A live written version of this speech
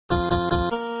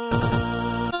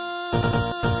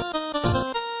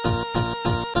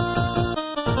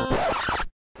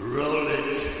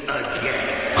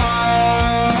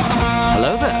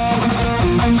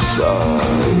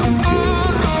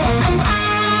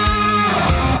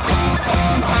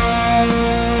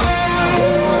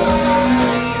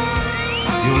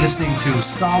to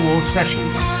Star Wars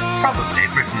Sessions, probably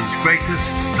Britain's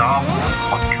greatest Star Wars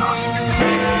podcast.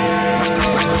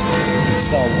 The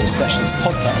Star Wars Sessions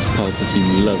podcast.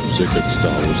 Palpatine loves a good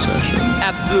Star Wars session.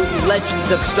 Absolute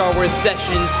legends of Star Wars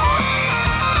Sessions.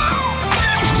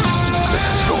 This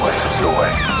is the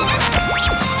way.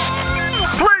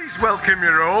 Please welcome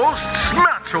your hosts,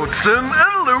 Matt Hudson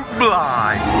and Luke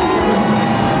Bly.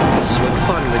 This is when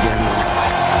fun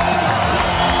begins.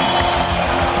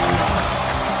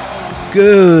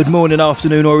 Good morning,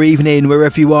 afternoon or evening,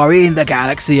 wherever you are in the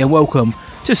galaxy, and welcome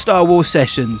to Star Wars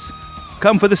Sessions.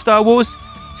 Come for the Star Wars,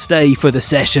 stay for the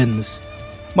sessions.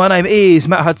 My name is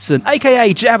Matt Hudson,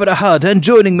 aka Jabba the Hutt, and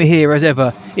joining me here as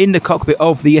ever in the cockpit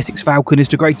of the Essex Falcon is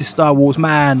the greatest Star Wars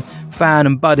man, fan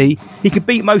and buddy. He can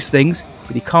beat most things,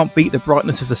 but he can't beat the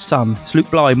brightness of the sun. It's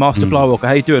Luke Bly, Master Blywalker.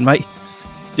 How you doing, mate?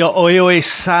 Yo, oi,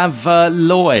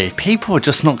 Savaloy. People are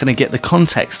just not going to get the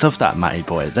context of that, matey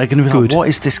boy. They're going to be like, what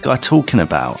is this guy talking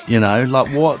about? You know,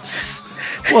 like, what's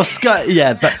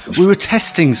yeah, but we were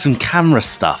testing some camera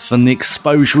stuff and the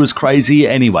exposure was crazy.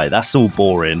 Anyway, that's all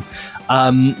boring.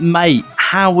 Mate,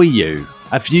 how are you?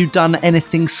 Have you done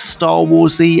anything Star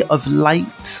Warsy of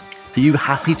late? Are you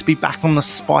happy to be back on the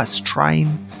spice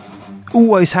train?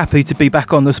 Always happy to be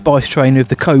back on the spice train with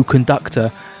the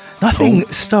co-conductor. Nothing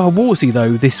Star Warsy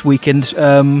though this weekend.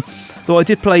 Though I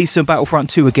did play some Battlefront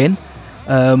 2 again.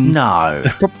 No,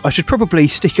 I should probably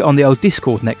stick it on the old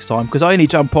Discord next time because I only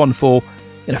jump on for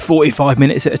 45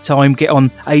 minutes at a time. Get on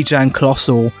Ajan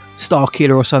Kloss or Star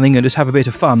Killer or something and just have a bit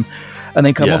of fun, and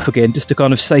then come off again just to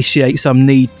kind of satiate some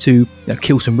need to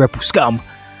kill some rebel scum.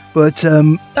 But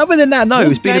other than that, no,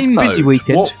 it's been a busy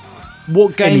weekend.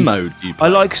 What game mode do you play? I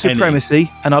like Supremacy,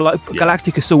 and I like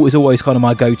Galactic Assault is always kind of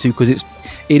my go-to because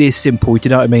it is simple. Do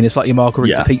you know what I mean? It's like your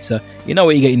margarita pizza. You know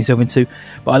what you're getting yourself into.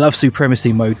 But I love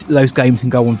Supremacy mode. Those games can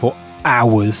go on for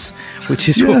hours, which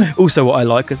is also what I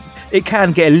like. Cause it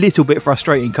can get a little bit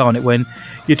frustrating, can't it, when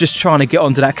you're just trying to get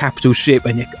onto that capital ship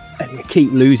and you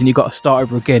keep losing. You've got to start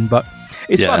over again. But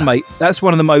it's fun, mate. That's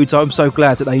one of the modes I'm so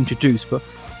glad that they introduced. But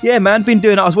yeah, man, been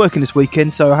doing it. I was working this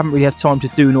weekend, so I haven't really had time to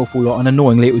do an awful lot. And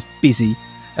annoyingly, it was busy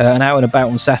and out and about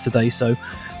on Saturday. So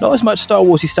not as much Star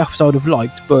Warsy stuff as I would have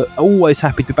liked, but always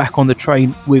happy to be back on the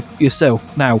train with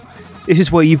yourself. Now, this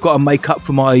is where you've got to make up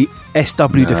for my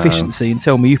SW deficiency and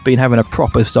tell me you've been having a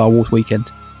proper Star Wars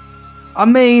weekend. I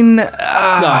mean,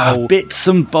 bits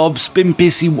and bobs, been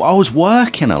busy. I was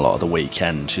working a lot of the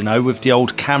weekend, with the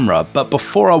old camera. But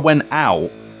before I went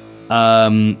out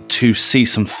to see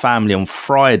some family on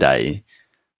Friday,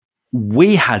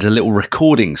 we had a little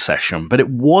recording session, but it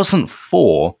wasn't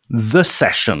for the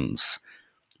sessions.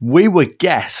 We were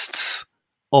guests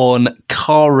on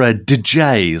Cara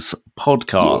DJ's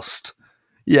podcast.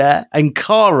 Yeah, and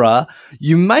Cara,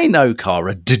 you may know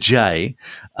Cara DJ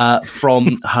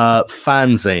from her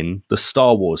fanzine, the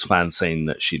Star Wars fanzine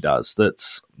that she does.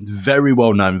 That's very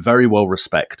well known, very well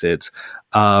respected.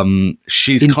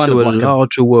 She's Into kind of like a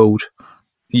larger world.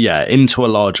 Yeah, Into a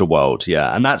Larger World,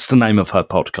 yeah. And that's the name of her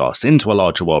podcast, Into a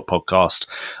Larger World podcast.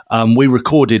 We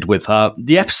recorded with her.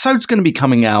 The episode's going to be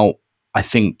coming out, I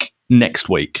think, next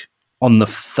week on the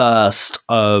 1st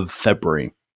of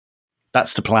February.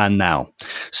 That's the plan now.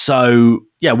 So,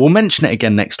 yeah, we'll mention it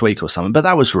again next week or something. But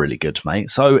that was really good, mate.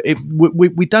 So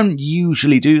we don't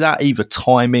usually do that, either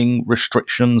timing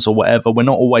restrictions or whatever. We're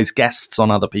not always guests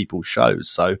on other people's shows.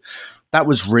 So that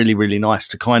was really, really nice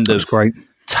to kind of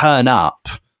turn up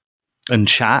and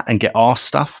chat and get our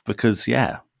stuff because,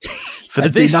 for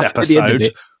this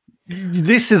episode,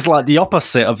 this is like the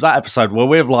opposite of that episode where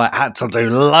we've had to do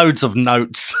loads of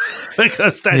notes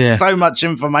because there's so much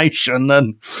information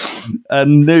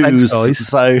and news. Thanks, guys.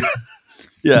 So,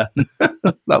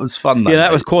 that was fun. Though,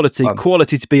 that was quality. Fun.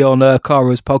 Quality to be on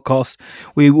Cara's podcast.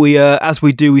 We as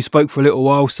we do, we spoke for a little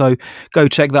while, so go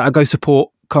check that out. Go support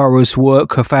Cara's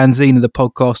work, her fanzine and the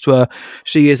podcast, where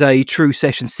she is a true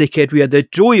session sickhead. We had the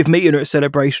joy of meeting her at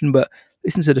Celebration, but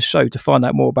listen to the show to find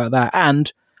out more about that.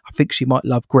 And I think she might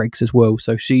love Greg's as well.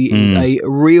 So she is a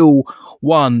real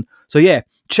one. So yeah,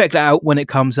 check that out when it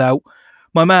comes out.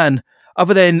 My man,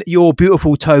 other than your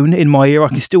beautiful tone in my ear, I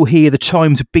can still hear the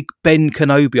chimes of Big Ben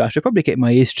Kenobi. I should probably get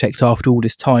my ears checked after all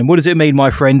this time. What does it mean,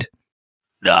 my friend?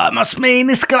 It must mean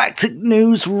it's Galactic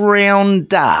News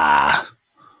Rounder.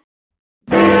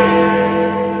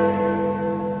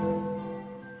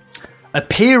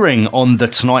 Appearing on The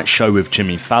Tonight Show with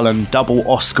Jimmy Fallon, double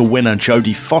Oscar winner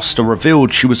Jodie Foster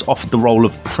revealed she was offered the role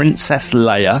of Princess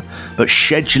Leia, but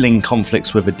scheduling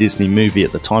conflicts with a Disney movie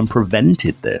at the time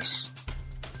prevented this.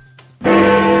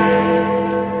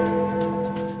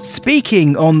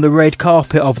 Speaking on the red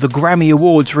carpet of the Grammy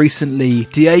Awards recently,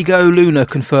 Diego Luna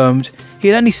confirmed he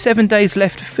had only 7 days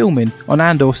left of filming on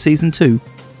Andor Season 2.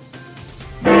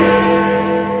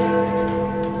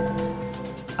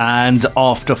 And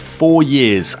after 4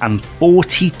 years and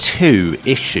 42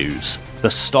 issues, the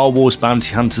Star Wars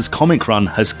Bounty Hunters comic run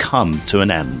has come to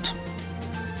an end.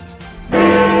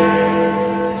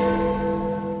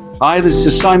 Hi, this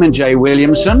is Simon J.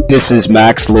 Williamson. This is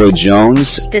Max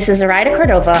Lloyd-Jones. This is Zoraida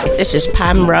Cordova. This is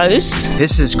Pam Rose.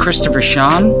 This is Christopher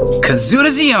Sean. Kazuda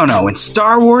Ziono in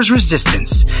Star Wars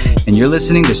Resistance. And you're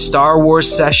listening to Star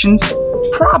Wars Sessions,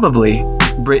 probably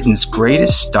Britain's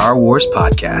greatest Star Wars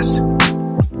podcast.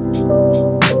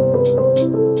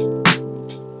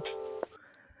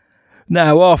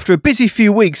 Now, after a busy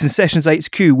few weeks in Sessions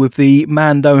HQ with the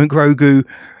Mando and Grogu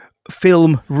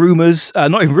film rumours,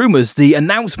 not even rumours, the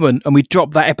announcement, and we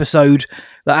dropped that episode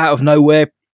out of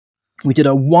nowhere. We did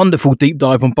a wonderful deep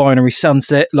dive on Binary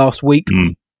Sunset last week.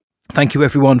 Thank you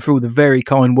everyone for all the very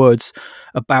kind words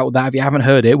about that. If you haven't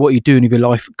heard it, what you're doing with your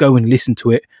life, go and listen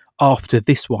to it after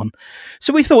this one.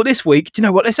 So we thought this week, do you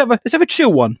know what, let's have a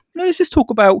chill one. Let's just talk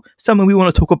about something we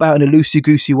want to talk about in a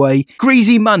loosey-goosey way.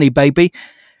 Greasy money, baby.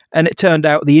 And it turned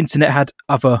out the internet had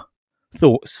other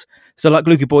thoughts. So like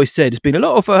Lukey Boy said, there's been a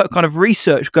lot of kind of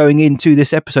research going into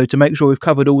this episode to make sure we've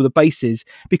covered all the bases.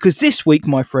 Because this week,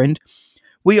 my friend,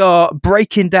 we are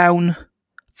breaking down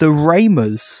the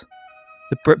REYmours,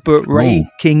 the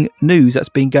breaking news that's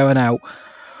been going out.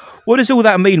 What does all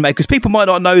that mean, mate? Because people might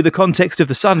not know the context of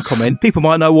the Sun comment. People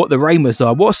might know what the REYmours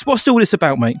are. What's all this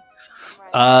about, mate?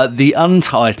 The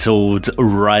untitled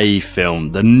Rey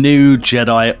film, the new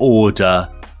Jedi Order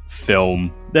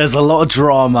film. There's a lot of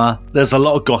drama. There's a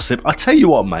lot of gossip. I tell you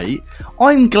what, mate,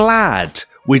 I'm glad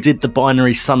we did the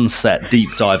Binary Sunset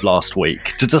deep dive last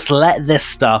week to just let this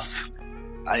stuff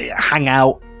hang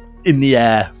out in the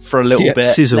air for a little bit,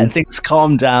 sizzle. Let things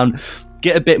calm down,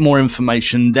 get a bit more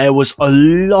information. There was a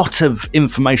lot of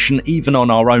information, even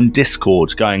on our own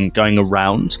Discord, going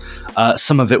around.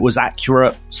 Some of it was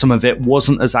accurate. Some of it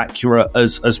wasn't as accurate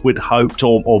as we'd hoped,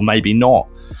 or maybe not.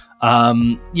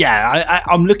 I'm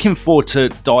looking forward to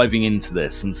diving into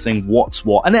this and seeing what's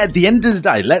what. And at the end of the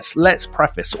day, let's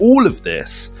preface all of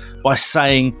this by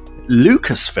saying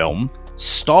Lucasfilm,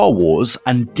 Star Wars,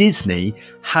 and Disney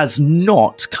has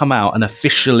not come out and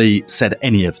officially said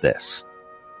any of this.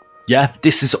 Yeah,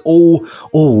 this is all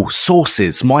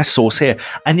sources, my source here.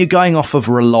 And you're going off of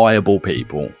reliable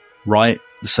people, right?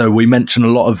 So we mentioned a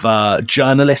lot of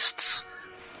journalists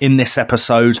in this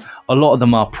episode. A lot of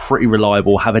them are pretty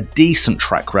reliable, have a decent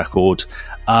track record,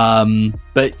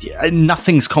 but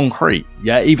nothing's concrete.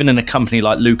 Yeah, even in a company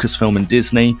like Lucasfilm and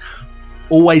Disney,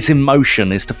 always in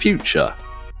motion is the future.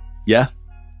 Yeah,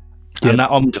 and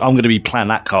I'm going to be playing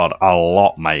that card a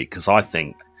lot, mate, because I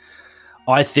think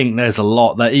there's a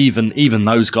lot that even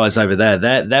those guys over there,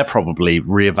 they're probably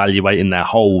reevaluating their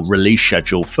whole release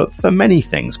schedule for many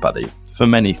things, buddy, for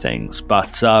many things,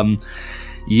 but.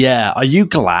 Yeah, are you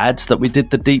glad that we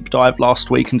did the deep dive last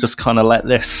week and just kind of let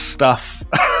this stuff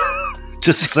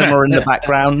just simmer in the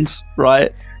background,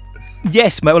 right?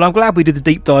 Yes, mate. Well, I'm glad we did the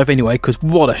deep dive anyway, because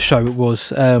what a show it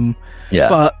was.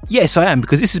 But yes, I am,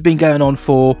 because this has been going on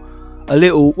for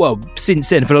since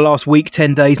then, for the last week,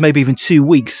 10 days, maybe even 2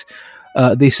 weeks.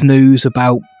 This news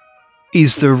about,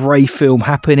 is the Rey film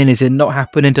happening? Is it not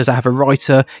happening? Does it have a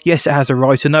writer? Yes, it has a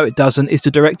writer. No, it doesn't. Is the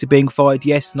director being fired?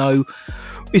 Yes, no.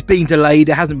 It's being delayed.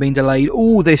 It hasn't been delayed.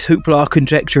 All this hoopla,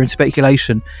 conjecture and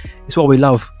speculation. It's why we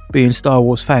love being Star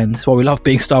Wars fans. It's why we love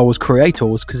being Star Wars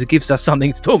creators, because it gives us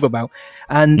something to talk about.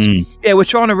 And we're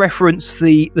trying to reference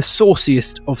the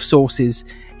sauciest of sources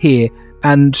here.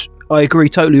 And I agree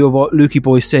totally with what Lukey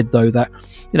Boy said, though, that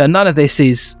none of this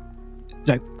is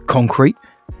concrete.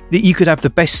 That you could have the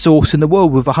best source in the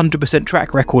world with 100%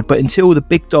 track record, but until the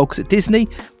big dogs at Disney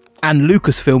and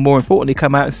Lucasfilm, more importantly,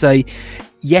 come out and say,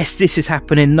 yes, this is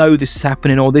happening, no, this is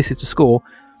happening, or this is the score,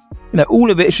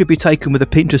 all of it should be taken with a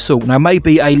pinch of salt. Now,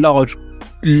 maybe a large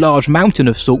mountain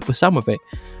of salt for some of it,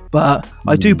 but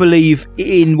I do believe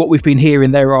in what we've been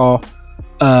hearing. There are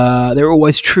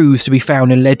always truths to be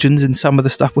found in legends in some of the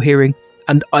stuff we're hearing,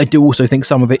 and I do also think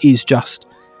some of it is just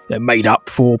made up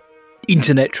for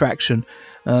internet traction.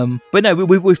 But no,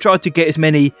 we've tried to get as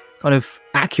many kind of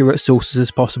accurate sources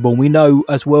as possible. And we know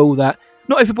as well that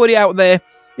not everybody out there,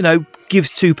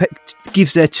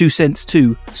 gives their 2 cents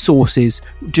to sources,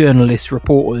 journalists,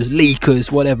 reporters,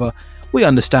 leakers, whatever. We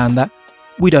understand that.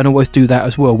 We don't always do that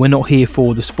as well. We're not here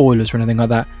for the spoilers or anything like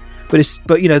that. But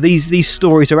these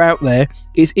stories are out there.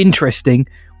 It's interesting.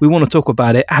 We want to talk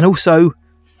about it. And also,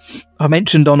 I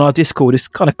mentioned on our Discord, it's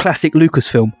kind of classic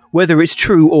Lucasfilm. Whether it's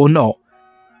true or not,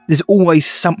 there's always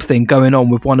something going on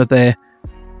with one of their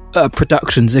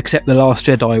productions except The Last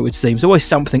Jedi, it would seem. There's always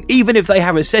something, even if they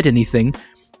haven't said anything,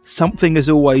 something is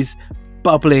always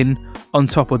bubbling on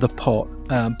top of the pot.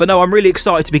 But no, I'm really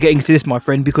excited to be getting to this, my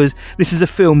friend, because this is a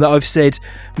film that I've said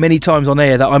many times on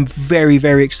air that I'm very,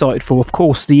 very excited for. Of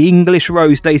course, the English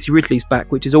Rose, Daisy Ridley's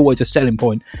back, which is always a selling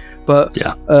point. But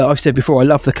I've said before, I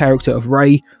love the character of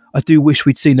Rey. I do wish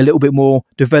we'd seen a little bit more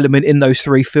development in those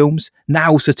 3 films.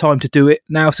 Now's the time to do it.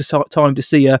 Now's the time to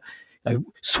see her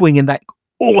swinging that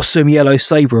awesome yellow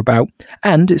saber about.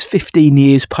 And it's 15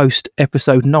 years post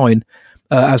Episode 9,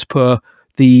 as per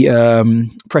the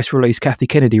press release Kathy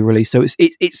Kennedy released. So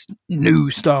it's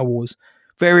new Star Wars.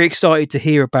 Very excited to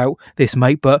hear about this,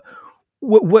 mate. But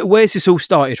where's this all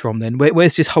started from then?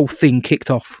 Where's this whole thing kicked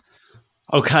off?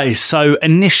 Okay, so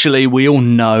initially we all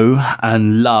know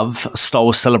and love Star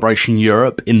Wars Celebration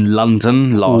Europe in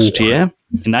London last year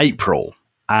in April.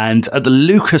 And at the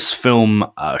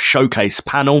Lucasfilm showcase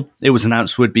panel, it was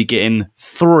announced we'd be getting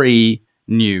 3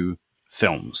 new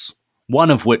films.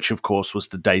 One of which, of course, was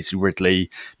the Daisy Ridley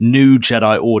New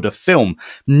Jedi Order film.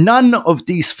 None of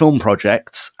these film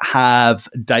projects have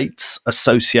dates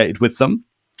associated with them,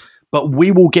 but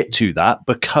we will get to that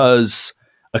because,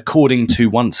 according to,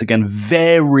 once again,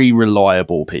 very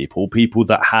reliable people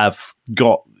that have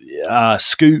got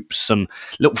scoops and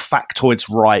little factoids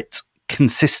right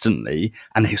consistently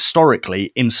and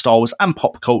historically in Star Wars and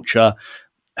pop culture,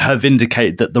 have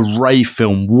indicated that the Rey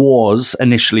film was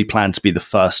initially planned to be the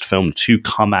first film to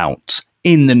come out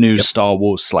in the new Star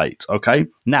Wars slate. Okay.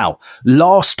 Now,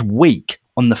 last week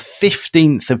on the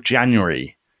 15th of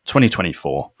January,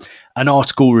 2024, an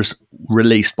article was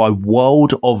released by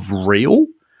World of Real,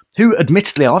 who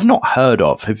admittedly I've not heard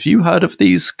of. Have you heard of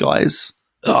these guys?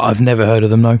 Oh, I've never heard of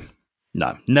them, no.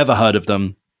 No, never heard of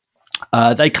them.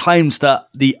 They claimed that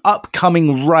the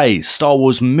upcoming Rey Star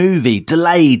Wars movie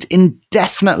delayed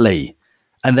indefinitely.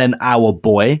 And then our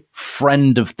boy,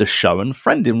 friend of the show and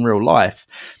friend in real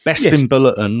life, Bespin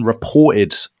Bulletin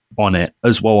reported on it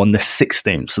as well on the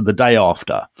 16th, so the day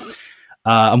after.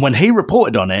 And when he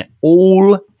reported on it,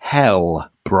 all hell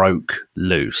broke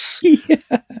loose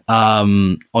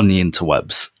on the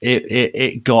interwebs.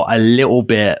 It got a little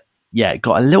bit... Yeah, it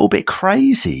got a little bit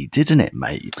crazy, didn't it,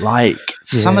 mate? Like,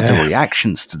 some of the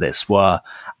reactions to this were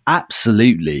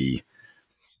absolutely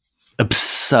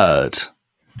absurd.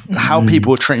 How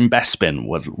people were treating Bespin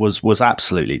was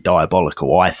absolutely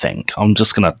diabolical, I think. I'm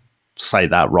just going to say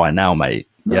that right now, mate.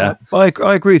 Yeah, I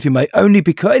agree with you, mate. Only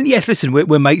because, and yes, listen,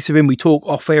 we're mates of him. We talk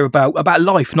off air about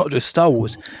life, not just Star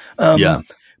Wars.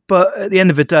 But at the end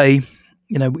of the day,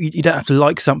 you don't have to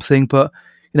like something, but,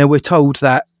 we're told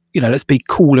that, let's be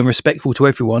cool and respectful to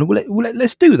everyone.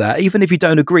 Let's do that. Even if you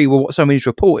don't agree with what somebody's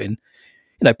reporting,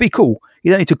 be cool.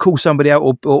 You don't need to call somebody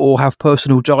out or have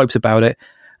personal jibes about it.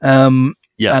 And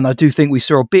I do think we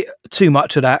saw a bit too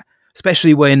much of that,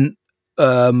 especially when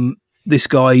this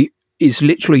guy is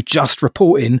literally just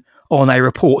reporting on a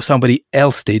report somebody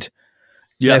else did.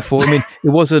 Yeah. Therefore, it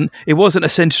wasn't a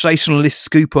sensationalist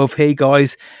scoop of, hey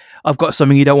guys, I've got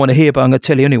something you don't want to hear, but I'm going to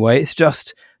tell you anyway. It's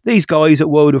just, these guys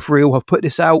at World of Real have put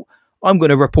this out. I'm going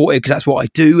to report it because that's what I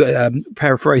do,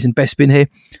 paraphrasing Bespin here.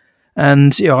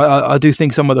 And, I do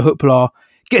think some of the hoopla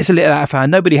gets a little out of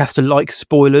hand. Nobody has to like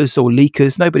spoilers or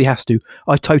leakers. Nobody has to.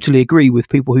 I totally agree with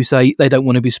people who say they don't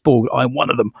want to be spoiled. I'm one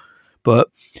of them. But,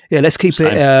 let's keep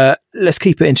it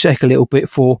in check a little bit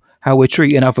for how we're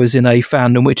treating others in a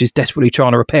fandom which is desperately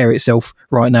trying to repair itself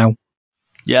right now.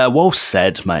 Yeah, well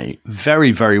said, mate.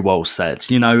 Very, very well said.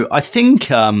 I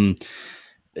think...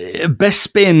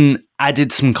 Bespin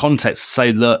added some context to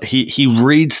say that he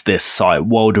reads this site,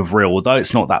 World of Real, although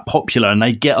it's not that popular, and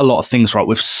they get a lot of things right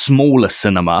with smaller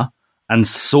cinema and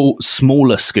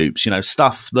smaller scoops,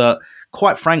 stuff that,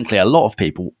 quite frankly, a lot of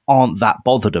people aren't that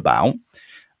bothered about.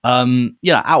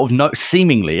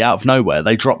 Seemingly out of nowhere,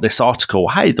 they drop this article,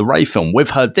 hey, the Rey film, we've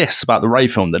heard this about the Rey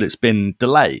film, that it's been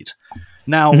delayed.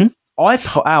 Now, I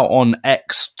put out on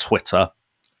X, Twitter,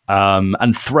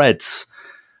 and Threads,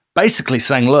 basically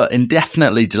saying, look,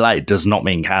 indefinitely delayed does not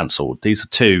mean cancelled. These are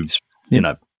two,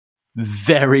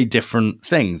 very different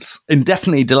things.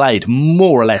 Indefinitely delayed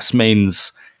more or less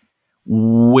means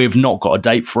we've not got a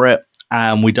date for it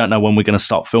and we don't know when we're going to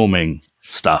start filming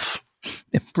stuff.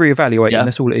 Reevaluating,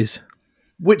 that's all it is.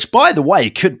 Which, by the way,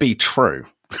 could be true.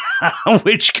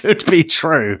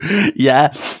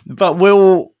 Yeah. But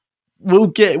we'll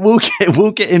get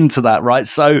into that, right?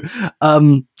 So,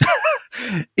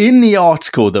 in the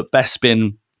article that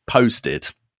Bespin posted,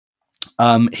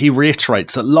 he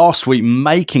reiterates that last week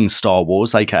Making Star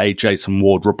Wars, aka Jason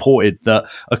Ward, reported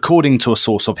that according to a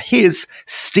source of his,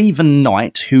 Stephen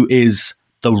Knight, who is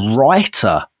the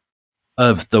writer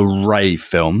of the Rey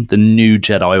film, the new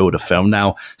Jedi Order film.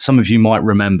 Now, some of you might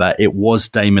remember it was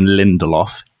Damon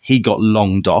Lindelof. He got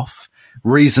longed off.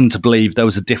 Reason to believe there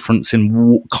was a difference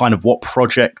in kind of what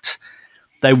project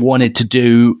they wanted to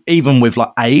do, even with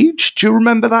like age. Do you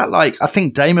remember that? Like, I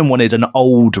think Damon wanted an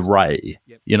old Rey,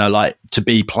 you know, like to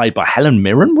be played by Helen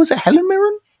Mirren. Was it Helen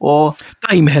Mirren or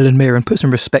Dame Helen Mirren? Put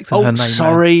some respect on her name.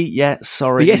 Sorry, man. Yeah,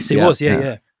 sorry. But yes, it was.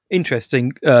 Yeah.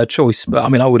 Interesting choice, but I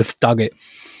mean, I would have dug it.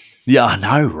 Yeah, I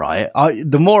know, right?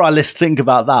 The more I think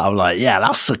about that, I'm like, yeah,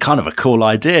 that's a kind of a cool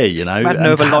idea, you know. Imagine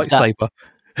over a lightsaber.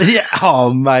 Yeah.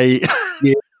 Oh, mate.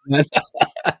 Yeah.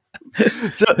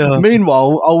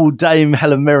 Meanwhile, old Dame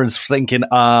Helen Mirren's thinking,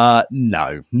 no,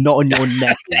 not on your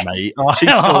neck, mate.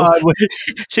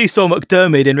 She saw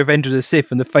McDermott in Revenge of the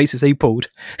Sith and the faces he pulled.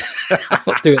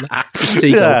 Not doing that.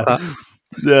 Seagull.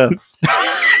 Yeah.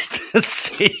 The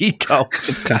seagull.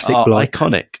 Classic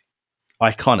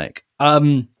Iconic.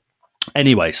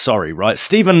 Anyway, sorry, right?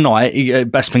 Stephen Knight,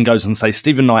 Bespin goes on to say,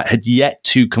 Stephen Knight had yet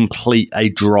to complete a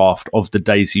draft of the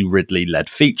Daisy Ridley-led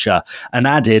feature and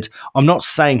added, I'm not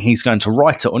saying he's going to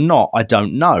write it or not, I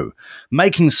don't know.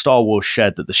 Making Star Wars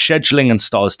shared that the scheduling and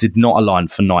stars did not align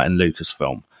for Knight and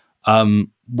Lucasfilm,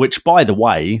 which, by the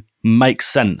way, makes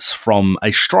sense from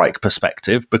a strike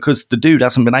perspective because the dude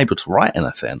hasn't been able to write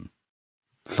anything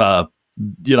for,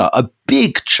 you know, a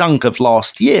big chunk of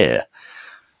last year,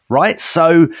 right?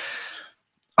 So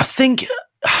I think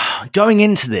going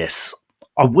into this,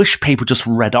 I wish people just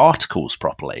read articles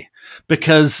properly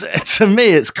because to me,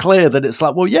 it's clear that it's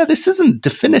like, well, yeah, this isn't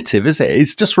definitive, is it?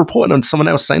 It's just reporting on someone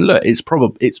else saying, look,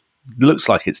 it looks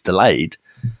like it's delayed.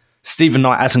 Stephen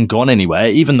Knight hasn't gone anywhere.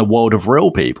 Even the World of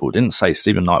Real people didn't say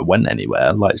Stephen Knight went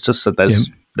anywhere. Like, it's just that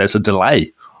there's a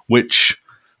delay, which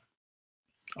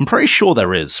I'm pretty sure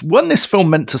there is. Wasn't this film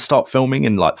meant to start filming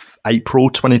in like April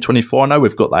 2024? I know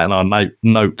we've got that in our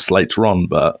notes later on,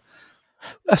 but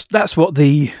that's what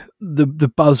the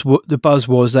buzz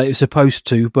was that it was supposed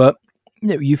to. But you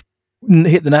know, you've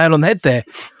hit the nail on the head there.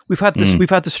 We've had this. We've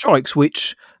had the strikes,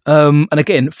 which and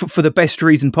again for the best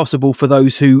reason possible for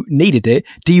those who needed it,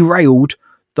 derailed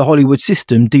the Hollywood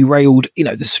system, derailed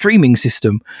the streaming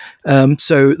system,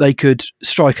 so they could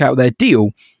strike out their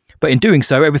deal. But in doing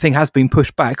so, everything has been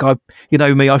pushed back. I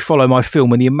follow my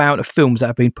film, and the amount of films that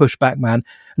have been pushed back, man,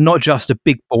 not just the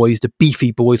big boys, the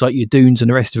beefy boys like your Dunes and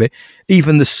the rest of it,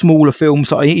 even the smaller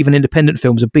films, like even independent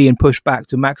films, are being pushed back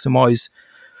to maximise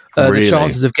the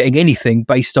chances of getting anything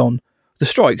based on the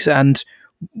strikes. And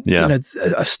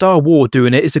a Star Wars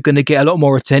doing it is going to get a lot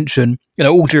more attention,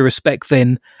 all due respect,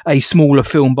 than a smaller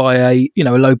film by a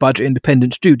low budget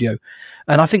independent studio.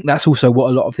 And I think that's also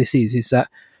what a lot of this is that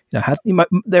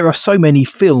there are so many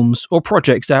films or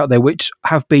projects out there which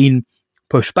have been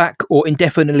pushed back or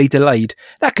indefinitely delayed.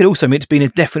 That could also mean it's been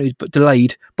indefinitely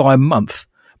delayed by a month,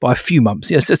 by a few months.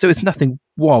 So it's nothing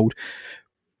wild.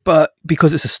 But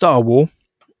because it's a Star Wars,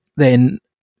 then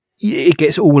it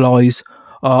gets all eyes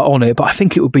on it. But I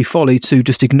think it would be folly to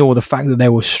just ignore the fact that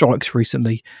there were strikes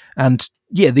recently. And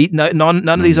none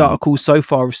of these articles so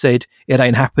far have said it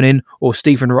ain't happening or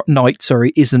Stephen Knight,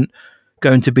 isn't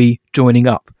going to be joining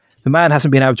up. The man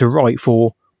hasn't been able to write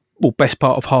for, best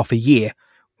part of half a year.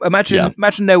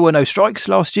 Imagine there were no strikes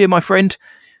last year, my friend.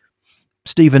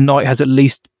 Stephen Knight has at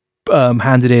least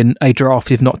handed in a draft,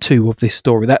 if not two, of this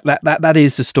story. That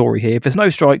is the story here. If there's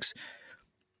no strikes,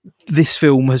 this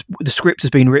film the script has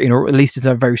been written, or at least it's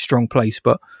in a very strong place.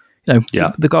 But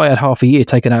the guy had half a year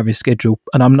taken out of his schedule,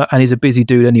 and he's a busy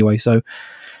dude anyway. So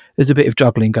there's a bit of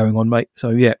juggling going on, mate.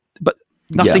 So but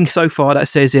nothing so far that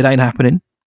says it ain't happening.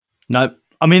 No.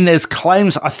 I mean, there's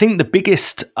claims. I think the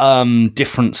biggest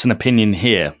difference in opinion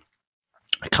here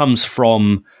comes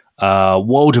from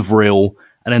World of Real,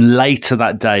 and then later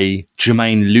that day,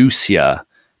 Jermaine Lucier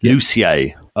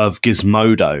of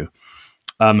Gizmodo,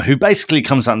 who basically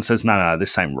comes out and says, "No,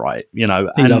 this ain't right."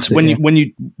 And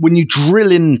when you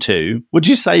drill into, would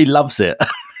you say he loves it?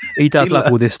 He does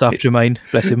love all this stuff, Jermaine.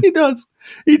 Bless him.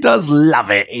 He does love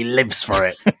it. He lives for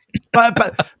it.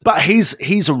 But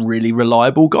he's a really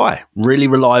reliable guy,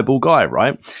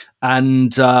 right?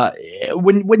 And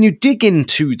when you dig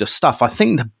into the stuff, I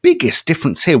think the biggest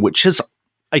difference here, which is,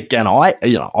 again, I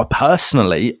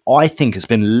personally think has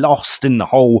been lost in the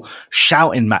whole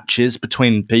shouting matches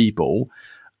between people,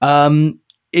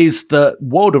 is that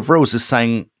World of Reels is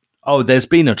saying, oh, there's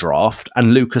been a draft,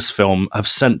 and Lucasfilm have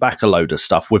sent back a load of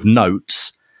stuff with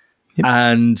notes,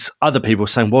 and other people are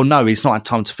saying, well, no, he's not had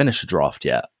time to finish a draft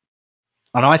yet.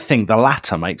 And I think the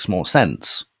latter makes more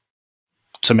sense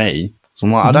to me. So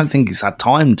I'm like, I don't think he's had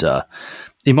time to.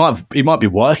 He might be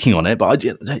working on it, but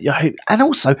and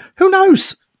also, who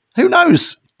knows? Who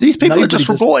knows? These people are just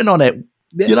reporting on it.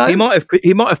 You know, he might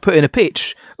have put in a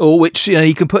pitch, or which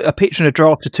he can put a pitch and a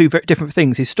draft of two very different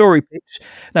things. His story pitch.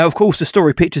 Now, of course, the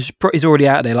story pitch is already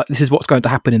out there. Like, this is what's going to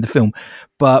happen in the film,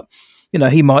 but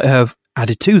he might have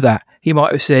added to that. He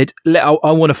might have said,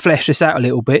 I want to flesh this out a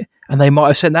little bit, and they might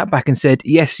have sent that back and said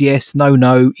yes,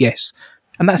 no, yes,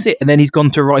 and that's it. And then he's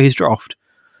gone to write his draft.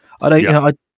 I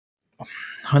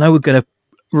know we're going to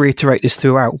reiterate this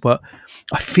throughout, but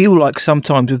I feel like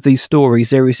sometimes with these stories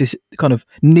there is this kind of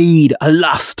need, a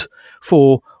lust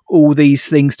for all these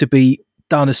things to be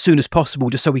done as soon as possible,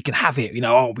 just so we can have it.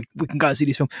 We can go and see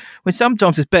this film. When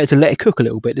sometimes it's better to let it cook a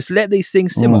little bit. Just let these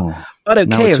things simmer. I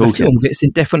don't care if the film gets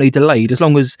indefinitely delayed, as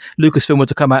long as Lucasfilm were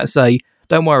to come out and say,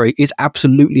 "Don't worry, it's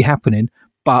absolutely happening,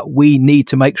 but we need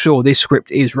to make sure this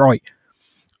script is right."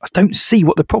 I don't see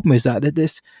what the problem is and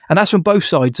that's from both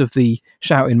sides of the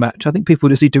shouting match. I think people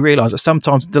just need to realise that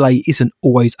sometimes delay isn't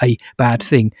always a bad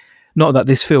thing. Not that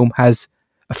this film has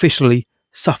officially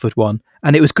suffered one.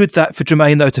 And it was good that for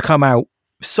Jermaine, though, to come out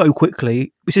so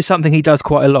quickly, which is something he does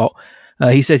quite a lot.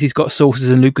 He says he's got sources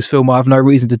in Lucasfilm. I have no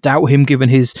reason to doubt him, given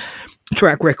his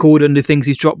track record and the things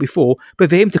he's dropped before.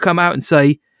 But for him to come out and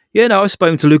say, I've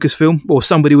spoken to Lucasfilm or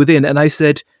somebody within, and they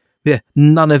said,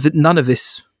 none of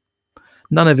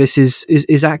this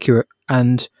is accurate.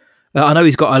 And I know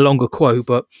he's got a longer quote,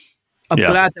 but I'm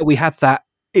glad that we had that.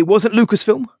 It wasn't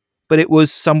Lucasfilm, but it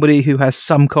was somebody who has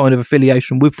some kind of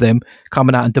affiliation with them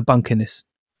coming out and debunking this.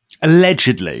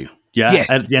 Allegedly,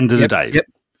 yes. At the end of the day. Yep.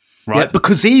 Right? Yep.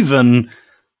 Because even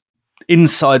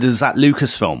insiders at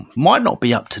Lucasfilm might not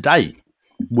be up to date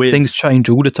with things change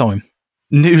all the time.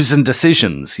 News and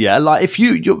decisions, like if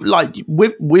you're like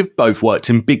we've both worked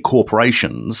in big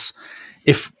corporations.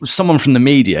 If someone from the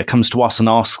media comes to us and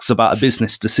asks about a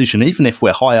business decision, even if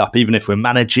we're high up, even if we're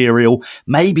managerial,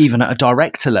 maybe even at a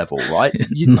director level, right?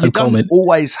 You don't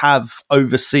always have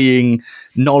overseeing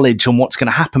knowledge on what's going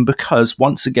to happen, because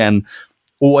once again,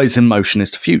 always in motion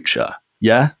is the future.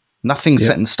 Yeah. Nothing's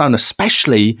set in stone,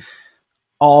 especially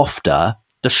after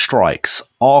the strikes,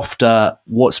 after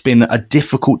what's been a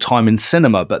difficult time in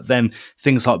cinema, but then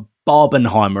things like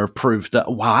Barbenheimer have proved that,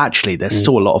 actually, there's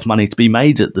still a lot of money to be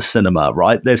made at the cinema,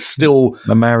 right? There's still...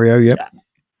 A Mario,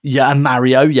 and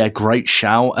Mario, great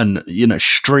shout. And,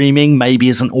 streaming maybe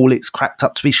isn't all it's cracked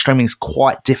up to be. Streaming is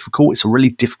quite difficult. It's a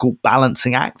really difficult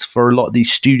balancing act for a lot of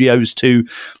these studios to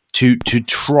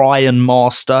try and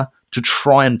master, to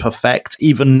try and perfect.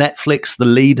 Even Netflix, the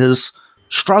leaders,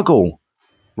 struggle,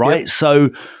 right? Yep. So...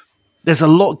 There's a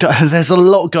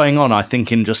lot going on, I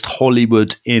think, in just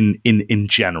Hollywood in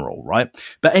general, right?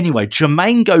 But anyway,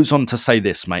 Jermaine goes on to say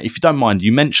this, mate. If you don't mind,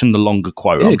 you mentioned the longer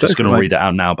quote. I'm just going to read it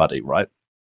out now, buddy, right?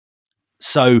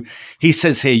 So he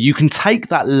says here, you can take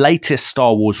that latest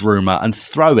Star Wars rumor and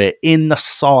throw it in the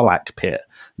Sarlacc pit.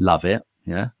 Love it.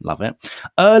 Yeah, love it.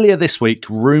 Earlier this week,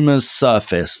 rumours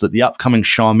surfaced that the upcoming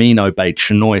Sharmino-based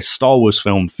Chinoy Star Wars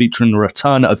film featuring the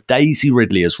return of Daisy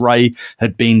Ridley as Rey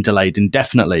had been delayed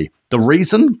indefinitely. The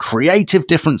reason? Creative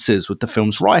differences with the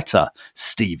film's writer,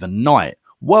 Stephen Knight.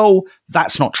 Well,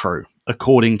 that's not true,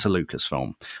 according to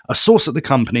Lucasfilm. A source at the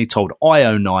company told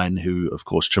IO9, who, of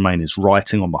course, Jermaine is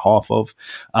writing on behalf of,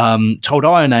 told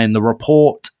IO9 the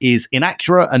report is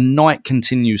inaccurate and Knight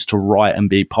continues to write and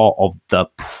be part of the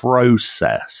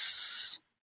process.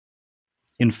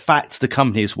 In fact, the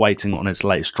company is waiting on its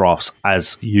latest drafts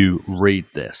as you read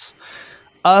this.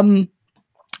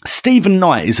 Stephen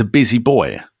Knight is a busy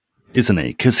boy, isn't he?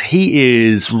 Because he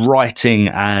is writing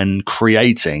and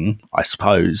creating, I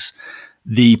suppose,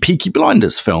 the Peaky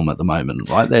Blinders film at the moment,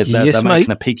 right? They're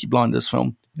making a Peaky Blinders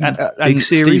film. And big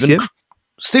series,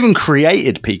 Stephen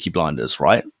created Peaky Blinders,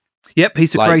 right? Yep,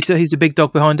 he's the creator. He's the big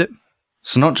dog behind it.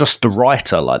 So not just the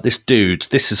writer, like this dude,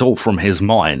 this is all from his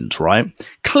mind, right?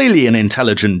 Clearly an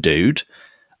intelligent dude.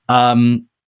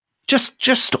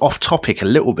 Just off topic a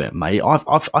little bit, mate.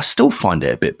 I still find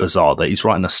it a bit bizarre that he's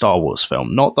writing a Star Wars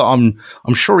film. Not that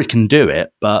I'm sure he can do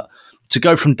it, but to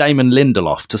go from Damon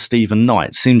Lindelof to Stephen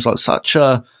Knight seems like such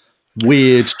a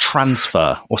weird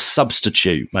transfer or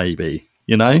substitute, maybe.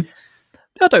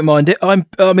 I don't mind it.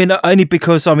 Only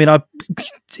because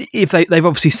if they've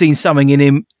obviously seen something in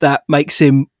him that makes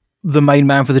him the main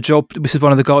man for the job. This is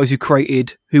one of the guys who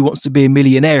created Who Wants to Be a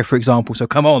Millionaire, for example. So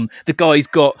come on, the guy's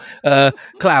got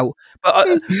clout.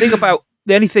 But think about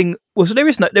the only thing. Well, so there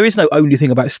is no only thing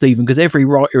about Stephen, because every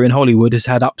writer in Hollywood has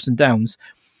had ups and downs.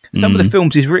 Some of the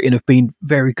films he's written have been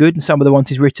very good, and some of the ones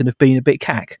he's written have been a bit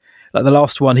cack. Like the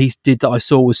last one he did that I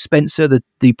saw was Spencer,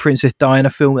 the Princess Diana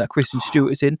film that Kristen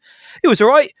Stewart is in. It was all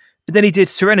right. But then he did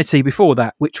Serenity before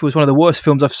that, which was one of the worst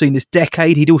films I've seen this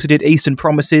decade. He'd also did Eastern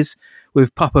Promises,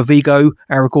 with Papa Vigo,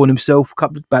 Aragorn himself,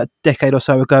 about a decade or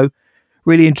so ago.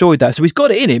 Really enjoyed that. So he's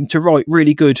got it in him to write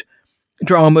really good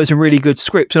dramas and really good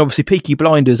scripts. And obviously Peaky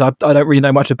Blinders, I don't really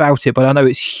know much about it, but I know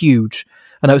it's huge.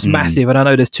 I know it's massive, and I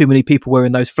know there's too many people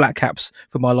wearing those flat caps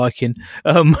for my liking.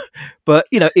 But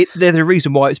there's a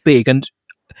reason why it's big. And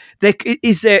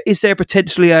is there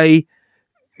potentially a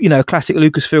classic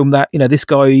Lucasfilm that this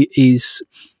guy is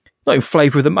not in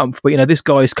flavour of the month, but this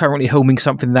guy is currently helming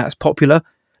something that's popular.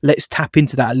 Let's tap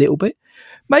into that a little bit,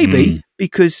 maybe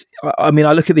because I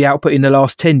look at the output in the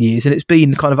last 10 years, and it's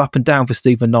been kind of up and down for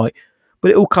Stephen Knight. But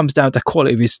it all comes down to the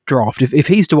quality of his draft. If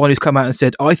he's the one who's come out and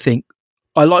said, I think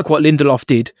I like what Lindelof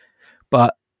did,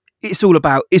 but it's all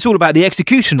about the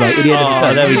execution rate at the end of the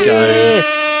day. There we go.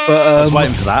 But, I was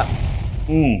waiting for that.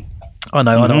 I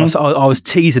know. I was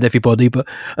teasing everybody, but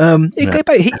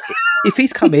if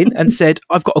he's come in and said,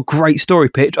 I've got a great story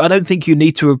pitch, I don't think you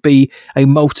need to be a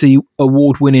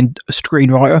multi-award winning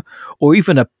screenwriter or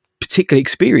even a particularly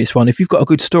experienced one. If you've got a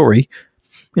good story,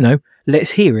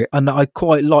 let's hear it. And I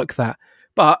quite like that.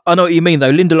 But I know what you mean,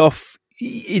 though. Lindelof,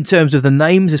 in terms of the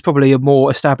names, is probably a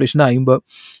more established name, but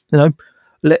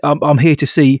I'm here to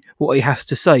see what he has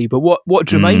to say. But what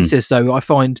Jermaine says, though, I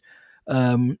find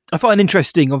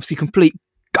interesting. Obviously,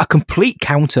 a complete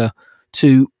counter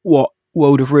to what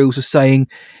World of Reels are saying,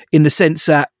 in the sense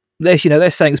that they're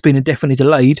saying it's been indefinitely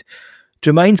delayed.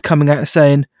 Jermaine's coming out and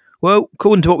saying, well,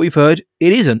 according to what we've heard,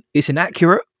 it isn't. It's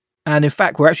inaccurate, and in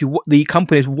fact, the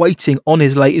company is waiting on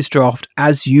his latest draft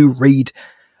as you read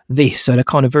this. So they're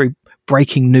kind of very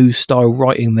breaking news style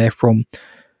writing there from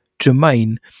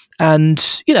Jermaine.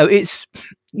 And it's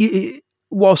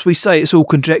whilst we say it's all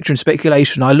conjecture and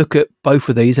speculation, I look at both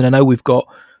of these, and I know we've got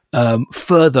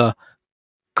further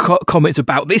comments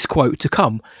about this quote to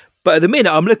come. But at the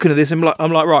minute, I'm looking at this, and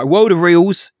I'm like, right, World of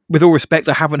Reels, with all respect,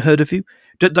 I haven't heard of you.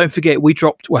 Don't forget, we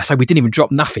didn't even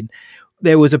drop nothing.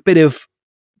 There was a bit of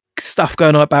stuff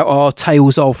going on about our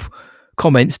Tales of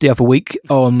comments the other week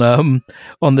on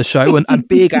the show, and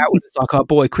big outlets like our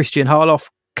boy Christian Harloff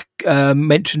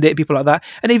mentioned it, people like that.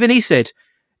 And even he said,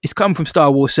 it's come from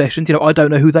Star Wars Sessions, I don't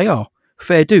know who they are.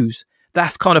 Fair dues.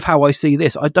 That's kind of how I see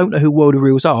this. I don't know who World of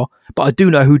Reels are, but I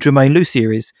do know who Jermaine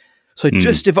Lucier is. So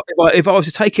just if I was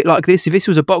to take it like this, if this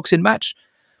was a boxing match,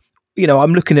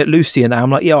 I'm looking at Lucier now. I'm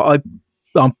like, yeah,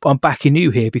 I'm backing you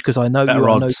here because I know better you.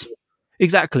 Odds.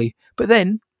 Exactly. But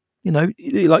then,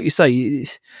 like you say,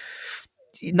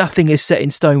 nothing is set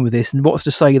in stone with this. And what's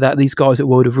to say that these guys at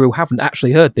World of Reel haven't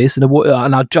actually heard this and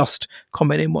are just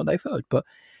commenting what they've heard? But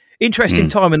interesting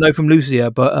timing though from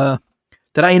Lucier. But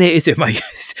that ain't it, is it, mate?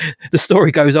 The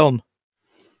story goes on.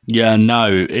 Yeah,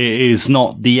 no, it is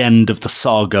not the end of the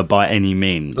saga by any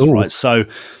means, right? So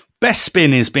Best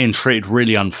Spin is being treated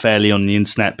really unfairly on the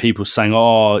internet. People saying,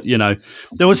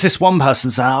 there was this one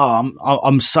person saying,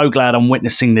 I'm so glad I'm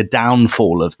witnessing the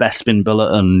downfall of Best Spin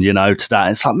Bulletin, today.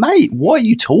 It's like, mate, what are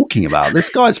you talking about? This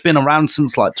guy's been around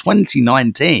since like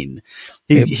 2019.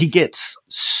 He gets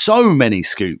so many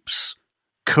scoops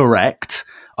correct,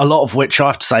 a lot of which I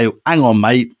have to say, hang on,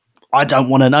 mate, I don't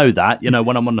want to know that,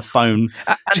 when I'm on the phone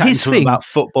chatting to him about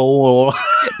football or...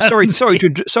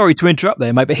 sorry to interrupt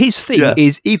there, mate, but his thing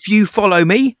is, if you follow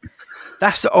me,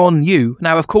 that's on you.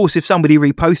 Now, of course, if somebody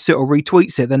reposts it or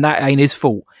retweets it, then that ain't his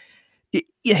fault.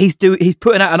 He's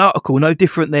putting out an article no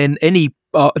different than any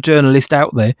journalist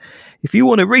out there. If you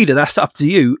want to read it, that's up to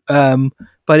you.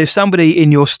 But if somebody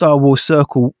in your Star Wars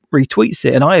circle retweets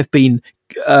it, and I have been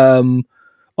on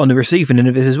the receiving end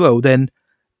of this as well, then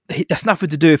that's nothing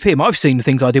to do with him. I've seen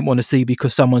things I didn't want to see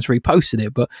because someone's reposted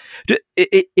it, but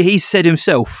he's said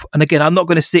himself, and again, I'm not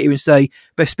going to sit here and say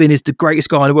Best Spin is the greatest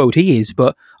guy in the world. He is,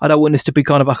 but I don't want this to be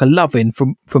kind of like a loving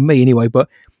from me anyway. But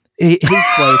his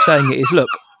way of saying it is, look,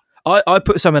 I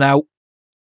put something out.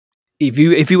 If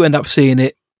you end up seeing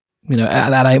it,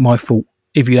 that ain't my fault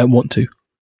if you don't want to.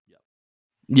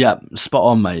 Yeah, spot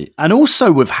on, mate. And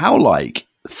also with how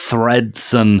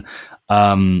Threads and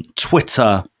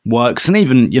Twitter works, and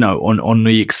even on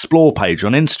the Explore page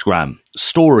on Instagram,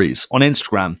 stories on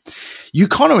Instagram, you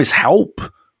can't always help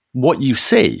what you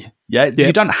see.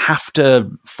 You don't have to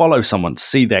follow someone to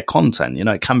see their content.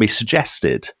 It can be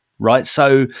suggested, right?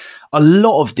 So a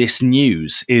lot of this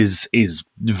news is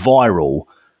viral,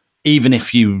 even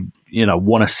if you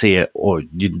want to see it or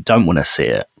you don't want to see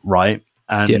it, right?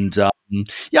 And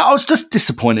I was just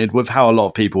disappointed with how a lot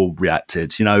of people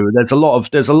reacted. There's a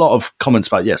lot of comments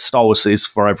about, Star Wars is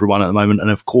for everyone at the moment,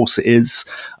 and of course it is.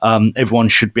 Everyone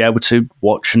should be able to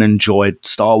watch and enjoy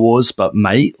Star Wars, but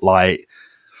mate, I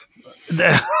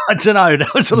don't know. There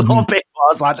was a lot of people.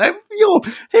 I was like, "You're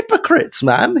hypocrites,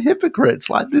 man! Hypocrites!"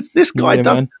 This guy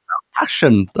does this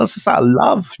passion. That's just out of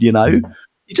love, you know.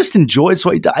 He just enjoys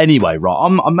what he does. Anyway,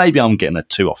 right, maybe I'm getting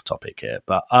too off topic here,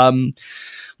 but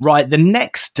right, the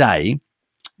next day,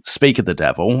 speak of the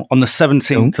devil, on the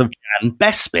 17th of Jan,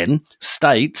 Bespin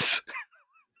states...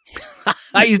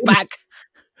 He's back.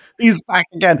 He's back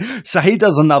again. So he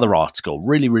does another article,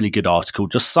 really, really good article,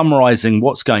 just summarising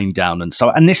what's going down.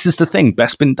 And this is the thing,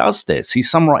 Bespin does this.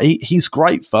 He's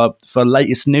great for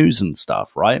latest news and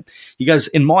stuff, right? He goes,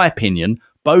 in my opinion,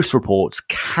 both reports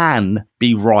can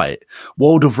be right.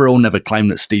 World of Real never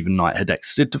claimed that Stephen Knight had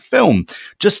exited the film,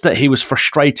 just that he was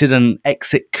frustrated and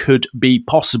exit could be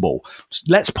possible. So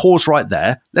let's pause right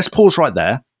there.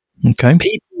 Okay.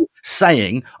 People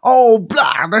saying, oh,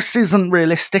 blah, this isn't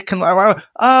realistic. And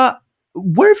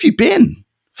where have you been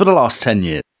for the last 10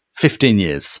 years, 15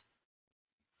 years?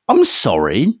 I'm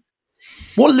sorry.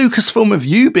 What Lucasfilm have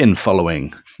you been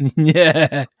following?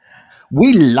 Yeah.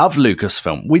 We love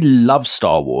Lucasfilm. We love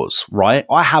Star Wars, right?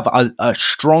 I have a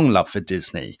strong love for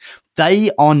Disney. They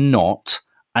are not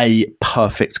a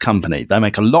perfect company. They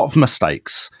make a lot of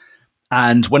mistakes.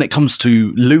 And when it comes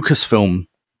to Lucasfilm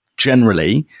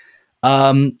generally,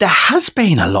 there has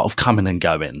been a lot of coming and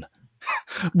going.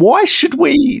 Why should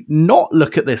we not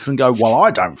look at this and go, well,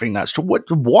 I don't think that's true?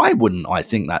 Why wouldn't I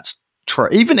think that's true?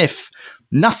 Even if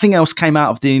nothing else came out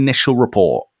of the initial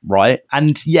report, right?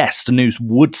 And yes, the news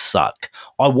would suck.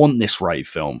 I want this Rey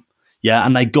film. Yeah,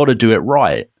 and they got to do it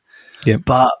right. Yeah.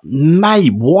 But,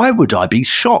 mate, why would I be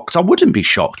shocked? I wouldn't be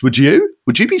shocked. Would you?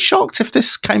 Would you be shocked if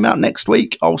this came out next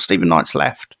week? Oh, Stephen Knight's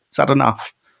left. Is that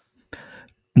enough?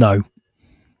 No.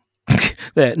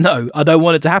 No, I don't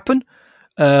want it to happen.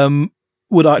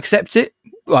 Would I accept it?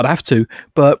 Well, I'd have to,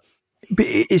 but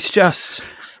it's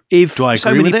just if do I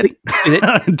agree with it?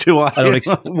 Do I? I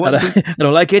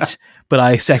don't like it, but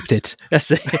I accept it. That's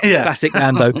the classic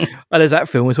Lando. And there's that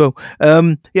film as well.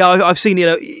 I've seen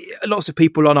lots of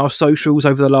people on our socials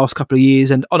over the last couple of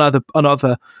years, and on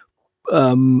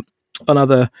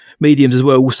other mediums as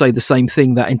well will say the same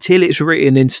thing, that until it's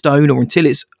written in stone or until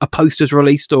it's a poster's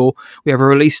released or we have a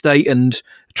release date and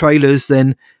trailers,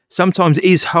 then sometimes it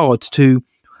is hard to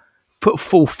put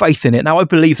full faith in it. Now, I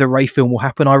believe the Rey film will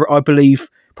happen. I believe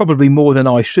probably more than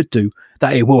I should do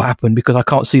that it will happen, because I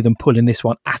can't see them pulling this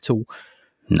one at all.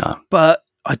 No. But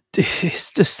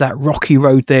it's just that rocky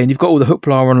road there, and you've got all the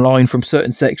hoopla online from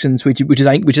certain sections, which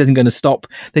isn't going to stop.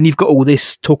 Then you've got all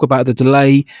this talk about the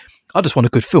delay. I just want a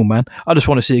good film, man. I just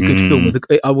want to see a good film.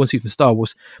 I want to see some Star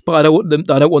Wars, but I don't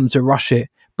want them to rush it.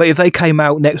 But if they came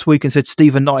out next week and said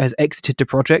Stephen Knight has exited the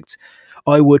project,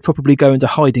 I would probably go into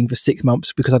hiding for 6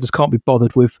 months, because I just can't be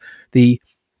bothered with the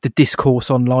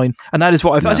discourse online. And that is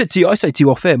what I said to you. I say to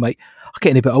you off air, mate. I'm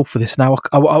getting a bit old for this now.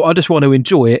 I just want to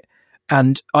enjoy it,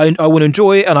 and I want to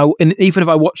enjoy it. And even if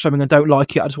I watch something and don't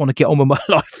like it, I just want to get on with my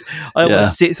life. I don't want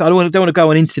to sit. I don't want to go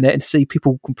on internet and see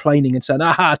people complaining and saying,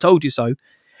 "Aha, I told you so."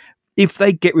 If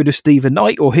they get rid of Stephen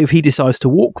Knight, or if he decides to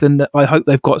walk, then I hope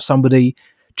they've got somebody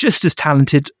just as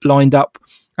talented lined up,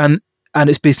 and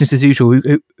it's business as usual,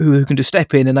 who can just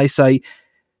step in and they say,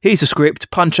 here's a script,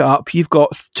 punch it up, you've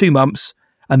got 2 months,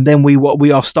 and then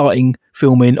we are starting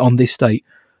filming on this date.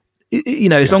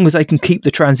 As long as they can keep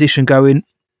the transition going,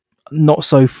 not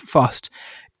so fussed.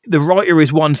 The writer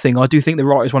is one thing. I do think the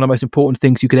writer is one of the most important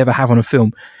things you could ever have on a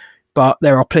film. But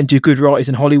there are plenty of good writers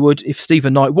in Hollywood. If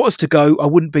Stephen Knight was to go, I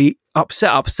wouldn't be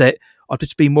upset. I'd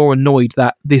just be more annoyed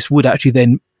that this would actually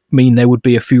then mean there would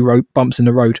be a few bumps in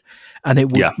the road. And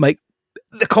it would make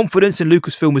the confidence in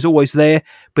Lucasfilm is always there,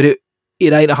 but it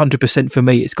ain't 100% for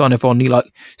me. It's kind of only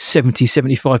like 70,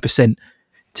 75% in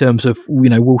terms of,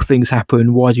 will things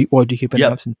happen? Why do you keep an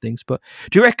eye on some things? But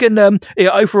do you reckon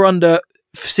over under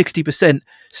 60%,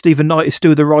 Stephen Knight is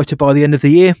still the writer by the end of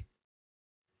the year?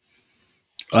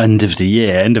 End of the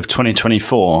year, end of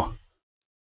 2024.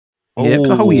 Yeah,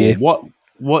 the whole year.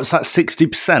 What's that?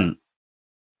 60%?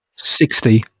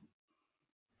 60.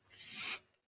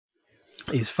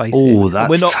 His face. Oh,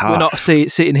 that's tough. We're not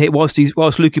sitting here whilst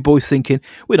Lukey Boy's thinking.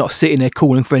 We're not sitting there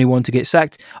calling for anyone to get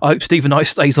sacked. I hope Stephen Knight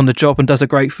stays on the job and does a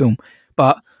great film.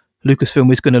 But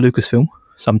Lucasfilm is going to Lucasfilm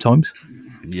sometimes.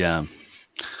 Yeah,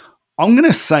 I'm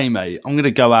going to say, mate. I'm going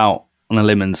to go out on a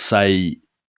limb and say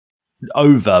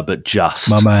over, but just.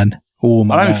 My man. Oh,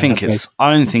 my I don't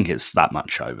man. think it's that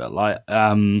much over.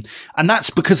 And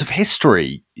that's because of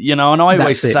history, And I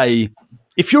always say,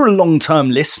 if you're a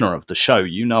long-term listener of the show,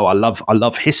 I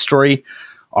love history.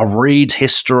 I read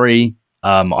history.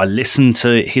 I listen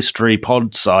to history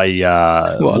pods.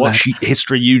 I watch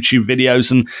history YouTube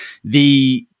videos, and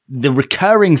the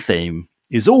recurring theme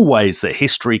is always that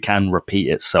history can repeat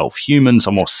itself. Humans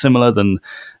are more similar than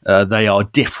they are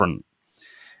different.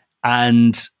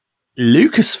 And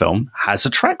Lucasfilm has a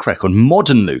track record.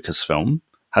 Modern Lucasfilm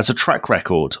has a track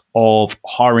record of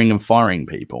hiring and firing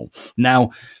people.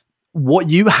 Now, what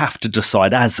you have to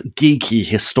decide as geeky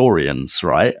historians,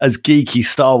 right, as geeky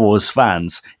Star Wars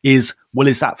fans, is, well,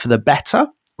 is that for the better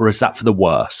or is that for the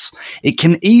worse? It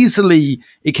can easily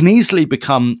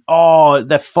become,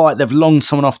 they've loaned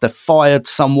someone off, they've fired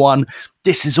someone,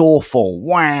 this is awful.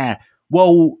 Wah.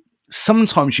 Well,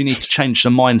 sometimes you need to change the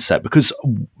mindset, because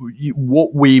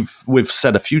what we've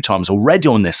said a few times already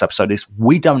on this episode is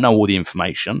we don't know all the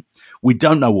information. We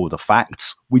don't know all the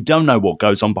facts. We don't know what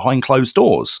goes on behind closed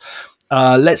doors.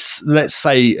 Let's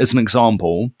say, as an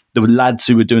example, the lads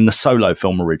who were doing the Solo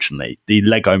film originally, the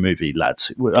Lego movie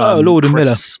lads. Lord and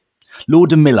Miller.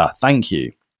 Lord and Miller, thank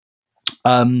you.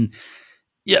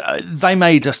 They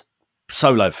made a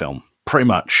Solo film, pretty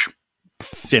much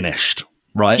finished,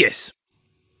 right? Yes.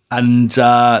 And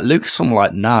Lucasfilm were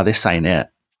like, nah, this ain't it.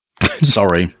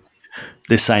 Sorry.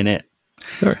 This ain't it.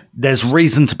 Sorry. There's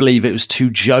reason to believe it was too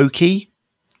jokey,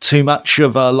 too much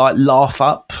of a laugh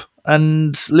up.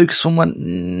 And Lucasfilm went,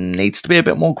 needs to be a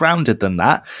bit more grounded than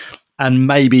that. And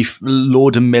maybe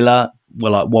Lord and Miller were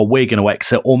like, well, we're going to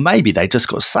exit. Or maybe they just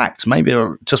got sacked. Maybe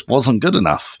it just wasn't good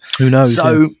enough. Who knows?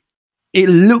 So it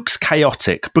looks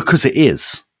chaotic, because it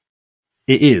is.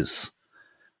 It is.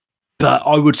 But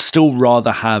I would still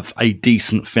rather have a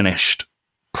decent finished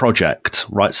project,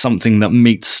 right? Something that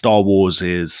meets Star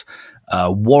Wars'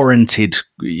 warranted,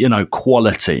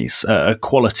 qualities, a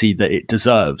quality that it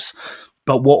deserves.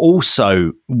 But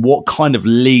what kind of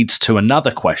leads to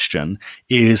another question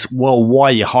is, well, why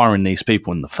are you hiring these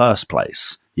people in the first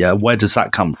place? Yeah, where does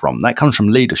that come from? That comes from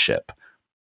leadership.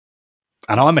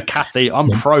 And I'm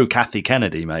pro Kathy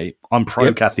Kennedy, mate. I'm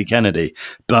pro Kathy Kennedy,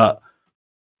 but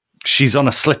she's on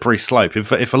a slippery slope.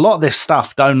 If a lot of this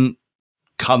stuff don't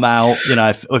come out,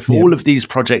 if all of these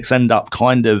projects end up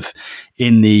kind of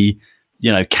in the,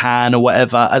 can or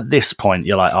whatever, at this point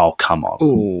you're like, oh, come on.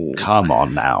 Ooh. Come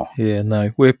on now. Yeah,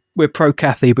 no. We're pro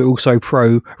Kathy, but also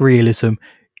pro realism.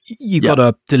 You got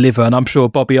to deliver, and I'm sure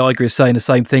Bobby Iger is saying the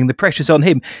same thing. The pressure's on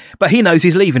him, but he knows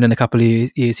he's leaving in a couple of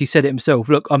years. He said it himself.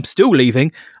 Look, I'm still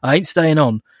leaving. I ain't staying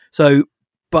on. So,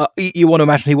 but you want to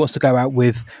imagine he wants to go out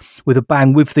with a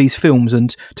bang with these films.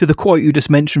 And to the quote you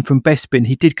just mentioned from Bespin,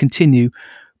 he did continue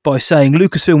by saying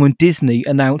Lucasfilm and Disney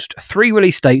announced 3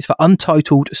 release dates for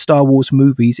untitled Star Wars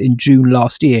movies in June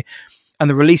last year. And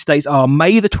the release dates are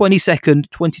May the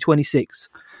 22nd, 2026,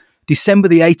 December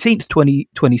the 18th,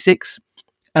 2026,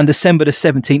 and December the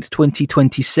 17th,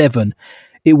 2027.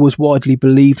 It was widely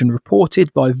believed and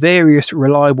reported by various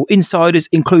reliable insiders,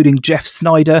 including Jeff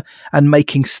Snyder and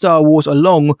Making Star Wars,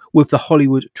 along with the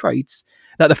Hollywood trades,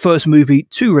 that the first movie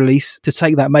to release, to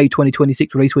take that May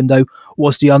 2026 release window,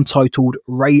 was the untitled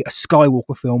Rey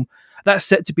Skywalker film. That's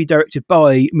set to be directed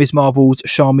by Ms. Marvel's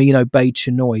Sharmeen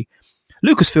Obaid-Chinoy.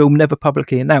 Lucasfilm never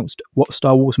publicly announced what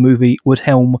Star Wars movie would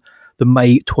helm the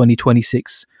May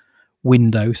 2026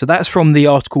 window. So that's from the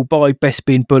article by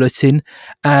Bespin Bulletin,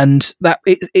 and that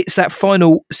it's that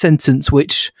final sentence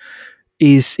which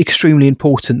is extremely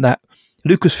important, that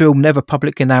Lucasfilm never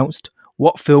publicly announced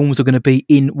what films are going to be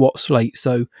in what slate.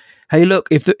 So, hey, look,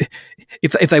 if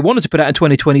they wanted to put out in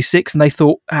 2026 and they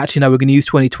thought, actually, no, we're going to use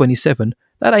 2027,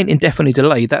 that ain't indefinitely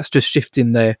delayed. That's just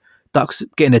shifting their ducks,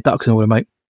 getting their ducks in order, mate.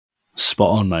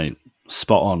 Spot on, mate.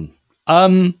 Spot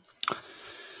on.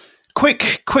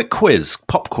 Quick quiz,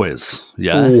 pop quiz.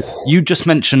 Yeah, ooh. You just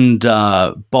mentioned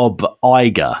Bob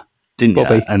Iger, didn't you?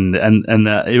 Bobby. And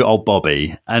old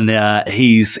Bobby, and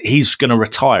he's going to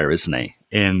retire, isn't he?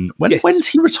 When's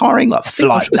he retiring? Like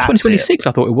 2026,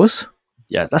 I thought it was.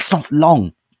 Yeah, that's not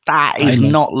long. That is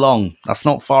not long. That's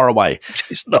not far away.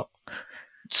 It's not.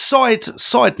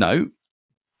 Side note: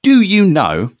 do you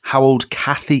know how old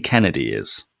Kathy Kennedy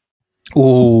is?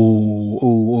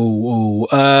 Oh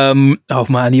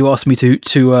man, you asked me to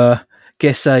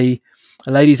guess a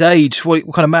lady's age. What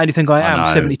kind of man do you think I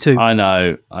am? 72. I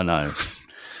know.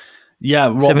 Yeah,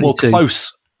 well,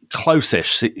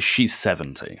 close-ish. She's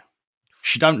 70.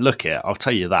 She don't look it, I'll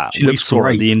tell you that. We saw her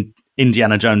at the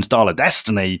Indiana Jones Dial of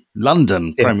Destiny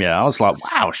London premiere. I was like,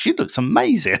 wow, she looks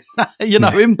amazing.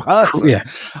 In person. Yeah.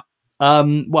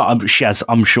 Well,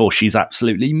 I'm sure she's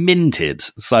absolutely minted,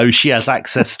 so she has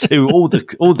access to all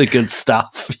the good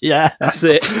stuff. Yeah, that's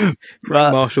it.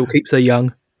 Marshall keeps her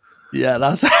young. Yeah,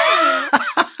 that's.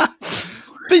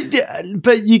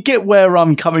 But you get where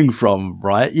I'm coming from,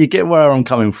 right? You get where I'm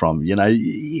coming from.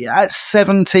 At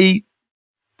 70,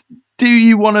 do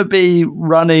you want to be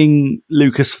running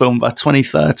Lucasfilm by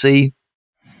 2030?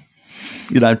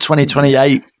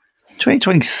 2028,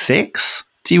 2026?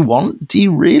 Do you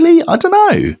really? I don't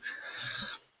know.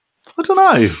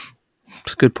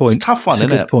 It's a good point. It's a tough one,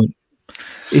 isn't it? Point.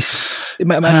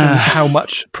 Imagine how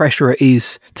much pressure it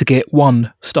is to get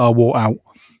one Star Wars out.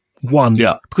 One.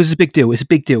 Yeah. Because it's a big deal. It's a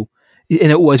big deal.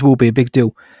 And it always will be a big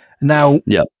deal. Now,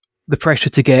 the pressure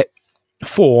to get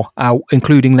 4 out,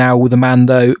 including now with the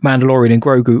Mandalorian and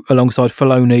Grogu alongside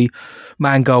Filoni,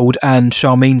 Mangold and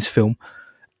Charmin's film,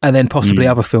 and then possibly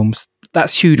other films.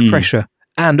 That's huge pressure.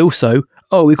 And also,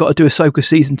 we've got to do Ahsoka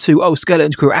Season 2.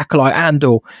 Skeleton Crew, Acolyte,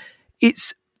 Andor.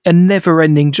 It's a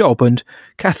never-ending job, and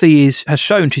Kathy has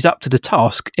shown she's up to the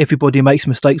task. Everybody makes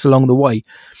mistakes along the way.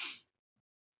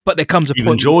 But there comes a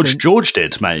Even point... George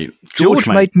did, mate. George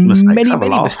made many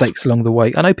mistakes along the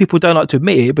way. I know people don't like to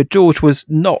admit it, but George was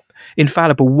not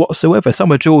infallible whatsoever.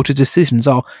 Some of George's decisions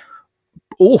are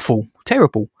awful,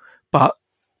 terrible. But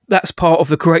that's part of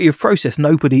the creative process.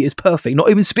 Nobody is perfect, not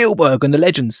even Spielberg and the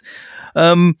legends.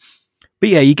 But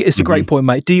yeah, it's a great point,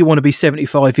 mate. Do you want to be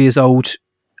 75 years old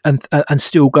and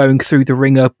still going through the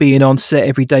ringer, being on set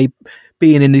every day,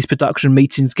 being in these production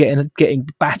meetings, getting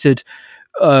battered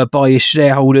by his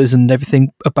shareholders and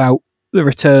everything about the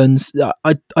returns?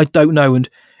 I don't know. And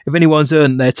if anyone's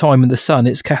earned their time in the sun,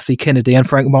 it's Kathy Kennedy and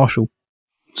Frank Marshall.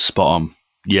 Spot on.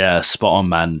 Yeah, spot on,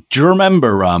 man. Do you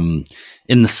remember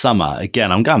in the summer,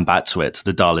 again, I'm going back to it, to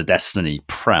the Dial of Destiny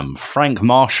Prem, Frank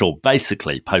Marshall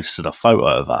basically posted a photo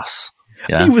of us.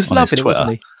 Yeah, he was loving it,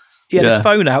 wasn't he? He had his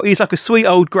phone out. He's like a sweet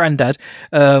old granddad.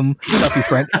 Love you,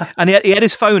 Frank. And he had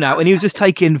his phone out and he was just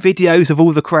taking videos of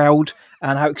all the crowd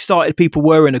and how excited people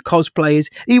were and the cosplayers.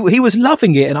 He was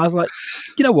loving it. And I was like,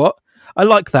 you know what? I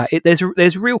like that.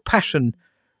 There's real passion.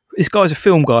 This guy's a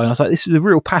film guy. And I was like, this is a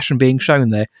real passion being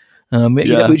shown there.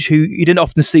 Which you didn't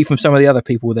often see from some of the other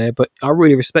people there, but I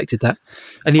really respected that.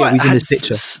 And yeah, he's in this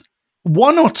picture.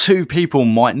 One or two people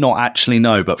might not actually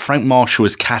know, but Frank Marshall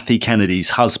is Kathy Kennedy's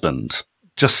husband.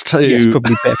 Just to... Yeah, it's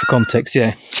probably better for context,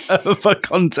 yeah. For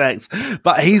context.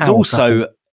 But he's also...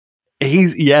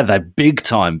 they're big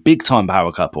time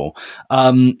power couple.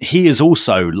 He is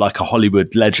also like a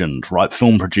Hollywood legend, right?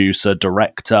 Film producer,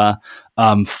 director,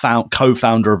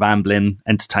 co-founder of Amblin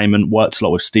Entertainment, worked a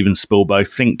lot with Steven Spielberg.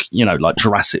 Think, like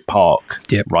Jurassic Park,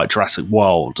 right? Jurassic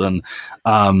World. And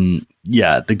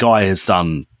the guy has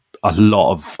done a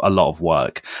lot of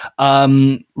work.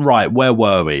 Right, where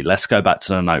were we? Let's go back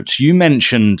to the notes. You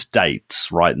mentioned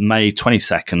dates, right? May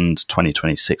 22nd,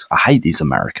 2026. I hate these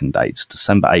American dates.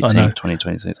 December 18th,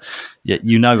 2026. Yeah,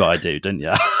 you know what I do, don't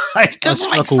you? I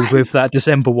struggled with that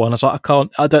December one. I was like,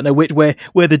 I don't know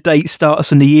where the date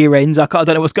starts and the year ends. I don't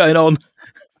know what's going on.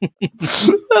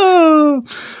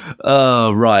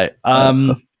 Right.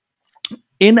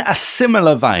 In a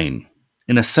similar vein,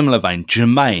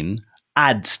 Jermaine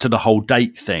adds to the whole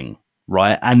date thing,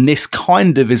 right? And this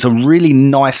kind of is a really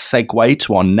nice segue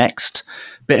to our next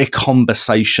bit of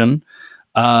conversation.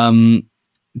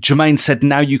 Jermaine said,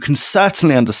 now you can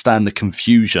certainly understand the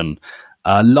confusion.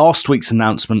 Last week's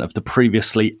announcement of the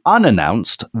previously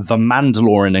unannounced The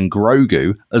Mandalorian and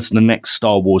Grogu as the next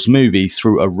Star Wars movie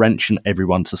threw a wrench in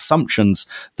everyone's assumptions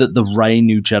that the Rey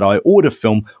New Jedi Order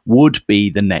film would be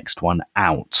the next one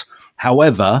out.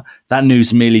 However, that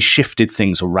news merely shifted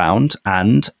things around,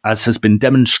 and as has been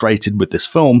demonstrated with this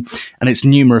film and its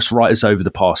numerous writers over the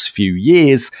past few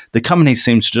years, the company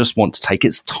seems to just want to take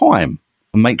its time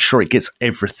and make sure it gets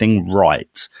everything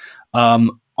right.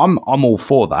 I'm all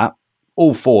for that,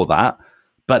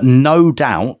 but no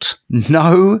doubt,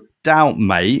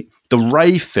 mate, the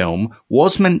Rey film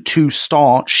was meant to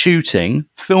start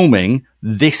filming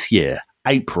this year.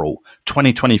 April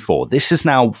 2024. This is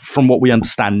now, from what we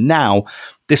understand now,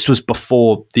 this was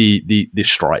before the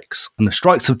strikes, and the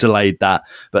strikes have delayed that.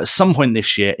 But at some point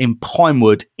this year in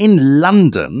Pinewood in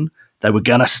London, they were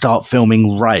going to start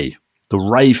filming Rey, the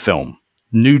Rey film,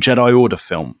 New Jedi Order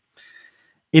film.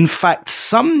 In fact,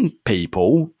 some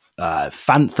people,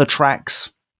 Fantha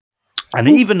Tracks, and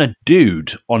even a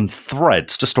dude on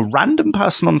Threads, just a random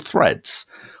person on Threads,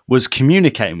 was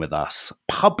communicating with us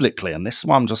publicly, and this is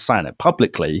why I'm just saying it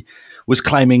publicly, was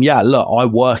claiming, yeah, look, I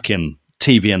work in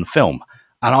TV and film,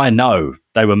 and I know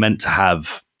they were meant to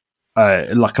have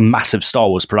like a massive Star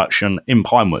Wars production in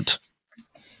Pinewood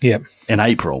in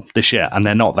April this year, and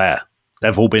they're not there.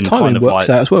 They've all been kind of works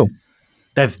like... out as well.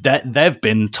 They've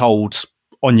been told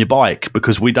on your bike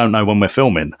because we don't know when we're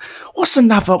filming. What's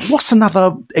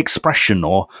another expression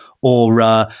or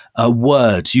a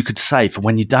word you could say for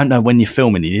when you don't know when you're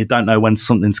filming and you don't know when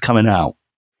something's coming out?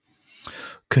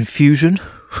 Confusion.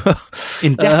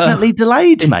 Indefinitely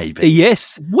delayed, maybe.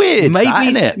 Yes. Weird, maybe, that,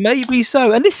 isn't it? Maybe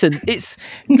so. And listen,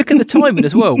 look at the timing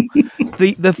as well.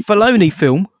 The Filoni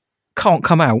film can't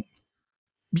come out.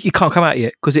 It can't come out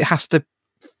yet because it has to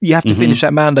You have to finish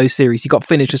that Mando series. You got to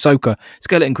finish Ahsoka.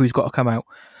 Skeleton Crew's got to come out.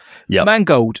 Yep.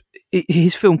 Mangold,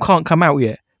 his film can't come out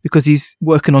yet because he's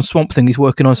working on Swamp Thing. He's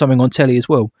working on something on telly as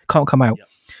well. Can't come out. Yep.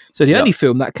 So the only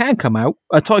film that can come out,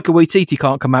 Taika Waititi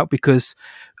can't come out because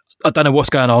I don't know what's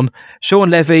going on. Sean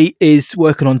Levy is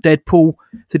working on Deadpool.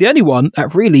 So the only one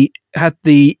that really had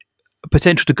the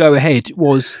potential to go ahead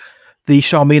was the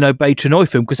Charmino Bay Trinoy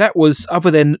film, because that was, other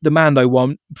than the Mando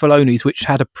one, Filoni's, which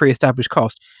had a pre-established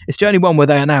cast, it's the only one where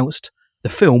they announced the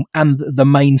film and the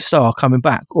main star coming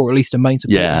back, or at least a main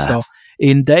supporting star,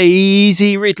 in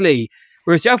Daisy Ridley.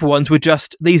 Whereas the other ones were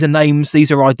just, these are names,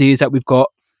 these are ideas that we've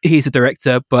got, here's a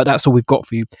director, but that's all we've got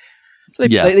for you. So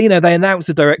they announced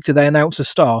the director, they announced a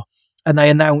star, and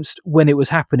they announced when it was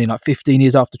happening, like 15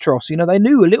 years after Tross. They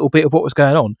knew a little bit of what was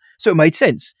going on, so it made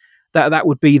sense that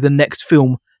would be the next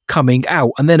film coming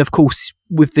out. And then, of course,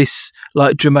 with this,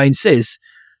 like Jermaine says,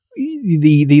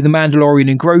 the Mandalorian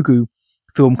and Grogu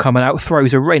film coming out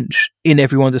throws a wrench in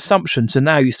everyone's assumption. So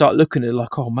now you start looking at it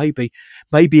like, oh, maybe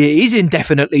it is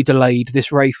indefinitely delayed,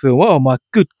 this Rey film. Oh my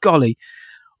good golly.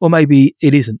 Or maybe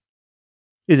it isn't.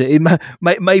 Is it?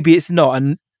 Maybe it's not.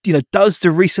 And, does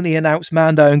the recently announced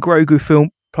Mando and Grogu film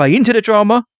play into the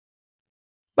drama?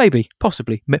 Maybe.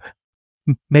 Possibly.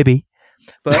 Maybe.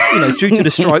 But, due to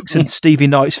the strikes and Stevie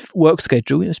Knight's work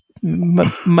schedule,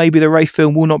 maybe the Rey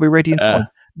film will not be ready in time.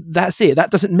 That's it.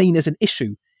 That doesn't mean there's an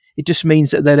issue. It just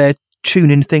means that they're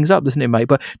tuning things up, doesn't it, mate?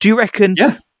 But do you reckon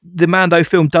the Mando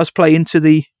film does play into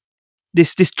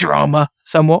this drama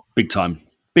somewhat? Big time.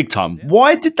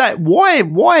 Why did that?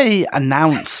 Why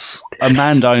announce a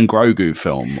Mando and Grogu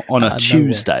film on a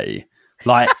Tuesday,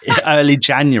 like early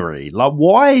January? Like,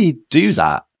 why do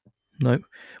that? No,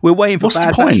 we're waiting for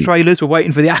Bad Batch trailers. We're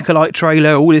waiting for the Acolyte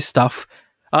trailer. All this stuff.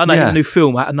 I know a new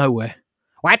film out of nowhere.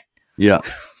 What? Yeah.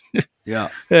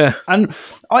 And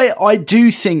I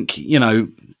do think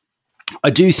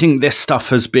this stuff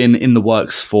has been in the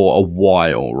works for a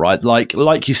while, right?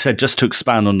 Like you said, just to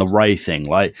expand on the Rey thing,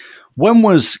 like, when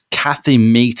was Kathy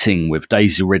meeting with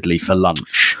Daisy Ridley for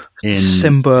lunch? In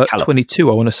December 22,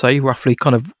 I want to say, roughly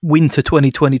kind of winter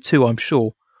 2022, I'm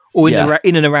sure. Or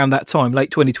in and around that time,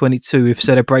 late 2022, if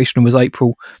Celebration was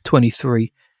April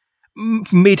 23.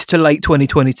 Mid to late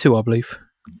 2022, I believe.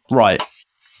 Right.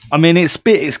 I mean, it's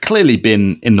clearly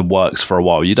been in the works for a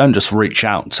while. You don't just reach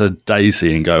out to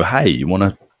Daisy and go, hey, you want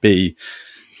to be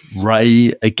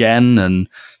Rey again? And,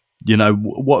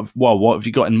 what have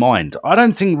you got in mind? I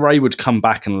don't think Rey would come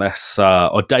back unless,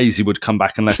 or Daisy would come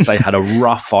back unless they had a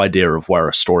rough idea of where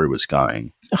a story was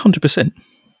going. 100%.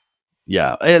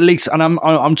 Yeah, at least, and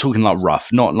I'm talking like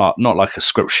rough, not like a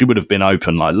script. She would have been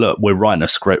open, like, look, we're writing a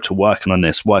script, we're working on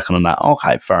this, working on that.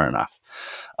 Okay, fair enough.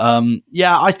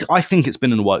 I think it's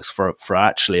been in the works for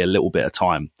actually a little bit of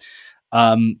time.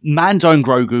 Mando and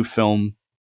Grogu film,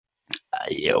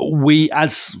 we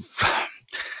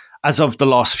as of the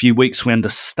last few weeks, we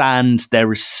understand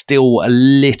there is still a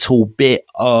little bit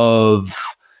of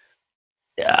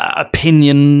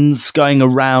opinions going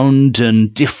around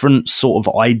and different sort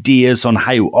of ideas on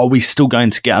how are we still going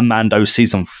to get a Mando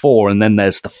season 4, and then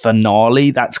there's the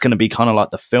finale that's going to be kind of like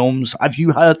the films. Have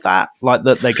you heard that? Like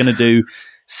that they're going to do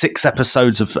 6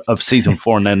 episodes of season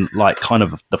 4, and then like kind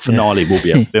of the finale will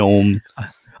be a film.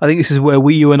 I think this is where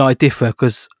you and I differ,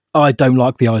 because I don't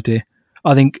like the idea.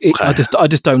 I think I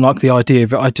just don't like the idea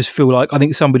of it. I just feel like, I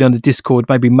think somebody on the Discord,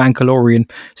 maybe Mancalorian,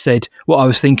 said what I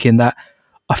was thinking, that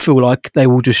I feel like they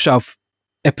will just shove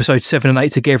episodes 7 and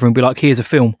 8 together and be like, here's a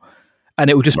film, and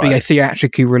it will just be a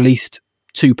theatrically released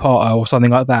 2-parter or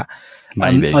something like that.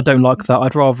 Maybe. And I don't like that.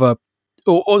 I'd rather,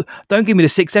 or don't give me the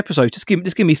 6 episodes. Just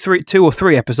give me 2 or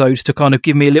 3 episodes to kind of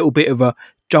give me a little bit of a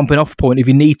jumping off point if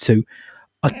you need to.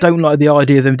 I don't like the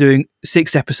idea of them doing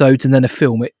 6 episodes and then a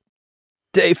film.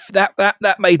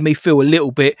 That made me feel a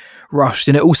little bit rushed,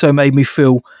 and it also made me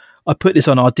feel, I put this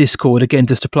on our Discord again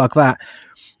just to plug that.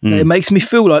 It makes me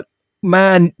feel like,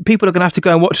 man, people are going to have to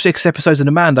go and watch 6 episodes of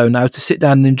the Mando now to sit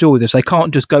down and enjoy this. They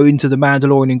can't just go into the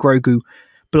Mandalorian and Grogu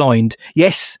blind.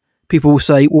 Yes, people will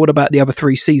say, what about the other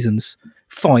 3 seasons?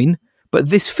 Fine, but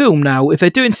this film now, if they're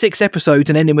doing 6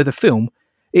 episodes and ending with a film,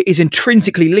 it is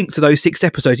intrinsically linked to those 6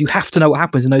 episodes. You have to know what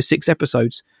happens in those 6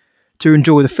 episodes to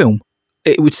enjoy the film,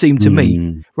 it would seem to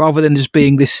me, rather than just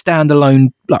being this standalone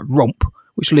like romp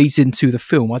which leads into the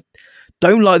film. I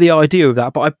don't like the idea of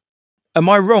that, but am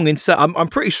I wrong in saying, I'm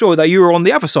pretty sure that you were on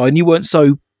the other side and you weren't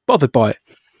so bothered by it?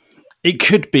 It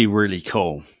could be really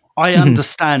cool. I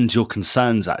understand your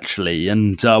concerns, actually.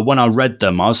 And when I read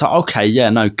them, I was like, okay, yeah,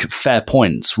 no, fair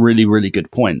points. Really, really good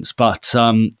points. But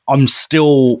I'm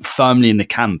still firmly in the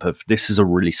camp of this is a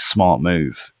really smart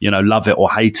move. You know, love it or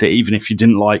hate it, even if you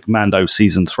didn't like Mando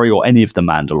Season 3 or any of The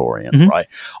Mandalorian, right?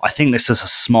 I think this is a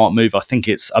smart move. I think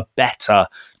it's a better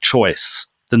choice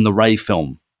than the Rey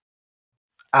film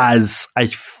as a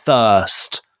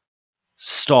first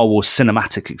Star Wars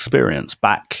cinematic experience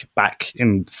back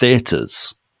in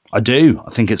theaters. I do.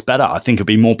 I think it's better. I think it'll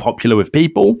be more popular with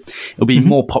people. It'll be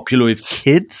more popular with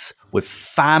kids, with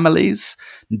families.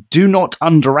 Do not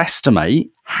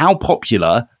underestimate how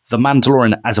popular The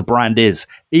Mandalorian as a brand is,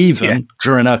 even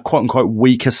during a quote-unquote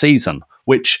weaker season,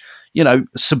 which, you know,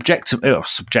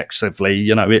 subjectively,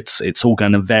 you know, it's all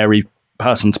going to vary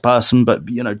person to person, but,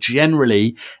 you know,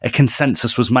 generally a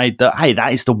consensus was made that, hey,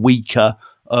 that is the weaker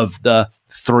of the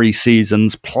 3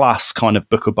 seasons plus kind of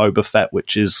Book of Boba Fett,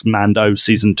 which is Mando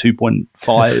season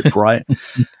 2.5, right?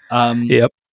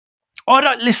 Yep.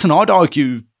 I'd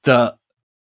argue that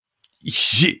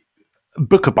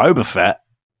Book of Boba Fett,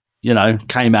 you know,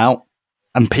 came out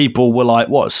and people were like,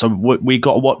 what? So we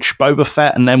got to watch Boba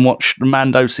Fett and then watch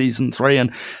Mando season 3.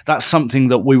 And that's something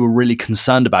that we were really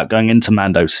concerned about going into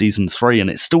Mando season 3. And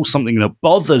it's still something that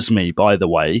bothers me, by the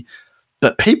way,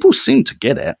 but people seem to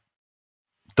get it.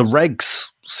 The regs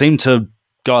seem to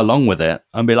go along with it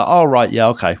and be like, oh, right, yeah,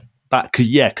 okay.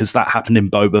 Because that happened in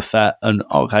Boba Fett. And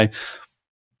okay,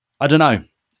 I don't know.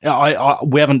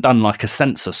 We haven't done like a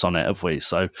census on it, have we?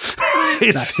 So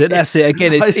that's it.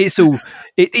 Again, it's all.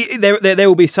 There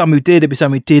will be some who did. There'll be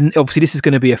some who didn't. Obviously, this is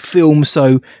going to be a film,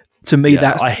 so to me,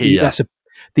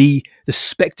 the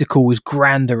spectacle is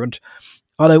grander, and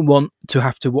I don't want to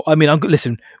have to. I mean,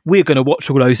 listen. We're going to watch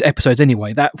all those episodes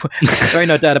anyway. There ain't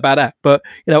no doubt about that. But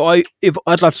you know,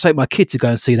 I'd love to take my kid to go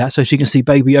and see that, so she can see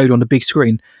Baby Yoda on the big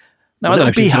screen. Now, I don't know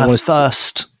if she's her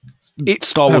first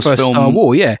Star Wars film. Star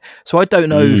Wars, yeah. So I don't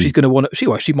know if she's going to want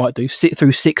to. She might sit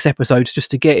through 6 episodes just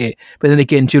to get it. But then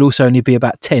again, she'll also only be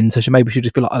about 10, so she'll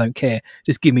just be like, I don't care.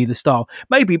 Just give me the Star.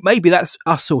 Maybe that's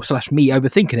us or / me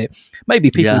overthinking it. Maybe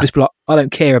people just be like, I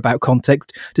don't care about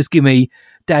context. Just give me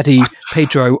Daddy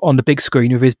Pedro on the big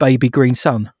screen with his baby green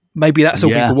son. Maybe that's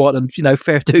all people want. And you know,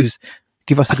 fair dues.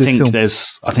 Give us a good film.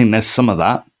 I think there's some of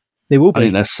that. There will be. I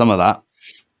think there's some of that.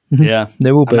 Yeah,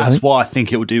 there will be. And that's why I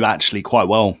think it will do actually quite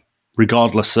well.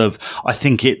 Regardless of, I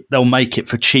think they'll make it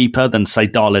for cheaper than say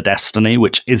Dial of Destiny,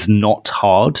 which is not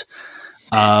hard.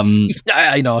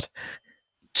 Not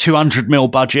 200 mil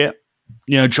budget.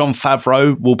 You know, Jon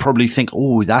Favreau will probably think,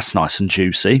 oh, that's nice and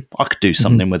juicy. I could do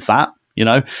something with that. You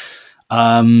know,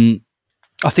 I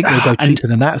think they'll go cheaper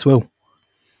than that as well.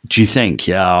 Do you think?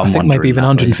 Yeah, I think maybe even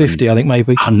 150. I think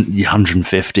maybe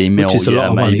 150 mil, which is a lot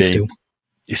of money still.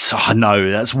 I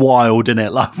know, that's wild, isn't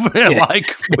it? Like,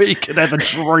 like we could ever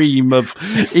dream of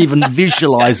even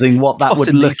visualizing what that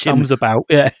would look about,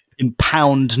 in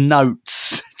pound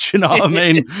notes. Do you know what I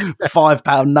mean?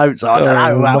 £5 notes. I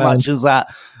don't know how much is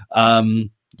that.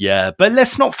 But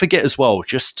let's not forget as well.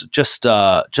 Just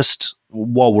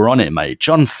while we're on it, mate,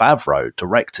 Jon Favreau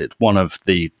directed one of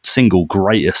the single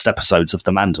greatest episodes of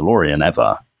The Mandalorian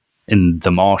ever in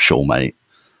The Marshal, mate.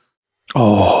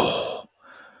 Oh.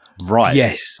 Right.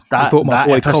 Yes. I brought my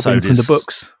boy Cobbin from the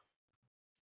books.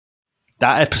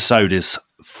 That episode is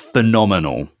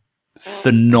phenomenal.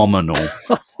 Phenomenal.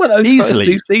 Those easily.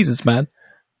 First 2 seasons, man.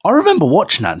 I remember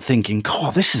watching that and thinking,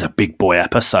 God, this is a big boy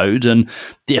episode. And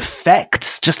the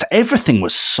effects, just everything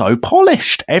was so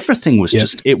polished. Everything was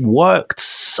it worked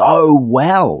so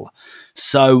well.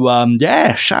 So,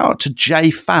 shout out to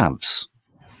Jay Favs.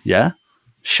 Yeah?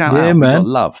 Shout out. Man.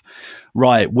 Love.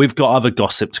 Right, we've got other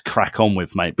gossip to crack on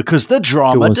with, mate, because the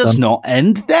drama does not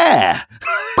end there.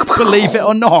 Believe it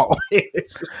or not.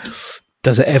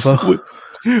 Does it ever?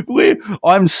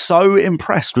 I'm so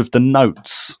impressed with the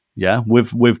notes,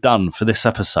 we've done for this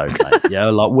episode, mate. Yeah,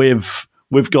 like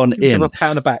we've gone in. A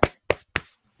pound of back.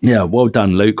 Yeah, well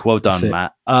done, Luke. Well done,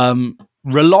 Matt.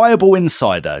 Reliable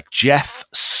insider, Jeff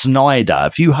Snyder.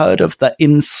 Have you heard of the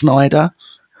Snyder?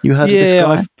 You heard of this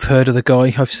guy? I've heard of the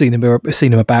guy. I've seen him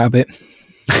about a bit.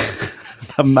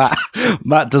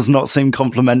 Matt does not seem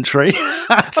complimentary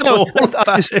at all.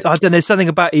 I don't know. There's something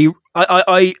about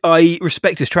I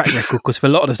respect his track record because for a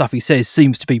lot of the stuff he says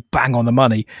seems to be bang on the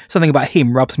money. Something about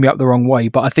him rubs me up the wrong way,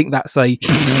 but I think that's I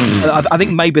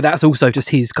think maybe that's also just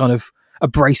his kind of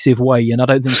abrasive way, and I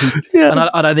don't think he, and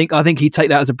I think he'd take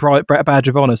that as a badge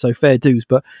of honour. So fair dues,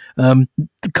 but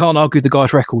can't argue the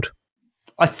guy's record.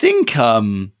 I think,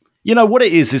 you know, what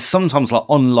it is sometimes like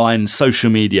online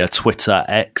social media, Twitter,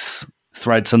 X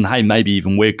threads, and hey, maybe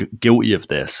even we're guilty of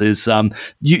this, is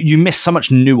you miss so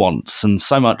much nuance and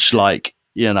so much, like,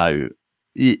 you know,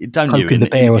 don't Coke you? in the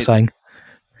bear or saying.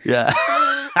 Yeah.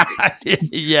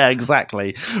 Yeah,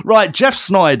 exactly. Right, Jeff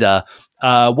Snyder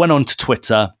went on to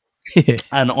Twitter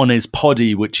and on his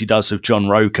poddy, which he does with John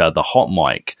Roker, the Hot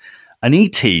Mic, and he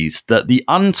teased that the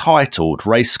untitled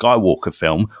Rey Skywalker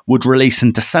film would release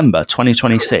in December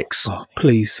 2026. Oh,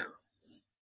 please.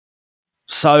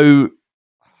 So,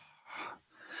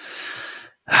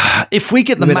 if we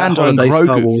get the Mando and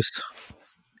Grogu,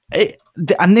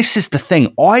 and this is the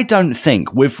thing, I don't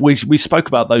think we spoke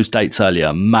about those dates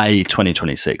earlier: May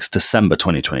 2026, December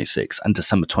 2026, and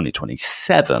December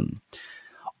 2027.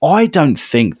 I don't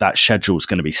think that schedule is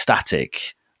going to be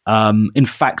static. In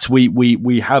fact,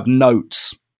 we have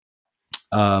notes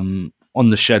on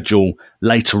the schedule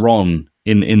later on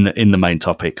in the main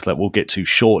topic that we'll get to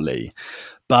shortly,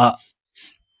 but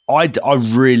I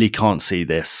really can't see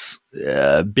this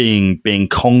being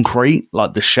concrete,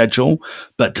 like the schedule.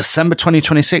 But December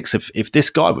 2026, if this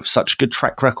guy with such a good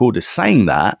track record is saying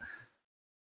that,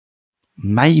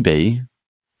 maybe.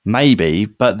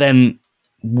 But then,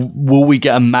 will we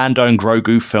get a Mando and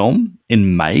Grogu film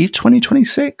in May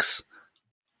 2026?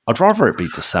 I'd rather it be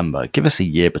December. Give us a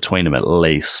year between them at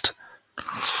least.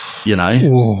 You know?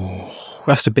 Ooh,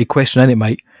 that's the big question, isn't it,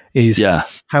 mate?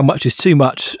 How much is too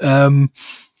much?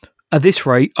 At this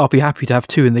rate, I'll be happy to have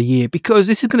 2 in the year, because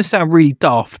this is going to sound really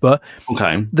daft, but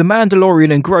The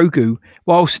Mandalorian and Grogu,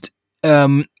 whilst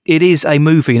it is a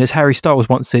movie, and as Harry Styles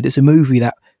once said, it's a movie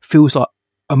that feels like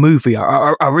a movie,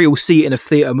 a real see it in a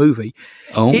theatre movie.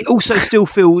 It also still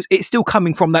feels, it's still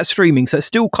coming from that streaming, so it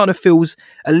still kind of feels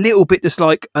a little bit just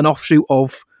like an offshoot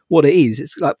of what it is.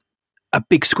 It's like a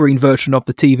big screen version of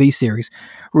the TV series,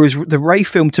 whereas the Rey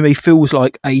film to me feels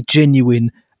like a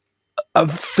genuine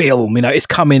film. You know, it's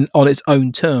coming on its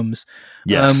own terms.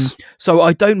 Yes. So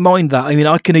I don't mind that. I mean,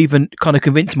 I can even kind of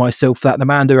convince myself that the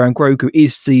Mando and Grogu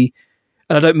is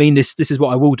and I don't mean this is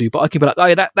what I will do, but I can be like, oh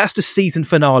yeah, that's the season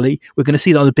finale. We're going to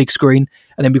see it on the big screen,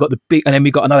 and then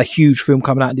we got another huge film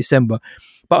coming out in December.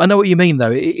 But I know what you mean,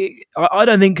 though. I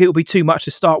don't think it'll be too much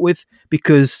to start with,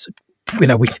 because you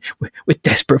know we're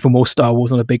desperate for more Star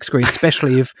Wars on a big screen,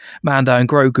 especially if Mando and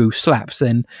Grogu slaps.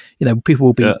 Then you know people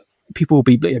will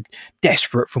be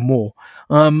desperate for more.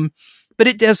 But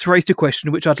it does raise the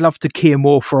question, which I'd love to hear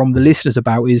more from the listeners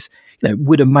about, is, you know,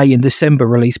 would a May and December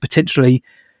release potentially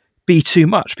be too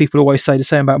much? People always say the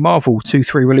same about Marvel: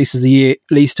 2-3 releases a year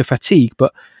leads to fatigue.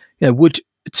 But you know, would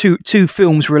two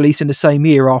films release in the same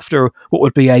year after what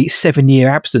would be a 7-year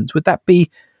absence, would that be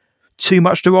too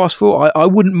much to ask for? I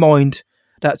wouldn't mind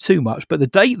that too much. But the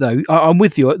date, though, I'm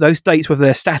with you. Those dates, whether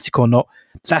they're static or not,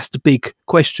 that's the big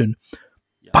question.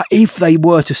 But if they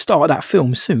were to start that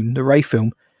film soon, the Rey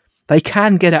film, they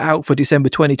can get it out for December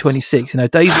 2026. You know,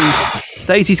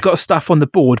 Daisy's got stuff on the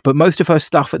board, but most of her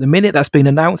stuff at the minute that's been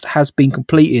announced has been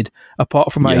completed,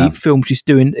 apart from a film she's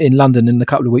doing in London in a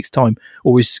couple of weeks' time,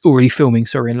 or is already filming.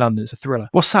 Sorry, in London. It's a thriller.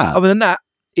 What's that? Other than that,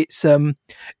 it's I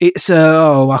can't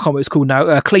remember what it's called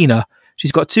now. Cleaner.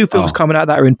 She's got 2 films coming out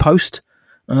that are in post,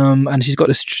 and she's got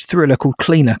this thriller called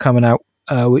Cleaner coming out,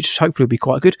 which hopefully will be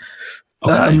quite good.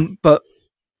 Okay. But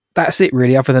that's it,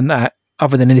 really. Other than that,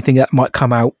 other than anything that might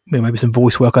come out, maybe some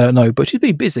voice work, I don't know. But she's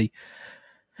been busy.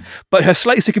 But her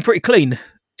slate's looking pretty clean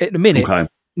at the minute. Okay.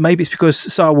 Maybe it's because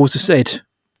Star Wars has said,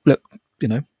 look, you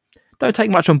know, don't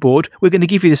take much on board. We're going to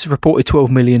give you this reported $12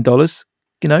 million.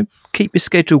 You know, keep your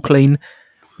schedule clean.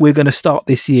 We're going to start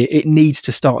this year. It needs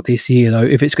to start this year, though,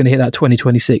 if it's going to hit that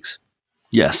 2026.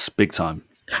 Yes, big time.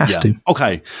 Has to.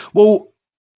 Okay. Well,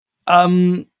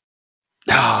 I'm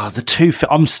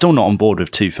still not on board with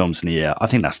 2 films in a year. I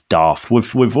think that's daft.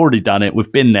 We've already done it.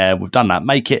 We've been there. We've done that.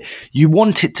 Make it. You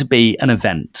want it to be an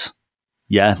event.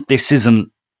 Yeah, this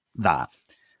isn't that.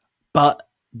 But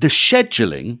the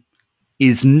scheduling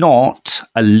is not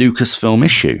a Lucasfilm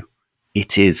issue.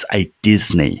 It is a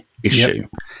Disney issue. Yep.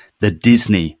 The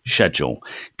Disney schedule.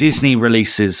 Disney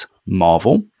releases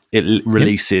Marvel. It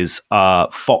releases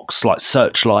Fox, like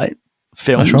Searchlight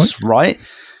films, right?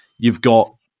 You've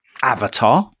got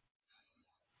Avatar,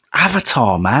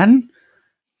 man.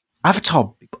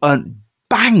 Avatar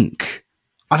bank.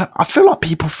 I feel like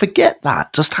people forget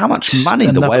that, just how much money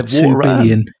the way of water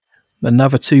earned.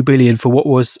 Another $2 billion for what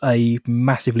was a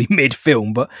massively mid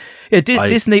film. But yeah,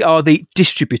 Disney are the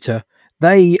distributor.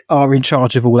 They are in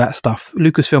charge of all that stuff.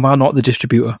 Lucasfilm are not the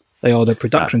distributor. They are the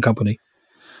production company.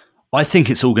 I think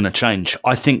it's all going to change.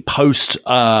 I think post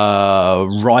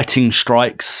writing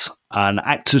strikes and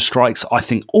actors strikes. I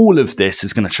think all of this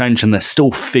is going to change, and they're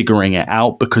still figuring it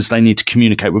out because they need to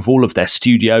communicate with all of their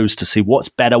studios to see what's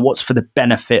better, what's for the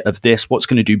benefit of this, what's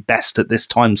going to do best at this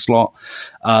time slot.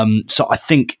 So I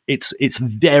think it's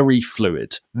very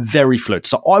fluid, very fluid.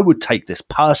 So I would take this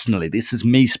personally, this is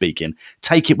me speaking,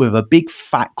 take it with a big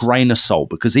fat grain of salt,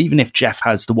 because even if Jeff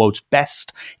has the world's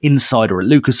best insider at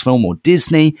Lucasfilm or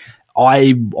Disney,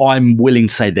 I'm willing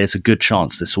to say there's a good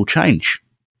chance this will change,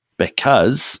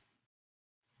 because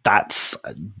that's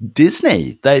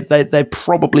Disney. They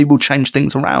probably will change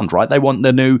things around, right? They want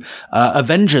the new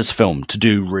Avengers film to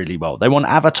do really well. They want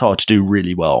Avatar to do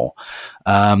really well.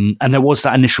 And there was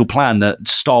that initial plan that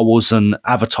Star Wars and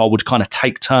Avatar would kind of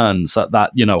take turns at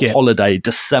that, holiday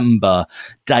December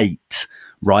date,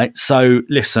 right? So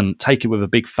listen, take it with a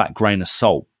big fat grain of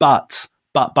salt. But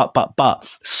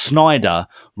Snyder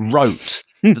wrote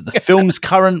that the film's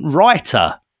current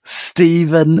writer,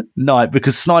 Stephen Knight,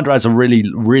 because Snyder has a really,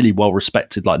 really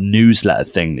well-respected newsletter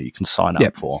thing that you can sign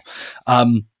up for.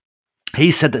 He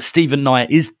said that Stephen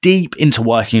Knight is deep into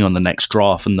working on the next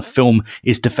draft, and the film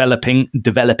is developing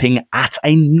at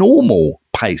a normal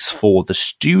pace for the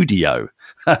studio.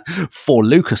 For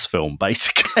Lucasfilm,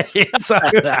 basically.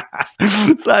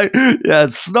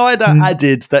 Snyder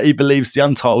added that he believes the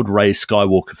untitled Rey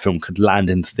Skywalker film could land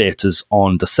in theaters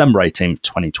on December 18th,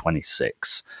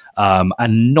 2026,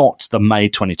 and not the May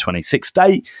 2026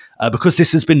 date, because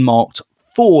this has been marked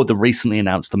for the recently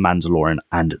announced The Mandalorian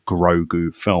and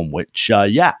Grogu film, which,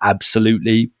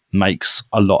 absolutely makes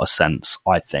a lot of sense,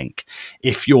 I think,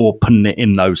 if you're putting it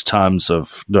in those terms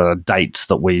of the dates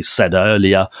that we said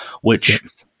earlier, which,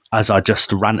 as I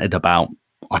just ranted about,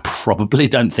 I probably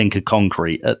don't think are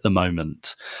concrete at the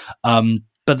moment.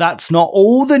 But that's not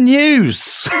all the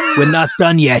news. We're not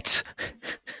done yet.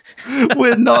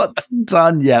 We're not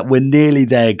done yet. We're nearly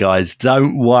there, guys.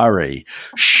 Don't worry.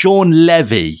 Sean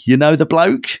Levy, you know the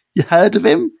bloke? You heard of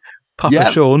him? Papa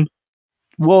Sean.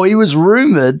 Well, he was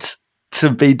rumoured to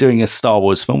be doing a Star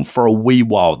Wars film for a wee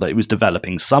while, that he was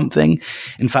developing something.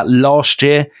 In fact, last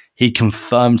year, he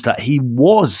confirmed that he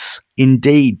was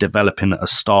indeed developing a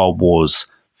Star Wars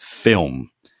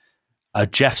film.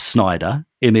 Jeff Snyder,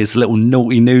 in his little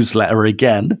naughty newsletter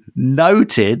again,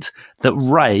 noted that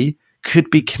Rey could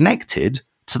be connected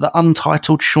to the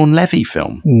untitled Sean Levy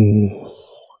film. Ooh.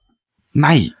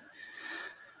 Mate.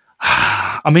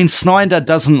 I mean, Snyder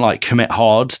doesn't commit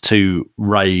hard to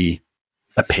Rey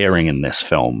appearing in this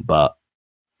film, but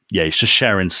he's just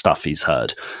sharing stuff he's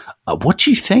heard. What do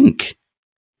you think?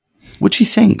 What do you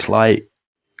think?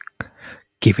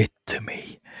 Give it to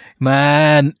me,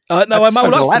 man. No, I'm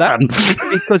all up for that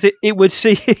because it would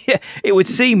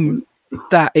seem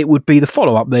that it would be the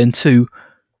follow up then to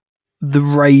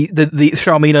the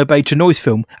Charmin Obey Noise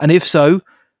film, and if so,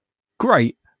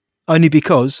 great. Only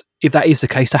because if that is the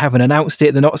case, they haven't announced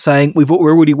it. They're not saying we're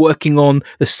already working on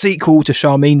the sequel to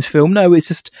Charmin's film. No, it's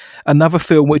just another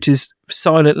film which is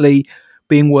silently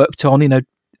being worked on.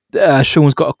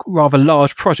 Sean's got a rather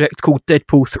large project called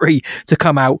Deadpool 3 to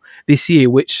come out this year,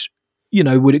 which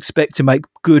would expect to make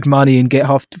good money and get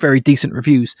very decent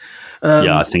reviews.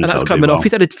 I think, and that's coming off.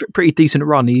 He's had a pretty decent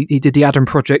run. He did the Adam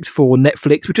Project for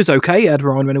Netflix, which is okay. It had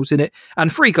Ryan Reynolds in it, and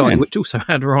Free Guy, which also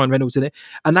had Ryan Reynolds in it.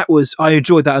 And I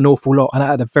enjoyed that an awful lot. And it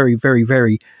had a very, very,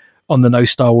 very on the nose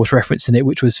Star Wars reference in it,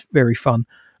 which was very fun.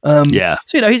 So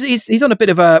he's on a bit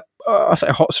of a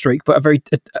hot streak, but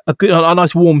a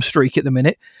nice warm streak at the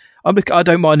minute. I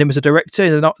don't mind him as a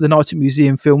director. The Night at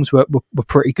Museum films were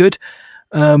pretty good.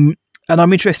 And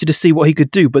I'm interested to see what he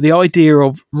could do. But the idea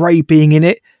of Rey being in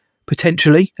it,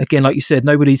 potentially, again, like you said,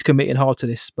 nobody's committing hard to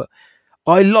this. But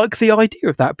I like the idea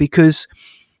of that because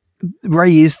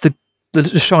Rey is the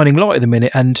shining light at the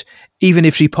minute. And even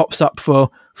if she pops up for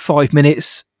 5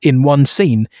 minutes in one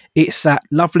scene, it's that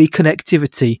lovely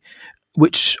connectivity,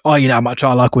 which you know how much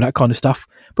I like all that kind of stuff.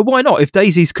 But why not? If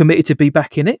Daisy's committed to be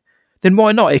back in it, then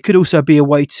why not? It could also be a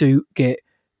way to get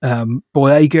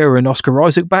Boyega and Oscar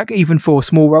Isaac back, even for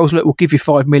small roles. Look, we'll give you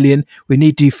 $5 million. We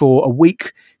need you for a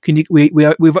week. Can you?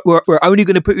 We're only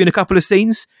going to put you in a couple of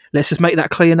scenes. Let's just make that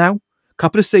clear now. A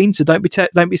couple of scenes. So don't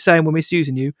be saying we're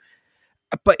misusing you.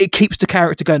 But it keeps the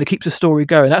character going. It keeps the story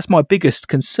going. That's my biggest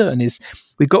concern. Is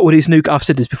we've got all these new. I've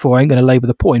said this before. I ain't going to labour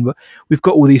the point, but we've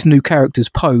got all these new characters: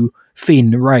 Poe,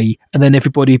 Finn, Rey, and then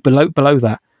everybody below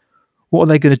that. What are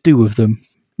they going to do with them?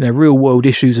 Real world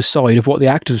issues aside of what the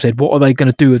actors said, what are they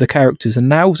going to do with the characters? And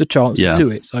now's a chance to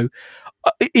do it. So,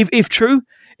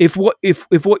 if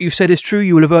what you've said is true,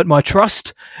 you will have earned my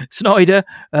trust, Snyder.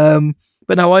 But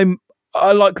no,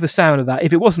 I like the sound of that.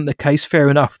 If it wasn't the case, fair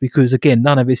enough, because again,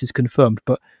 none of this is confirmed.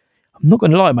 But I'm not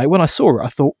going to lie, mate. When I saw it, I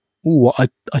thought, ooh, I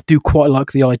do quite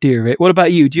like the idea of it. What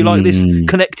about you? Do you like this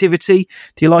connectivity?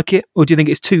 Do you like it? Or do you think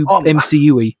it's too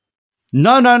MCU-y?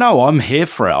 No, I'm here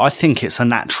for it. I think it's a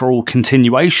natural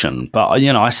continuation. But,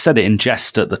 you know, I said it in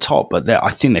jest at the top, but I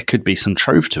think there could be some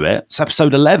truth to it. It's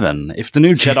episode 11. If the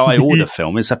new Jedi Order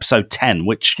film is episode 10,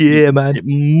 which it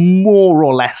more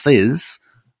or less is,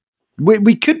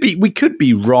 we could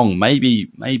be wrong. Maybe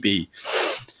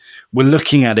we're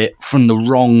looking at it from the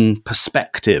wrong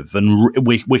perspective, and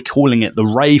we're calling it the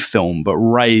Rey film, but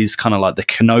Rey's kind of like the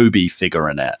Kenobi figure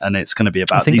in it, and it's going to be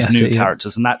about these new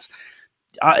characters, and that's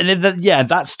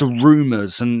that's the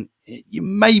rumors, and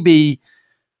maybe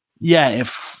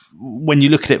if when you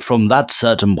look at it from that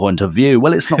certain point of view,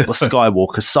 well, it's not the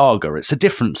Skywalker saga; it's a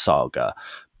different saga.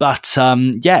 But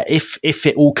if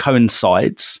it all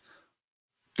coincides,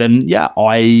 then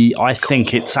I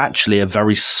think it's actually a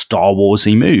very Star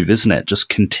Warsy move, isn't it? Just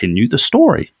continue the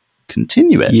story,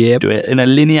 continue it, do it in a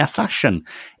linear fashion.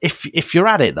 If you're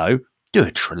at it though, do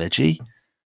a trilogy.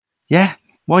 Yeah,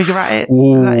 while you're at it,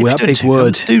 that big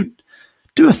word.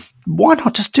 Films, why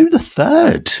not just do the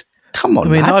third? Come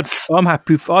on, I'm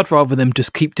happy. I'd rather them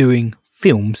just keep doing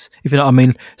films, if you know what I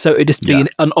mean. So it just be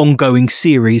an ongoing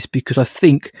series, because I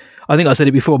think I said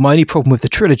it before. My only problem with the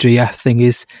trilogy thing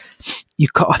is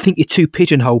I think you're too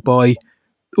pigeonholed by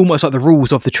almost like the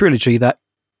rules of the trilogy. That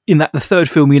in that the third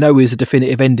film is a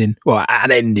definitive ending, or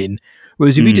an ending.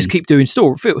 Whereas if you just keep doing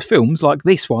films like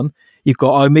this one, you've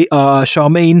got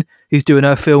Charmaine who's doing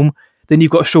her film, then you've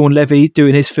got Sean Levy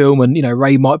doing his film, and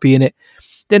Rey might be in it.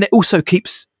 Then it also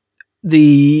keeps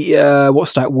the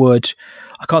what's that word?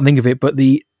 I can't think of it, but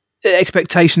the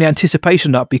expectation, the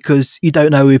anticipation up, because you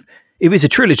don't know if it's a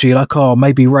trilogy, like,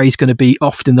 maybe Rey's going to be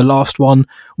off in the last one,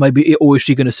 or is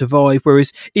she going to survive?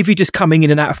 Whereas if you're just coming in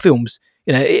and out of films,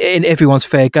 in everyone's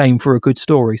fair game for a good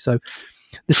story. So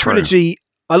the trilogy,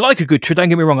 I like a good trilogy. Don't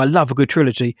get me wrong, I love a good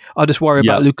trilogy. I just worry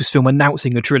about Lucasfilm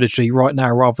announcing a trilogy right now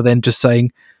rather than just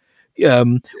saying, we're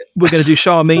going to do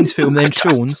Charmaine's film, then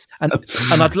Sean's. And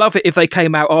I'd love it if they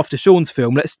came out after Sean's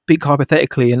film, let's speak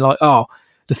hypothetically, and like,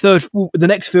 the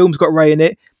next film's got Rey in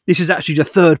it. This is actually the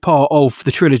third part of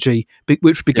the trilogy,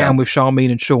 which began with Charmaine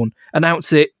and Sean.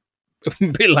 Announce it a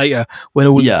bit later when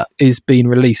all is being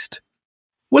released.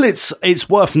 Well, it's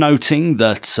worth noting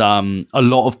that a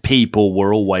lot of people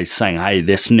were always saying, hey,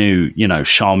 this new,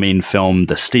 Charmaine film,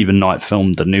 the Stephen Knight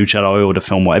film, the new Jedi Order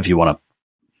film, whatever you want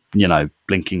to,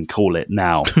 blinking call it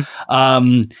now,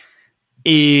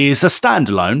 is a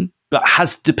standalone, but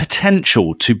has the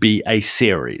potential to be a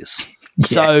series.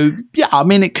 So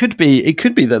it could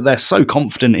be that they're so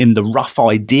confident in the rough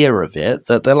idea of it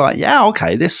that they're like,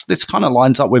 okay, this kind of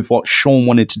lines up with what Sean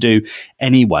wanted to do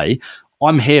anyway.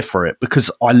 I'm here for it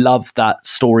because I love that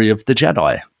story of the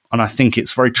Jedi, and I think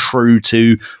it's very true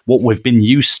to what we've been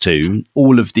used to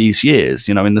all of these years,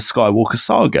 in the Skywalker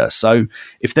saga. So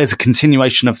if there's a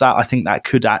continuation of that, I think that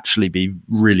could actually be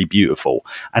really beautiful.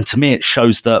 And to me, it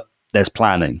shows that there's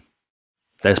planning.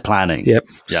 There's planning. Yep.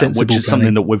 Which is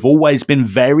something that we've always been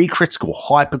very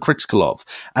hypercritical of.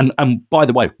 And by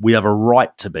the way, we have a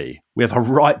right to be. We have a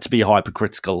right to be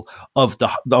hypercritical of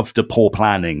the poor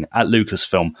planning at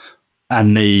Lucasfilm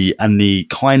and the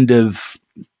kind of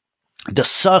the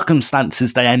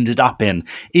circumstances they ended up in,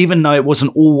 even though it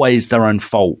wasn't always their own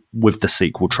fault with the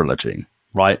sequel trilogy,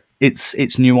 right? It's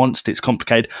nuanced, it's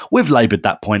complicated. We've laboured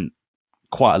that point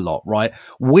quite a lot, right?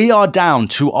 We are down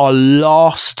to our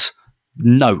last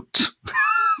note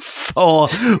for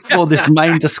this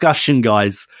main discussion,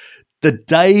 guys. The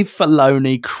Dave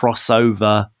Filoni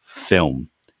crossover film.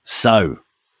 So,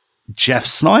 Jeff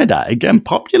Snyder, again,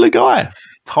 popular guy.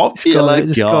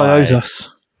 This guy owes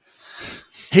us.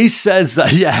 He says,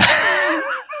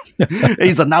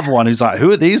 he's another one who's like,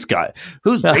 who are these guys?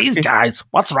 Who's these guys?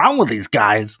 What's wrong with these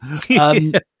guys?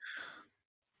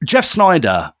 Jeff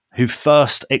Snyder, who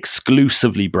first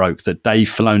exclusively broke that Dave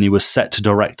Filoni was set to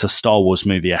direct a Star Wars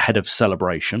movie ahead of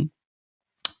Celebration.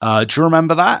 Do you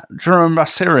remember that? Do you remember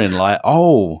us hearing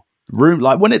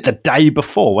when it the day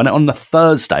before, when it on the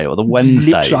Thursday or the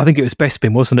Wednesday? Literally, I think it was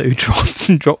Bespin, wasn't it,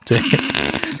 who dropped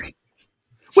it?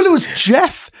 Well, it was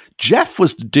Jeff. Jeff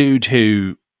was the dude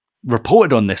who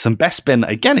reported on this, and Bespin,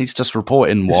 again, he's just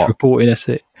reporting what? Just reporting, that's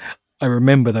it. I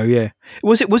remember though, yeah.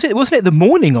 Wasn't it the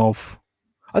morning of?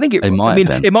 I think it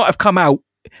might have come out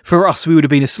for us. We would have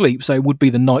been asleep, so it would be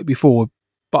the night before.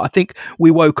 But I think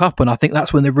we woke up, and I think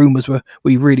that's when the rumours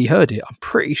we really heard it. I'm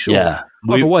pretty sure. Yeah.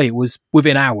 Either way, it was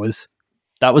within hours.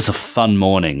 That was a fun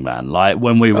morning, man. Like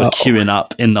when we were queuing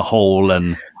up in the hall,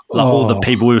 and all the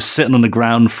people, we were sitting on the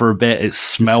ground for a bit. The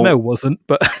smell wasn't,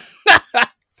 but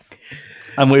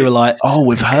And we were like, oh,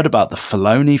 we've heard about the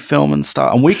Filoni film and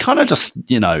stuff. And we kind of just,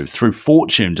 through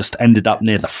fortune, just ended up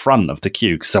near the front of the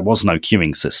queue because there was no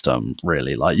queuing system,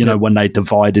 really. Like, when they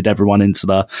divided everyone into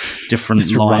the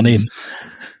different lines.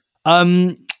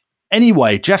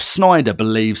 Anyway, Jeff Snyder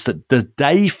believes that the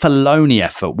Dave Filoni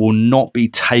effort will not be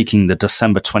taking the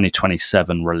December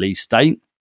 2027 release date.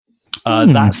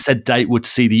 That said date would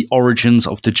see the Origins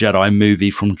of the Jedi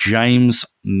movie from James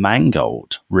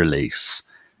Mangold release.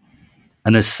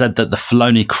 And has said that the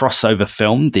Filoni crossover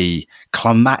film, the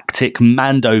climactic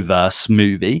Mandoverse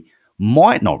movie,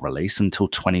 might not release until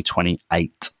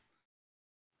 2028.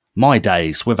 My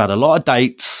days. We've had a lot of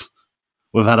dates.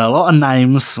 We've had a lot of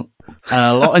names and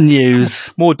a lot of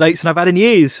news. More dates than I've had in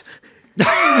years.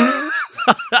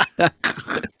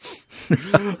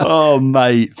 Oh,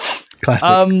 mate.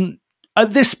 Classic.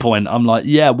 At this point, I'm like,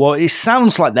 yeah, well, it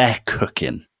sounds like they're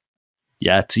cooking.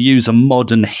 Yeah, to use a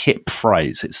modern hip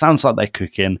phrase. It sounds like they're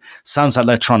cooking. Sounds like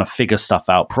they're trying to figure stuff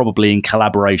out, probably in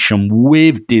collaboration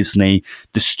with Disney,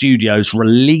 the studios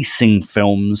releasing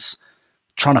films,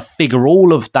 trying to figure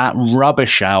all of that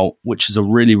rubbish out, which is a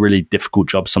really, really difficult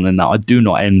job, something that I do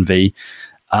not envy.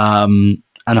 And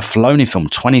a Filoni film,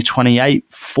 2028,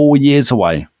 4 years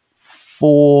away.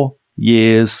 4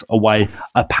 years away,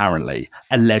 apparently,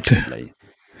 allegedly.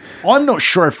 I'm not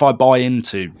sure if I buy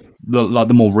into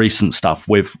the more recent stuff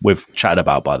we've chatted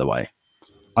about, by the way.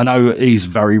 I know he's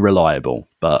very reliable,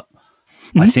 but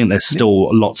I think there's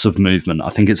still lots of movement. I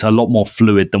think it's a lot more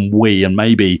fluid than we and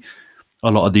maybe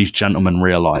a lot of these gentlemen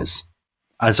realise.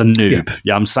 As a noob.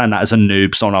 Yeah, I'm saying that as a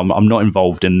noob, so I'm not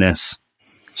involved in this.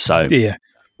 So yeah.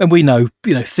 And we know,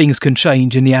 things can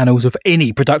change in the annals of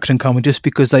any production company just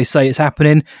because they say it's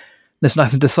happening. There's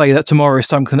nothing to say that tomorrow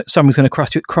someone's going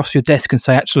to cross your desk and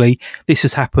say, actually, this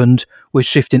has happened. We're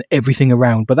shifting everything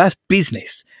around. But that's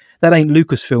business. That ain't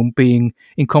Lucasfilm being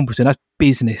incompetent. That's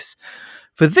business.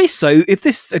 For this, though, if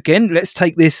this, again, let's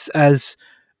take this as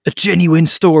a genuine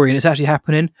story and it's actually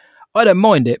happening, I don't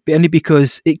mind it, but only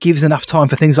because it gives enough time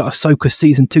for things like Ahsoka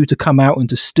Season 2 to come out and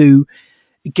to stew.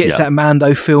 It gets that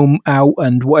Mando film out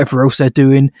and whatever else they're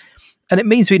doing. And it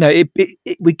means,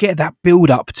 we get that build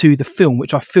up to the film,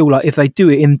 which I feel like if they do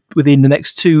it within the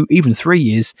next 2, even 3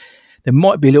 years, there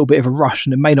might be a little bit of a rush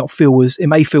and it may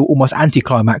feel almost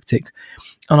anticlimactic.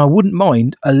 And I wouldn't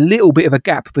mind a little bit of a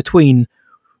gap between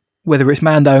whether it's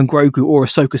Mando and Grogu or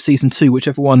Ahsoka Season 2,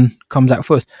 whichever one comes out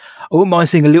first. I wouldn't mind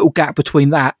seeing a little gap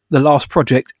between that, the last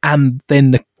project, and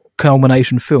then the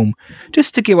culmination film,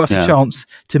 just to give us a chance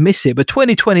to miss it. But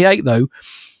 2028, though,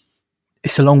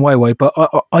 it's a long way away, but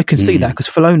I can see that because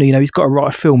Filoni, he's got to write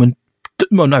a film and,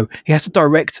 he has to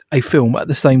direct a film at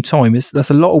the same time.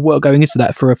 That's a lot of work going into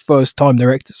that for a first-time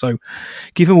director. So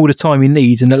give him all the time he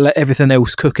needs and let everything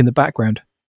else cook in the background.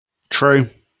 True.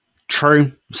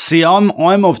 See, I'm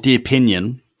of the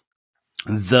opinion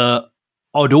that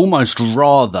I'd almost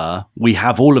rather we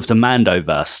have all of the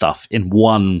Mandoverse stuff in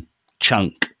one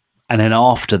chunk, and then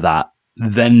after that,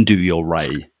 then do your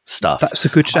Rey stuff. That's a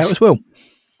good shout as well.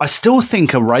 I still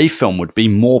think a Rey film would be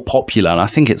more popular, and I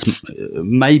think it's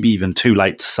maybe even too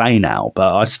late to say now,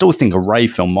 but I still think a Rey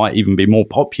film might even be more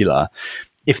popular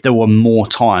if there were more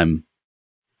time,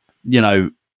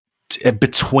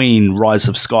 between Rise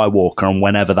of Skywalker and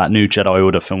whenever that new Jedi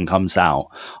Order film comes out.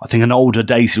 I think an older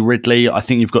Daisy Ridley, I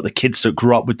think you've got the kids that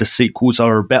grew up with the sequels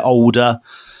are a bit older.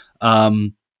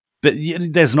 But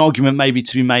there's an argument maybe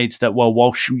to be made that, well,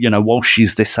 while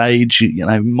she's this age,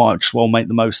 might as well make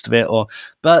the most of it.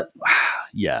 But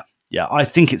I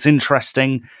think it's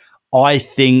interesting. I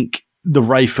think the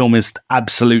Rey film is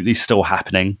absolutely still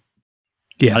happening.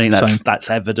 Yeah, I think that's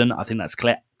evident. I think that's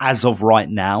clear as of right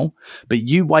now. But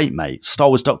you wait, mate.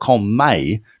 StarWars.com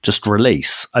may just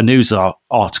release a news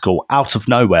article out of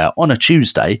nowhere on a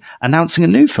Tuesday announcing a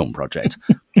new film project.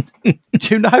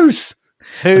 Who knows?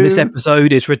 And this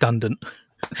episode is redundant.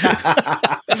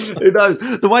 Who knows?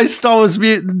 The way Star Wars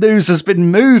news has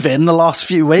been moving the last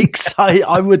few weeks,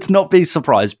 I would not be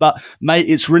surprised. But, mate,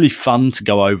 it's really fun to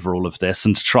go over all of this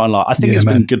and to try and I think it's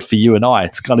been good for you and I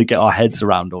to kind of get our heads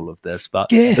around all of this. But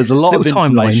there's a lot of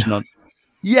information on.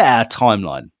 Yeah,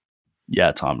 timeline.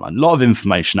 A lot of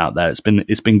information out there.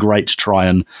 It's been great to try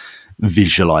and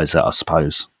visualize it, I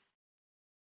suppose.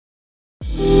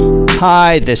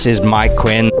 Hi, this is Mike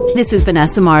Quinn. This is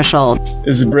Vanessa Marshall.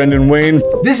 This is Brendan Wayne.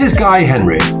 This is Guy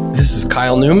Henry. This is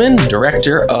Kyle Newman,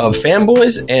 director of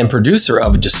Fanboys and producer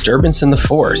of Disturbance in the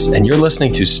Force, and you're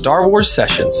listening to Star Wars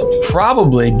Sessions,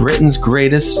 probably Britain's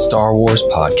greatest Star Wars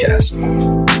podcast.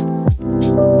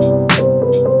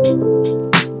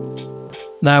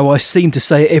 Now, I seem to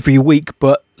say it every week,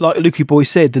 but like Lukey Boy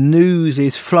said, the news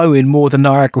is flowing more than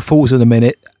Niagara Falls at the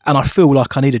minute. and I feel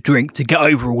like I need a drink to get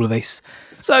over all of this.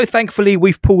 So thankfully,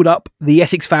 we've pulled up the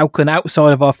Essex Falcon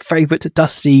outside of our favourite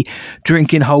dusty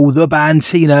drinking hole, the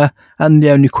Bantina. And the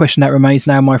only question that remains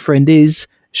now, my friend, is,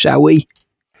 shall we?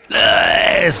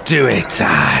 Let's do it.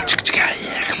 Yeah,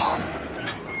 come on.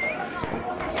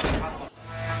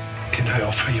 Can I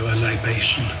offer you a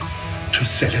libation to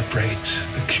celebrate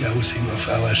the closing of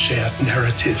our shared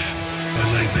narrative?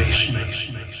 A libation.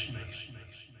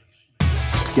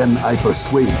 Can I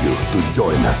persuade you to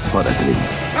join us for a drink?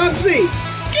 Audrey,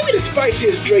 give me the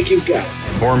spiciest drink you got.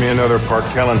 Pour me another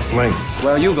Parkell and Sling.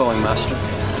 Where are you going, master?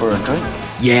 For a drink?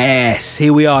 Yes,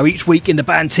 here we are. Each week in the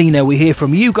Bantina, we hear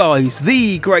from you guys,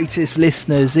 the greatest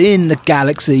listeners in the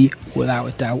galaxy, without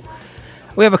a doubt.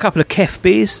 We have a couple of Kef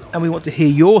beers, and we want to hear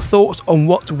your thoughts on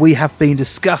what we have been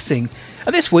discussing.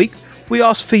 And this week, we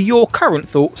asked for your current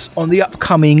thoughts on the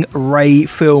upcoming Rey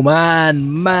film.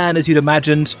 And man, as you'd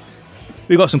imagined,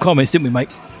 we got some comments, didn't we, mate?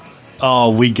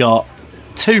 Oh, we got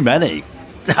too many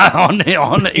on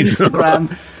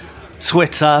Instagram,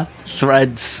 Twitter,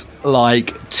 Threads,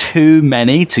 like too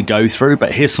many to go through.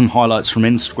 But here's some highlights from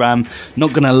Instagram.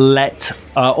 Not going to let,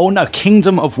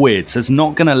 Kingdom of Weird says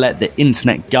not going to let the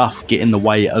internet guff get in the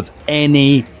way of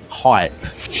any hype.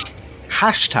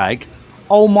 Hashtag,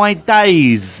 oh my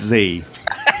daisy.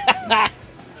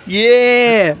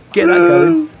 Yeah, get that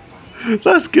going.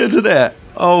 That's good, isn't it?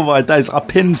 Oh my days, I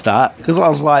pinned that because I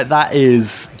was like, that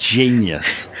is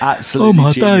genius.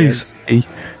 Absolutely genius. Days.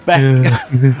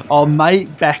 Our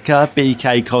mate Becca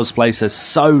BK Cosplay says,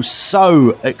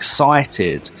 so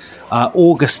excited.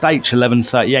 August H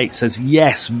 1138 says,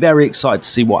 yes, very excited to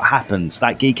see what happens.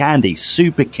 That Geek Andy,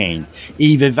 super keen.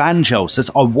 Eve Evangel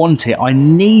says, I want it, I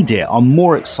need it. I'm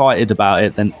more excited about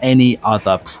it than any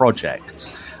other project.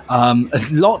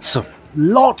 Lots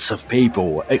of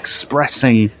people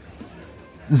expressing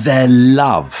their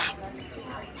love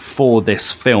for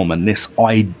this film and this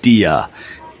idea.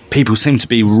 People seem to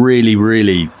be really,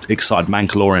 really excited.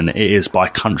 Mandalorian, it is by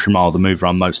country mile the movie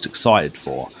I'm most excited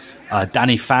for.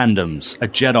 Danny Fandoms, a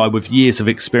Jedi with years of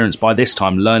experience by this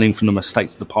time, learning from the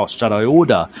mistakes of the past Jedi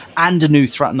Order and a new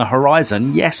threat on the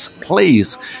horizon. Yes,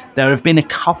 please. There have been a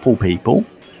couple people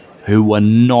who were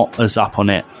not as up on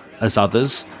it as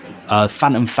others.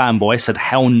 Phantom Fanboy said,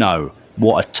 hell no.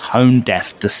 What a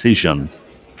tone-deaf decision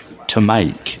to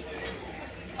make.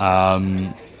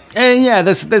 And yeah,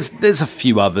 there's a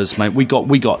few others, mate. We got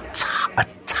a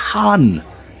ton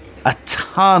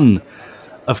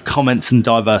of comments and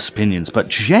diverse opinions, but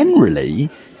generally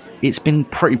it's been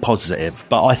pretty positive.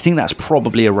 But I think that's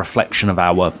probably a reflection of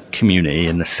our community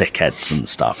and the sickheads and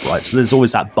stuff, right? So there's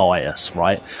always that bias,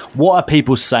 right? What are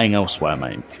people saying elsewhere,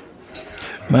 mate?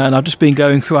 Man, I've just been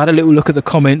going through. I had a little look at the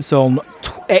comments on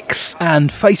X and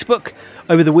Facebook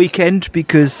over the weekend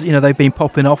because, you know, they've been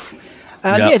popping off.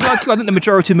 And I think the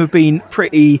majority of them have been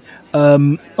pretty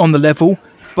on the level.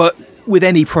 But with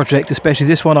any project, especially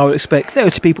this one, I would expect there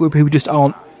are people who just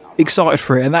aren't excited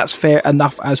for it. And that's fair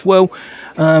enough as well.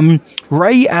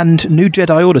 Rey and New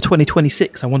Jedi Order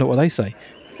 2026, I wonder what they say.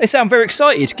 They sound very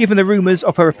excited, given the rumours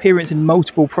of her appearance in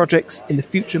multiple projects in the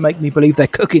future make me believe they're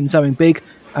cooking something big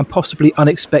and possibly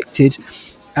unexpected.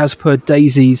 As per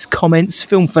Daisy's comments,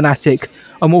 film fanatic,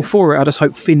 I'm all for it. I just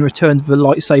hope Finn returns with a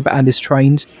lightsaber and is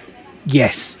trained.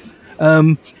 Yes.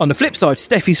 On the flip side,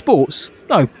 Steffi Sports,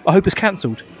 no, I hope it's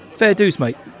cancelled. Fair dues,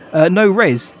 mate. No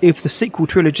res. If the sequel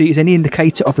trilogy is any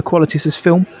indicator of the quality of this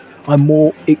film, I'm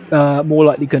more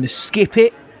likely going to skip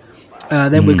it.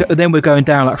 Then we're going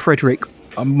down like Frederick.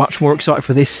 I'm much more excited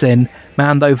for this than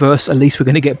Mandoverse. At least we're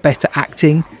going to get better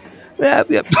acting. Yeah.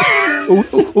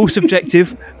 all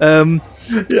subjective. Then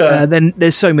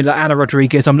there's so many, like Anna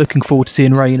Rodriguez. I'm looking forward to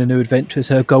seeing Rey in a new adventures.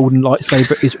 Her golden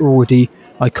lightsaber is already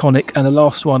iconic. And the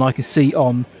last one I can see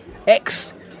on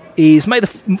X is May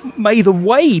the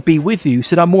Way be with you.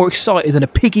 Said I'm more excited than a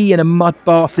piggy in a mud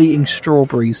bath eating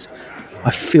strawberries.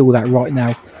 I feel that right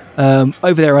now.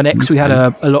 Over there on X, we had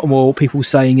a lot more people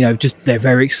saying, you know, just they're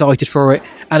very excited for it,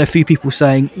 and a few people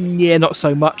saying, yeah, not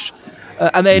so much.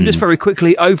 And then just very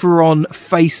quickly, over on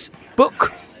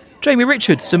Facebook, Jamie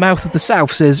Richards, the Mouth of the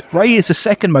South, says, Rey is the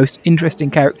second most interesting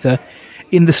character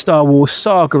in the Star Wars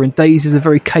saga, and Daisy is a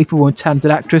very capable and talented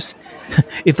actress.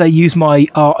 If they use my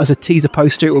art as a teaser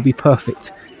poster, it will be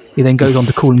perfect. He then goes on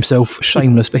to call himself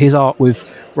Shameless, but his art with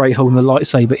Rey holding the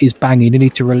lightsaber is banging. You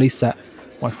need to release that,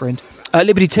 my friend.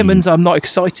 Liberty Timmons, I'm not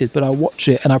excited, but I'll watch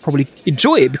it and I'll probably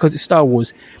enjoy it because it's Star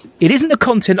Wars. It isn't the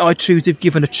content I choose if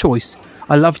given a choice.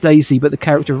 I love Daisy, but the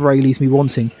character of Rey leaves me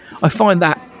wanting. I find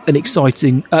that an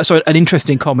interesting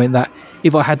comment that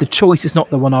if I had the choice, it's not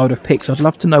the one I would have picked. I'd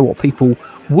love to know what people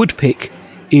would pick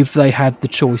if they had the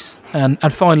choice. And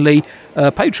finally,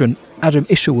 patron Adam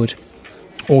Isherwood,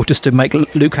 or just to make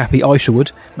Luke happy,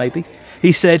 Isherwood, maybe.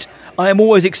 He said, I am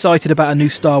always excited about a new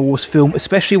Star Wars film,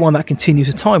 especially one that continues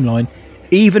a timeline.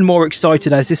 Even more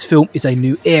excited as this film is a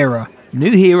new era.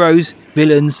 New heroes,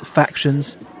 villains,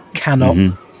 factions.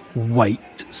 Cannot wait.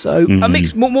 So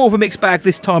more of a mixed bag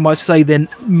this time, I'd say, than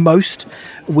most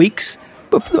weeks.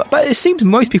 But it seems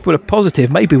most people are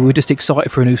positive. Maybe we're just excited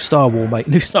for a new Star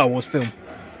Wars film.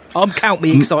 Count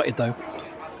me excited, though.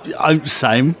 I'm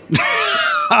same.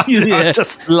 I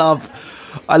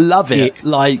love it. Yeah.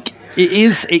 Like,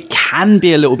 it can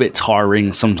be a little bit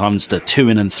tiring sometimes to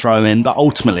in and throw in, but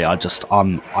ultimately I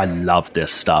love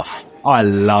this stuff. I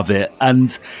love it. And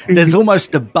there's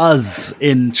almost a buzz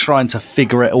in trying to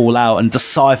figure it all out and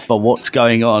decipher what's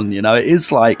going on. You know, it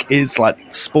is like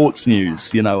sports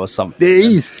news, you know, or something. It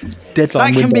is.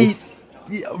 Deadline that can window. be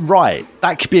right.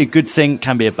 That could be a good thing,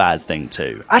 can be a bad thing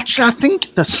too. Actually, I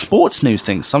think the sports news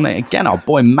thing, something, again, our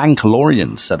boy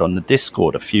Mancalorian said on the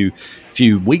Discord a few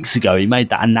weeks ago. He made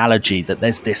that analogy that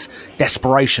there's this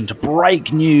desperation to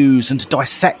break news and to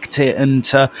dissect it, and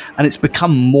it's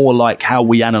become more like how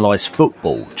we analyse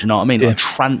football. Do you know what I mean? Yeah. Like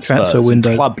transfer window.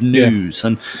 and club news.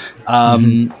 And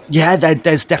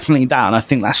there's definitely that. And I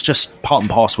think that's just part and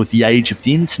parcel with the age of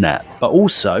the internet. But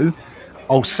also,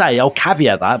 I'll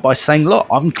caveat that by saying, look,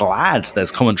 I'm glad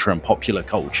there's commentary on popular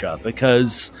culture,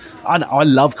 because I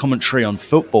love commentary on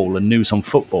football and news on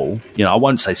football. You know, I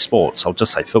won't say sports, I'll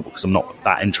just say football because I'm not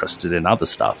that interested in other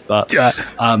stuff. But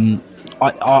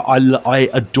I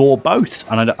adore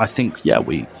both. And I think,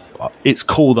 it's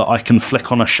cool that I can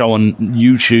flick on a show on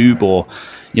YouTube or,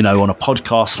 you know, on a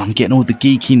podcast and I'm getting all the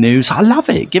geeky news. I love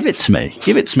it. Give it to me.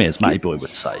 Give it to me, as Matty Boy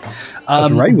would say.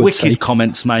 Wicked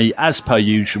comments, mate. As per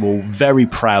usual, very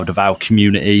proud of our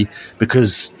community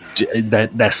because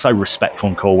they're so respectful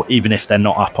and cool. Even if they're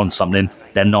not up on something,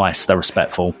 they're nice, they're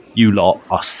respectful. You lot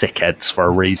are sickheads for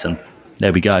a reason.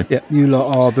 There we go. Yeah, you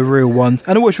lot are the real ones.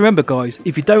 And always remember, guys,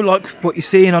 if you don't like what you're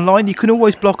seeing online, you can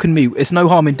always block and mute. There's no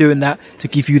harm in doing that to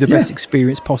give you the best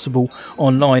experience possible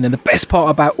online. And the best part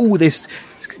about all this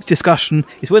discussion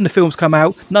is when the films come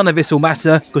out, none of this will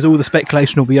matter because all the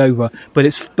speculation will be over.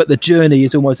 But the journey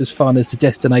is almost as fun as the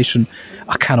destination.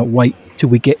 I cannot wait till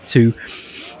we get to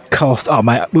cast. Oh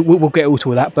mate, we'll get all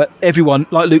to that. But everyone,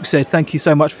 like Luke said, thank you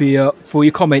so much for your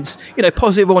comments. You know,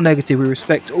 positive or negative, we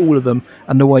respect all of them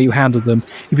and the way you handled them.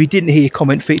 If you didn't hear your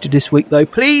comment featured this week, though,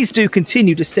 please do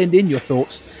continue to send in your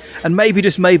thoughts, and maybe,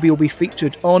 just maybe, you'll be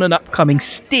featured on an upcoming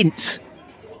stint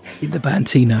in the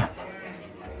Bantina.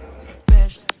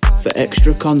 For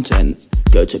extra content,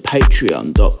 go to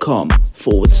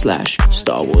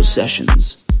patreon.com/Star Wars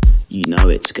Sessions. You know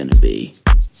it's going to be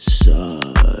so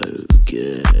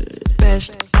good.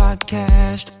 Best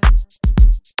podcast.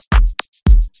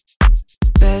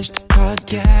 Best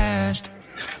podcast.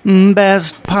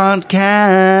 Best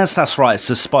podcast. That's right. It's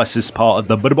the spiciest part of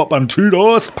the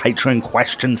Bantinos Patreon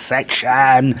question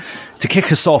section. To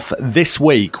kick us off this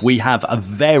week, we have a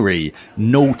very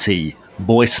naughty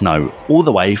voice note all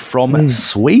the way from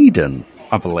Sweden,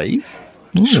 I believe.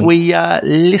 Should we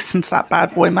listen to that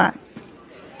bad boy, Matt?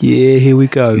 Yeah, here we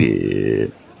go. Yeah.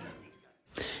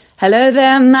 Hello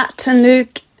there, Matt and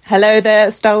Luke. Hello there,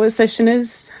 Star Wars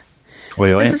Sessioners.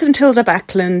 This is Matilda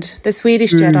Backlund, the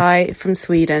Swedish Jedi from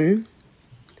Sweden.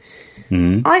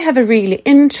 I have a really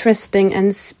interesting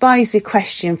and spicy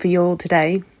question for you all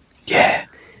today. Yeah.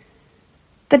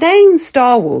 The name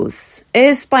Star Wars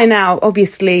is by now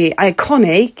obviously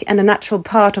iconic and a natural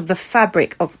part of the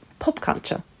fabric of pop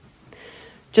culture.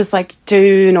 Just like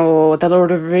Dune or The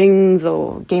Lord of the Rings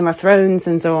or Game of Thrones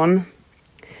and so on.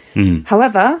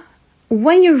 However,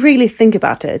 when you really think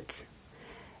about it,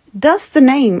 does the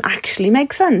name actually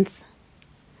make sense?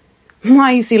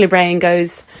 My silly brain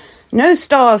goes, no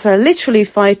stars are literally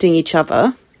fighting each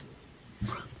other.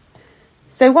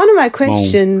 So one of my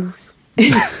questions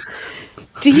is,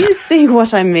 do you see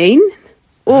what I mean?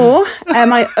 Or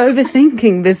am I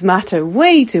overthinking this matter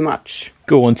way too much?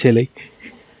 Go on, Tilly.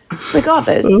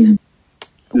 Regardless,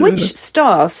 which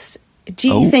stars do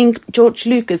you think George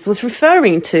Lucas was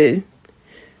referring to?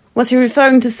 Was he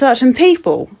referring to certain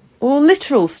people or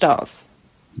literal stars?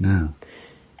 No.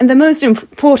 And the most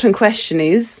important question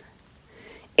is,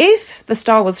 if the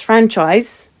Star Wars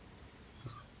franchise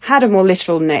had a more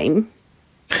literal name,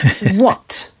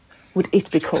 what would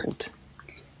it be called?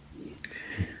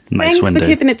 Thanks for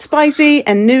keeping it spicy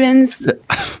and nuanced.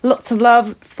 Lots of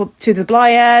love to the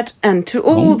Blyad and to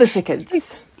all the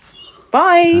sickers.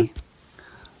 Bye.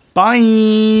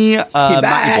 Bye.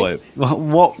 Matty Boy,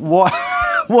 what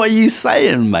are you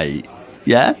saying, mate?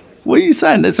 Yeah? What are you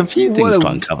saying? There's a few things to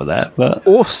uncover there. But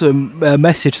awesome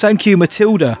message. Thank you,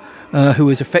 Matilda, who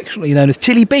is affectionately known as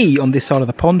Tilly B on this side of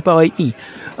the pond by E.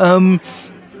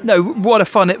 No, what a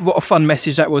fun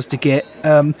message that was to get.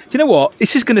 Do you know what?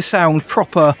 This is going to sound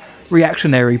proper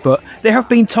reactionary, but there have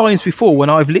been times before when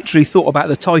I've literally thought about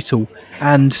the title,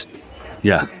 and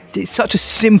it's such a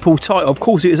simple title. Of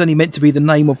course, it was only meant to be the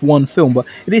name of one film, but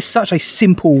it is such a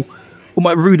simple,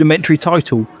 almost rudimentary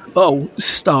title. Oh,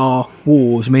 Star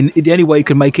Wars. I mean, the only way you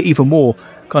can make it even more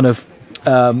kind of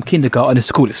kindergarten is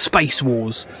to call it Space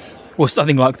Wars or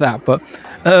something like that. But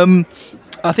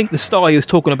I think the star he was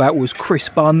talking about was Chris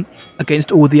Bunn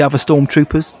against all the other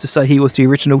stormtroopers to say he was the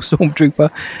original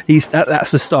stormtrooper.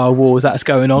 That's the Star Wars that's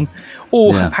going on.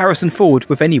 Or Harrison Ford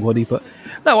with anybody. But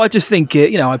no, I just think,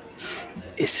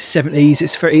 it's the 70s.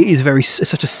 It's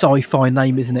such a sci-fi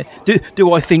name, isn't it?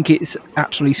 Do I think it's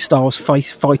actually stars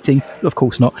fighting? Of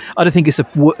course not. I don't think it's a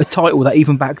title that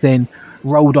even back then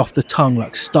rolled off the tongue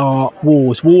like Star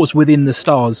Wars, wars within the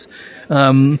stars.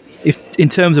 If in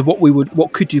terms of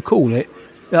what could you call it?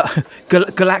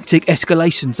 Galactic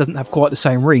Escalations doesn't have quite the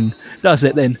same ring, does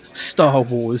it? Then Star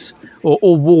Wars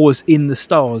or Wars in the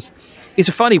Stars. It's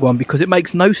a funny one because it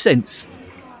makes no sense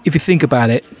if you think about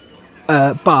it,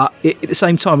 but at the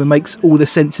same time it makes all the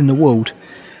sense in the world,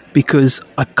 because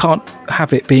I can't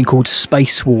have it being called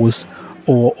Space Wars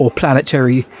or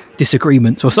Planetary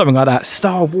Disagreements or something like that.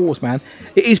 Star Wars, man.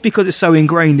 It is because it's so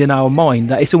ingrained in our mind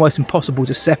that it's almost impossible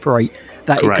to separate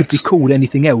that. Correct. It could be called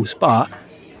anything else, but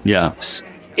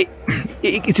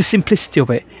it's a simplicity of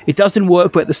it. It doesn't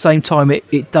work, but at the same time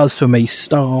it does for me.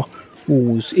 Star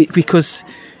Wars, because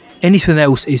anything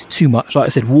else is too much. Like I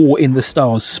said, War in the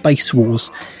Stars, Space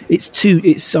Wars, it's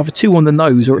either too on the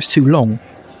nose or it's too long.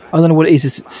 I don't know what it is.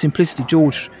 It's simplicity.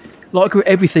 George, like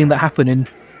everything that happened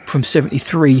from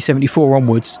 73, 74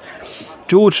 onwards,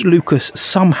 George Lucas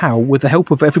somehow, with the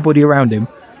help of everybody around him,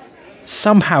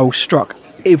 somehow struck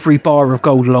every bar of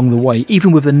gold along the way,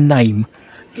 even with a name.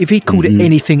 If he called it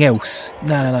anything else,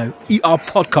 no, our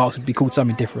podcast would be called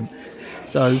something different.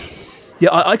 So,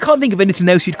 I can't think of anything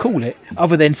else you'd call it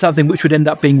other than something which would end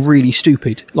up being really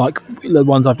stupid, like the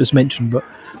ones I've just mentioned. But,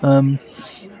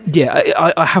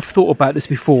 I have thought about this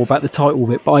before, about the title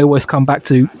of it, but I always come back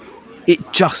to it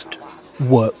just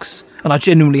works. And I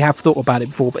genuinely have thought about it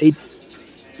before, but it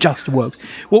just works.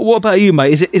 What about you,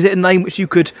 mate? Is it a name which you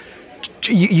could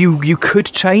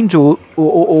change, or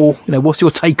what's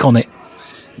your take on it?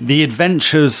 The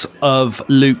Adventures of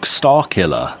Luke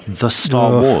Starkiller, The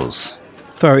Star Wars.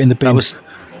 Throw it in the bin.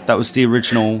 That was the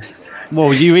original.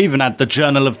 Well, you even had the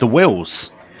Journal of the Wills.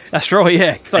 That's right,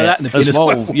 yeah. Throw that in the bin as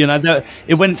well.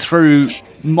 It went through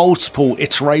multiple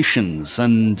iterations,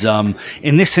 and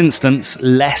in this instance,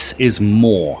 less is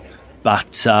more.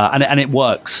 But and it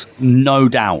works, no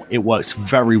doubt. It works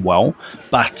very well.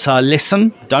 But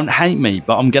listen, don't hate me,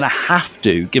 but I'm going to have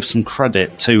to give some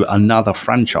credit to another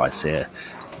franchise here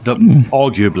that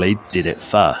arguably did it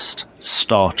first.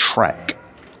 Star Trek.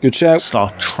 Good shout.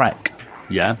 Star Trek,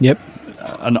 yeah? Yep.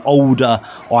 An older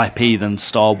IP than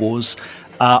Star Wars.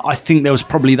 I think there was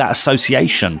probably that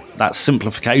association, that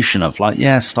simplification of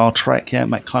Star Trek,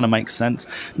 it kind of makes sense.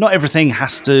 Not everything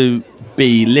has to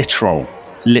be literal,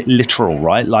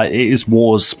 right? Like, it is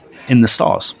wars in the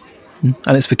stars. And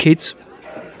it's for kids.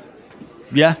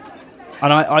 Yeah.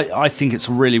 And I think it's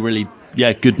a really, really,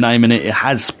 good name, and it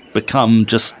has become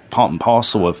just part and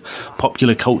parcel of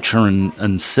popular culture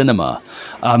and cinema.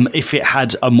 If it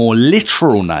had a more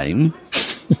literal name,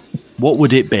 what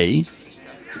would it be?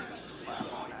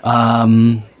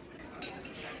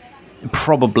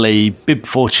 Probably Bib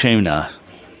Fortuna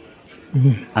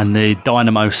and the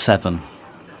Dynamo 7,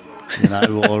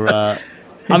 or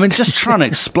I mean, just trying to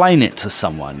explain it to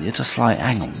someone, you're just like,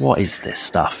 hang on, what is this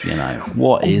stuff?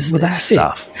 What is this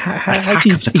stuff? How do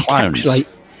you encapsulate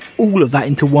all of that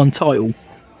into one title?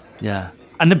 Yeah.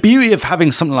 And the beauty of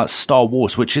having something like Star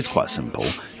Wars, which is quite simple,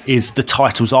 is the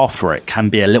titles after it can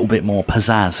be a little bit more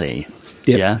pizzazzy.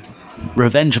 Yep. Yeah.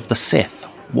 Revenge of the Sith.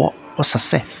 What's a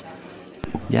Sith?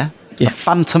 Yeah. The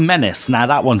Phantom Menace. Now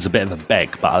that one's a bit of a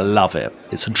beg, but I love it.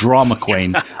 It's a drama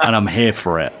queen, and I'm here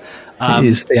for it. It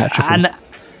is theatrical. And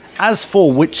as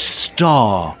for which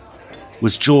star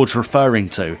was George referring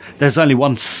to, there's only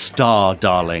one star,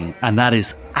 darling, and that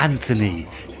is Anthony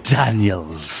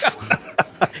Daniels.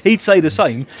 He'd say the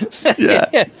same.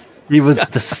 Yeah. He was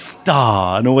the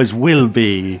star and always will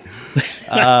be.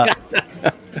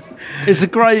 It's a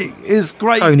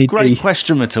great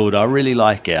question, Matilda. I really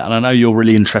like it, and I know you're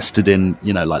really interested in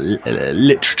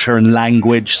literature and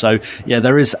language. So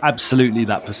there is absolutely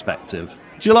that perspective.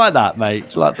 Do you like that, mate?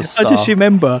 Do you like the star? I just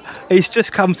remember, it's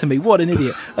just come to me. What an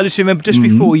idiot. I just remember just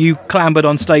before you clambered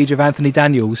on stage with Anthony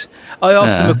Daniels, I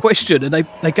asked them a question and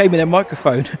they gave me their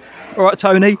microphone. All right,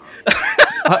 Tony.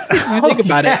 Think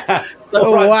about it.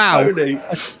 Oh, wow. Tony.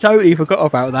 I totally forgot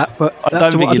about that. But I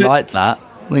don't think he liked that.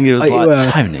 I think he was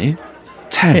Tony?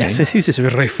 Yes, who's this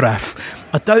riffraff?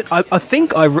 I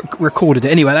think I recorded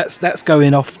it. Anyway, that's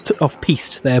going off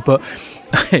piste there, but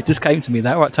it just came to me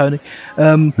that. Right, Tony?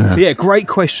 Yeah, great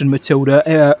question,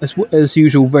 Matilda. As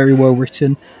usual, very well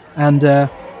written. And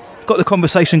got the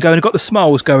conversation going, got the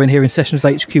smiles going here in Sessions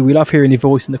HQ. We love hearing your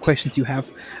voice and the questions you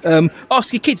have.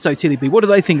 Ask your kids though, Tilly B, what do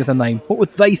they think of the name? What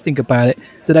would they think about it?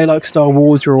 Do they like Star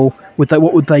Wars, or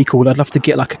what would they call it? I'd love to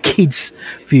get like a kid's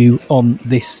view on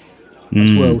this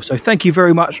as well. So thank you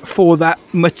very much for that,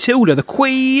 Matilda, the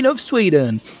Queen of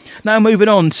Sweden. Now moving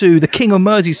on to the King of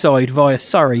Merseyside via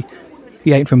Surrey.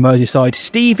 He ain't from Merseyside.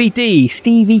 Stevie D.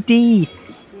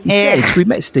 He said, we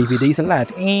met Stevie D, he's a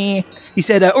lad. He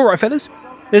said, all right, fellas.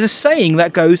 There's a saying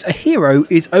that goes, a hero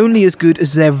is only as good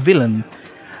as their villain.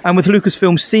 And with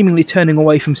Lucasfilm seemingly turning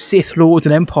away from Sith Lords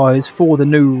and Empires for the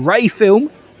new Rey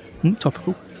film,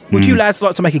 topical, would you lads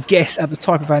like to make a guess at the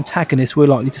type of antagonist we're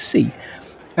likely to see?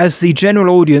 As the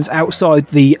general audience outside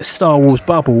the Star Wars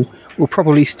bubble will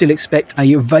probably still expect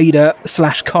a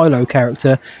Vader/Kylo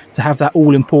character to have that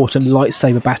all-important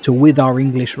lightsaber battle with our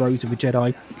English Rose of the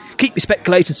Jedi. Keep your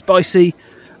speculation spicy.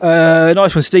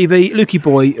 Nice one, Stevie. Lukey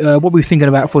boy, what were we thinking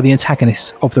about for the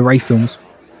antagonists of the Rey films?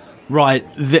 Right,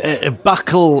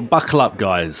 buckle up,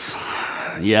 guys.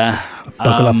 Yeah.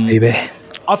 Buckle up, baby.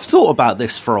 I've thought about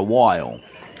this for a while,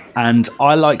 and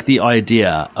I like the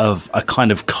idea of a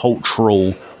kind of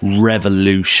cultural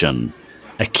revolution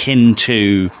akin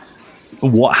to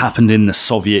what happened in the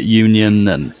Soviet Union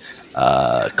and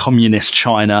communist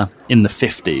China in the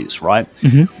 50s, right?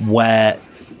 Mm-hmm. Where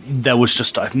there was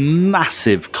just a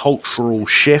massive cultural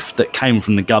shift that came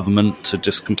from the government to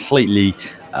just completely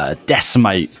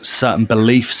decimate certain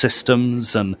belief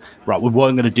systems, and right, we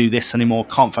weren't going to do this anymore,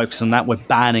 can't focus on that, we're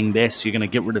banning this, you're going to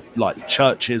get rid of like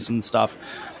churches and stuff.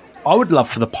 I would love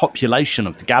for the population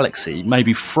of the galaxy,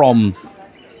 maybe from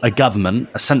a government,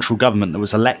 a central government that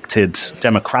was elected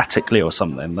democratically or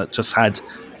something, that just had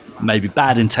maybe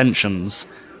bad intentions,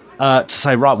 to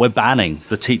say, right, we're banning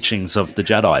the teachings of the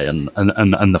Jedi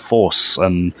and the Force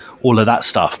and all of that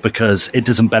stuff because it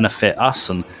doesn't benefit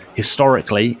us, and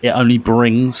historically it only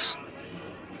brings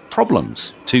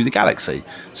problems to the galaxy.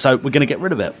 So we're going to get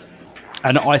rid of it.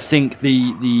 And I think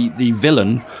the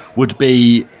villain would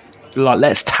be like,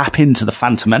 let's tap into the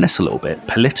Phantom Menace a little bit,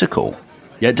 political.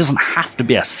 Yeah, it doesn't have to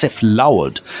be a Sith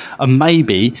Lord. And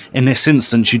maybe in this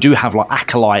instance you do have like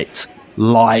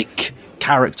acolyte-like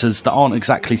characters that aren't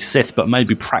exactly Sith, but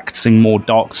maybe practicing more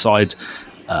dark side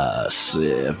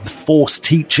Force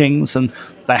teachings, and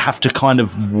they have to kind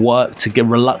of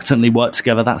reluctantly work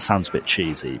together. That sounds a bit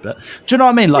cheesy, but do you know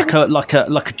what I mean? Like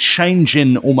a change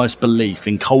in almost belief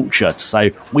in culture to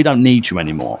say, we don't need you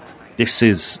anymore. This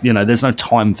is, there's no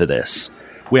time for this.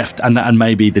 We have to, and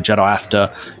maybe the Jedi have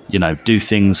to, do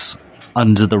things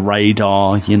under the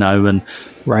radar, and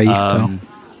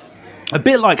a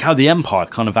bit like how the Empire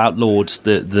kind of outlawed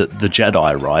the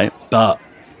Jedi, right? But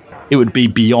it would be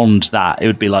beyond that. It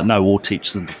would be like, no, we'll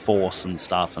teach them the Force and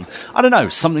stuff. And I don't know,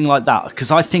 something like that.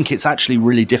 Because I think it's actually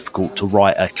really difficult to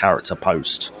write a character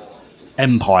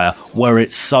post-Empire where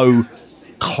it's so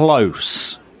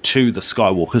close to the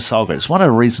Skywalker saga. It's one of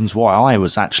the reasons why I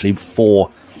was actually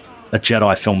for a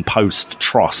Jedi film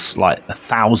post-Tross, like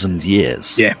 1,000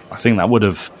 years. Yeah. I think that would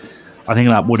have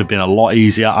been a lot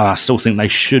easier, and I still think they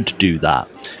should do that.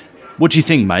 What do you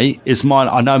think, mate?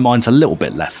 I know mine's a little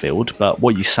bit left field, but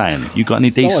what are you saying? You got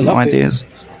any decent ideas?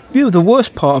 The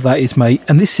worst part of that is, mate,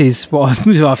 and this is what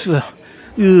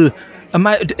the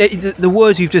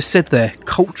words you've just said there,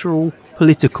 cultural,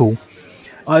 political.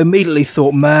 I immediately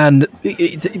thought, man,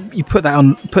 you put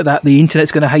that, the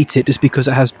internet's going to hate it just because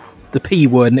it has the P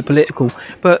word in it, political.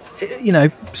 But,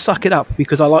 suck it up,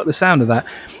 because I like the sound of that.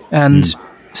 And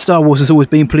Star Wars has always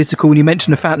been political, and you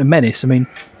mentioned the Phantom Menace. I mean,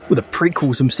 with the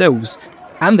prequels themselves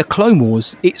and the Clone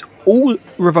Wars, it all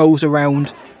revolves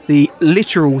around the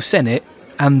literal Senate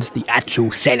and the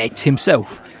actual Senate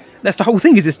himself. That's the whole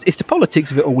thing. It's the politics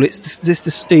of it all. It's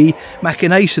just the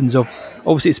machinations of,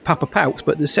 obviously it's Papa Pouts,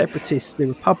 but the Separatists, the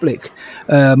Republic,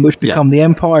 which become the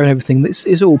Empire and everything.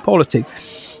 It's all politics.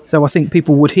 So I think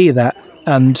people would hear that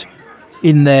and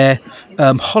in their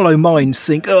hollow minds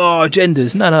think, oh,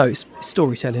 agendas. No, it's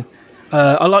storytelling.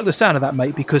 I like the sound of that,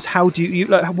 mate, because how do you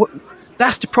like?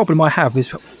 That's the problem I have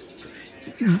is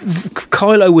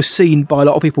Kylo was seen by a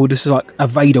lot of people just as like a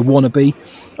Vader wannabe.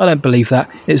 I don't believe that.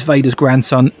 It's Vader's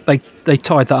grandson. They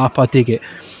tied that up. I dig it.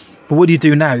 But what do you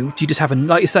do now? Do you just have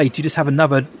like you say? Do you just have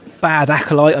another bad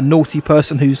acolyte, a naughty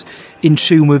person who's in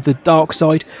tune with the dark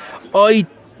side? I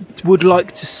would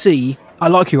like to see. I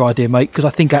like your idea, mate, because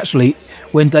I think actually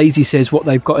when Daisy says what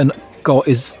they've got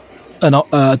is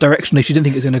a direction that she didn't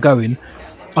think it was going to go in,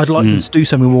 I'd like them to do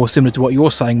something more similar to what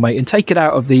you're saying, mate, and take it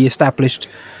out of the established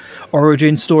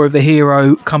origin story of the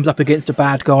hero comes up against a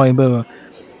bad guy and blah, blah.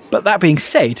 But that being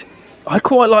said, I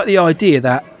quite like the idea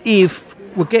that if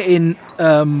we're getting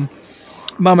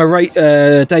Mama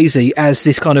Daisy as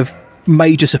this kind of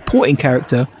major supporting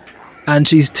character, and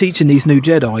she's teaching these new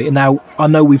Jedi, and now I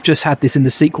know we've just had this in the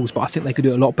sequels, but I think they could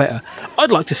do it a lot better.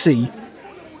 I'd like to see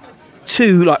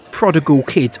 2 like prodigal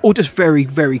kids, or just very,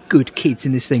 very good kids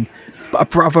in this thing, but a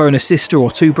brother and a sister,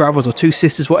 or 2 brothers or 2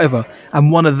 sisters, whatever,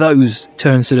 and one of those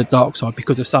turns to the dark side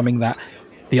because of something that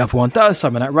the other one does,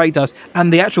 something that Rey does,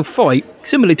 and the actual fight,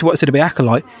 similarly to what I said about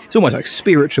Acolyte, it's almost like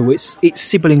spiritual. It's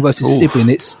sibling versus sibling.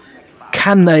 It's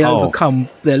can they overcome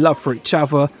their love for each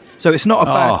other? So it's not a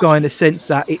bad guy in the sense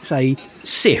that it's a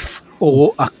Sith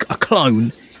or a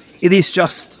clone. It is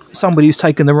just somebody who's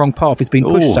taken the wrong path, is being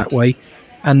pushed that way,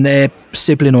 and their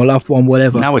sibling or loved one,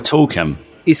 whatever. Now we're talking.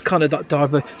 Is kind of that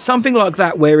diverse, something like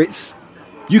that, where it's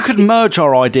you could merge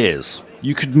our ideas.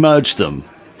 You could merge them.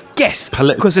 Yes,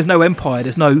 because there's no empire,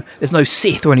 there's no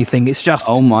Sith or anything. It's just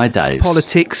my days,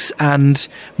 politics and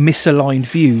misaligned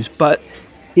views. But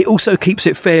it also keeps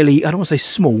it fairly, I don't want to say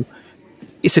small.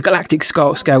 It's a galactic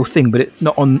scale thing, but it's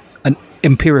not on an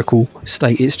empirical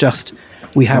state. It's just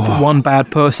we have one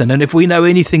bad person, and if we know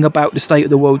anything about the state of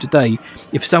the world today,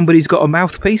 if somebody's got a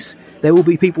mouthpiece, there will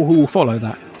be people who will follow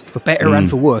that, for better and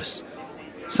for worse.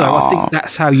 So I think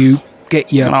that's how you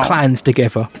get your clans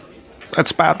together.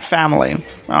 It's about family.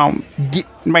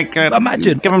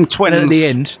 Imagine, give them twins. And at the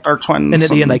end, or twins. And at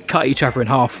the end, they cut each other in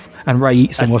half, and Rey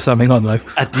eats them or something. I don't know.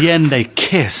 At the end, they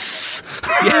kiss.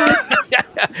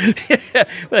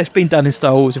 Well, it's been done in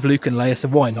Star Wars with Luke and Leia, so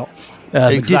why not?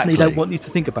 Exactly. Disney don't want you to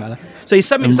think about it. So it's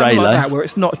something like that, where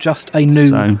it's not just a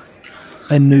new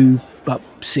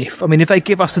Sith. I mean, if they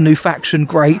give us a new faction,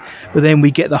 great. But then we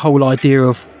get the whole idea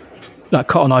of like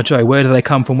Cotton Eye Joe. Where do they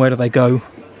come from? Where do they go?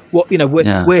 What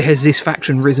where has this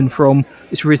faction risen from?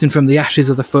 It's risen from the ashes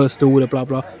of the First Order, blah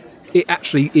blah. It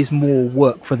actually is more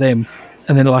work for them.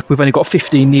 And then like we've only got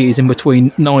 15 years in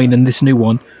between 9 and this new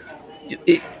one.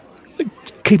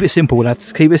 Keep it simple,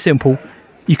 lads. Keep it simple.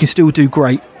 You can still do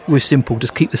great with simple.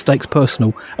 Just keep the stakes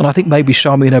personal. And I think maybe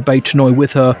Charmin Obey-Chinoy,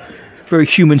 with her very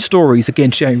human stories,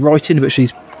 again, she ain't writing, but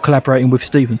she's collaborating with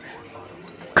Stephen,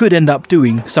 could end up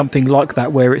doing something like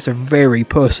that, where it's a very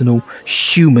personal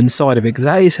human side of it, because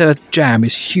that is her jam,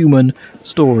 is human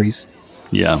stories.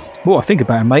 Yeah. Well, I think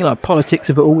about it, mate, like politics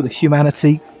of it all, the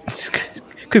humanity,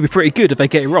 could be pretty good if they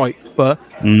get it right, but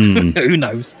who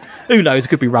knows? Who knows? It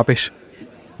could be rubbish.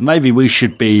 Maybe we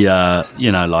should be,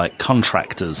 like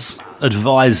contractors,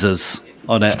 advisors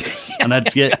on it, and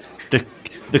I'd get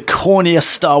the corniest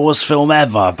Star Wars film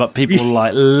ever, but people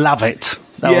love it.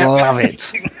 They'll love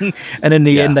it. And in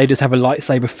the end, they just have a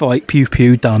lightsaber fight. Pew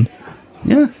pew, done.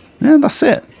 Yeah, that's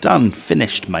it. Done,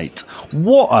 finished, mate.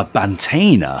 What a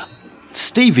bantina.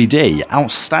 Stevie D,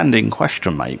 outstanding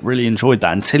question, mate. Really enjoyed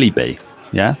that. And Tilly B,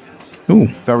 yeah? Ooh.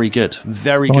 Very good.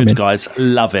 Very good, guys.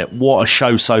 Love it. What a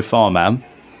show so far, man.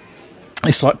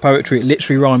 It's like poetry. It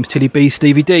literally rhymes. Tilly B,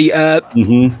 Stevie D.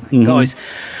 Guys,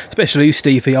 especially you,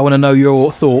 Stevie, I want to know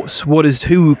your thoughts.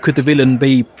 Who could the villain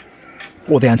be,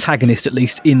 or the antagonist at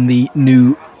least, in the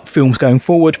new films going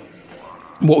forward?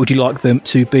 What would you like them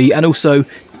to be? And also,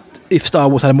 if Star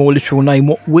Wars had a more literal name,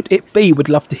 what would it be? Would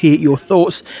love to hear your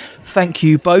thoughts. Thank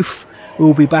you both.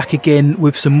 We'll be back again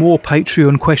with some more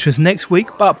Patreon questions next week.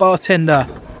 But bartender,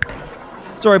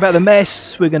 sorry about the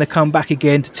mess. We're going to come back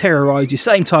again to terrorise you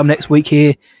same time next week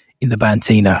here in the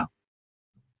Bantina.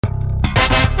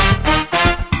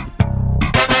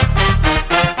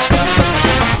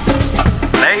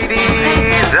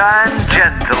 Ladies and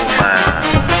gentlemen,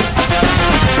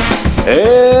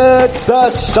 it's the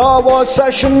Star Wars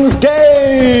Sessions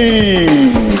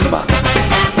game!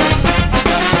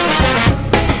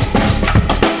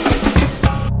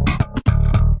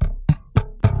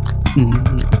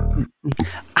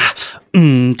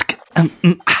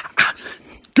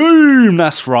 Game,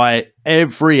 that's right.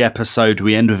 Every episode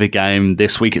we end with a game.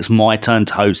 This week it's my turn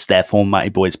to host, therefore Matty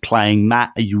Boy's playing.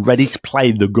 Matt, are you ready to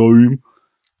play the game?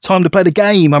 Time to play the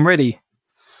game, I'm ready.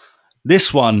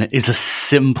 This one is a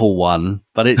simple one,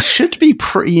 but it should be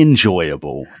pretty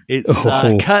enjoyable. It's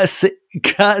courtesy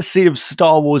of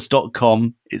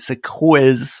StarWars.com. It's a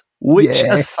quiz Which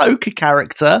Ahsoka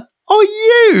character are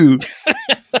you?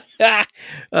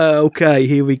 Okay,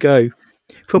 here we go.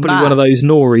 Probably Matt, one of those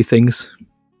Nori things.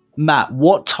 Matt,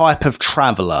 what type of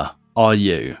traveller are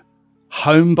you?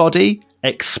 Homebody,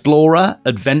 explorer,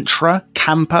 adventurer,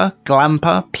 camper,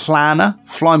 glamper, planner,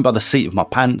 flying by the seat of my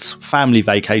pants. Family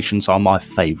vacations are my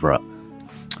favourite.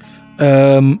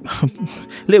 A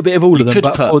little bit of all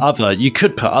of them. You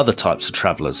could put other types of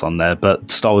travellers on there, but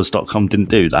StarWars.com didn't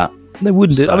do that. They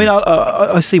wouldn't do. I mean,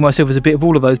 I see myself as a bit of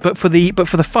all of those, but for the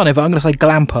fun of it, I'm going to say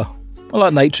glamper. I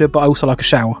like nature, but I also like a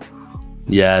shower.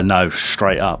 Yeah, no,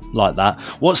 straight up like that.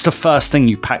 What's the first thing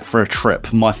you pack for a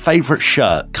trip? My favourite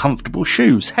shirt, comfortable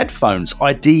shoes, headphones,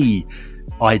 ID.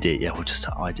 Yeah, we'll just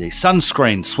ID.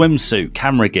 Sunscreen, swimsuit,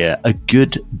 camera gear, a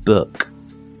good book.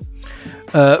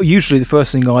 Usually the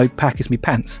first thing I pack is my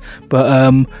pants,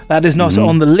 but that is not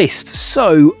on the list.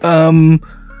 So I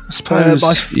suppose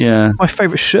my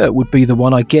favourite shirt would be the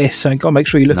one, I guess. So I've got to make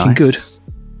sure you're looking good.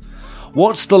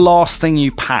 What's the last thing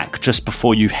you pack just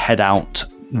before you head out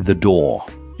the door?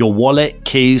 Your wallet,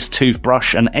 keys,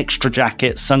 toothbrush, an extra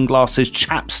jacket, sunglasses,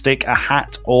 chapstick, a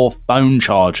hat, or phone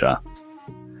charger?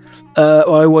 I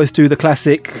always do the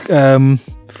classic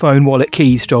phone, wallet,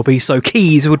 keys jobby, so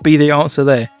keys would be the answer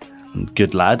there.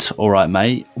 Good lad. All right,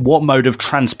 mate. What mode of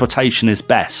transportation is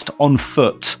best? On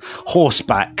foot,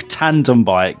 horseback, tandem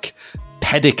bike,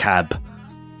 pedicab?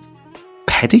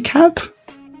 Pedicab?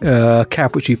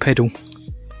 Cab which you pedal.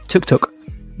 Tuk-tuk.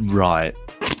 Right.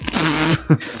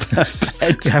 We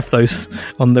have those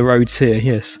on the roads here,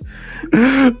 yes.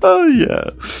 Oh, yeah.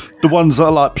 The ones that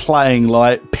are like playing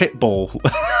like pitball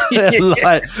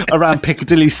like around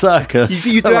Piccadilly Circus.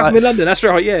 You do have them in London, that's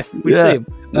right, yeah. We see them.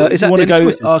 Is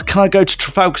that can I go to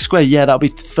Trafalgar Square? Yeah, that'll be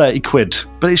 30 quid.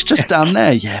 But it's just down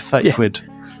there. Yeah, 30 quid.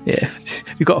 Yeah,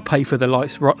 you've got to pay for the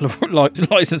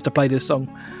license to play this song.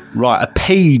 Right, a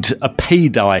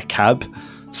PDI cab,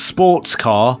 sports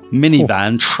car,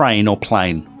 minivan, train or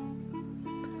plane?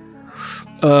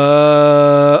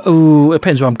 It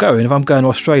depends where I'm going. If I'm going to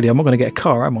Australia, I'm not going to get a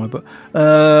car, am I? But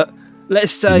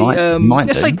let's say, I like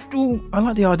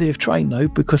the idea of train though,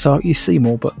 because you see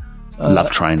more. But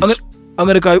love trains. I'm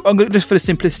going to go. Just for the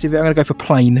simplicity of it, I'm going to go for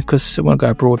plane because I want to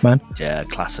go abroad, man. Yeah,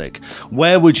 classic.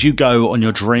 Where would you go on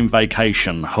your dream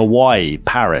vacation? Hawaii,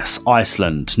 Paris,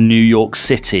 Iceland, New York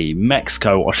City,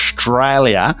 Mexico,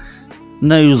 Australia,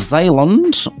 New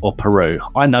Zealand, or Peru?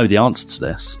 I know the answer to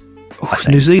this.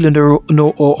 New Zealand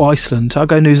or Iceland? I'll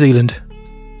go New Zealand.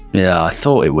 Yeah, I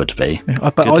thought it would be. I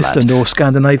bet Iceland or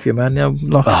Scandinavia, man. Yeah,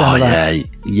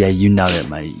 you know it,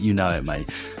 mate. You know it, mate.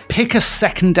 Pick a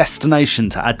second destination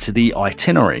to add to the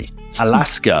itinerary.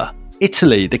 Alaska,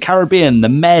 Italy, the Caribbean, the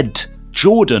Med,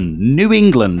 Jordan, New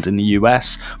England in the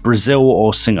US, Brazil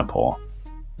or Singapore?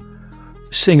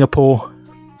 Singapore.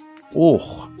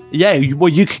 Oh, yeah. Well,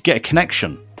 you could get a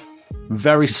connection.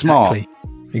 Very smart.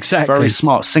 Exactly. Very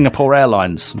smart. Singapore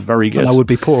Airlines. Very good. And I would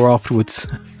be poor afterwards.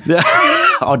 Yeah.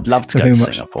 I'd love to go to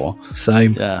Singapore.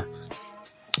 Same. Yeah.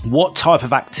 What type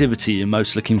of activity are you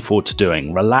most looking forward to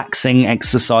doing? Relaxing,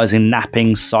 exercising,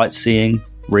 napping, sightseeing,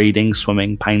 reading,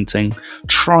 swimming, painting,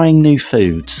 trying new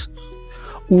foods?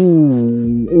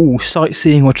 Ooh,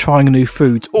 sightseeing or trying new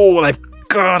foods. Oh, they've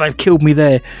killed me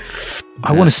there.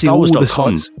 I want to see all the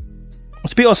sites.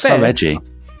 To be honest, so edgy.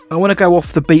 I want to go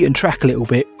off the beaten track a little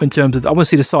bit in terms of, I want to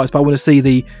see the sites, but I want to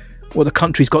see what the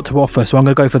country's got to offer, so I'm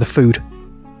going to go for the food.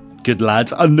 Good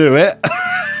lad, I knew it.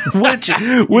 Which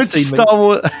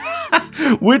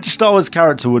Star Wars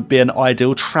character would be an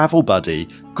ideal travel buddy?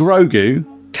 Grogu,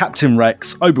 Captain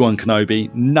Rex, Obi-Wan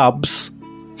Kenobi, Nubs,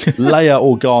 Leia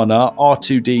Organa,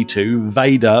 R2-D2,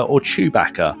 Vader or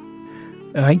Chewbacca?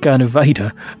 I ain't going to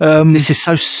Vader. This is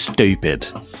so stupid.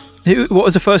 What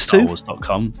was the first two?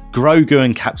 StarWars.com. Grogu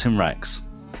and Captain Rex.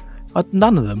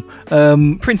 None of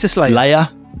them. Princess Leia.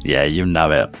 Leia? Yeah, you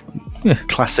know it. Yeah.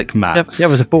 Classic Matt. Yeah, it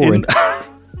was boring.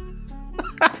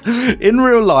 In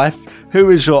real life,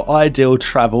 who is your ideal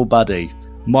travel buddy?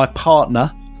 My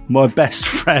partner, my best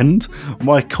friend,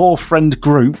 my core friend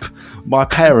group, my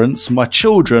parents, my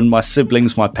children, my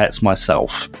siblings, my pets,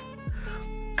 myself.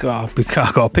 God,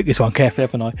 I've got to pick this one carefully,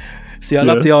 haven't I? See, I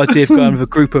love the idea of going with a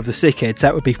group of the sickheads.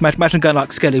 That would be... Imagine going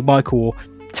like Skelly Michael or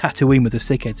Tatooine with the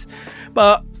sickheads.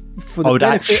 But for the I would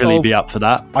actually be up for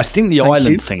that. I think the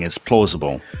island thing is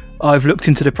plausible. I've looked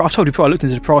into the... I've told you before, I looked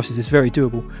into the prices. It's very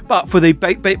doable. But for the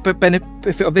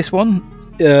benefit of this one,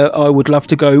 I would love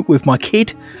to go with my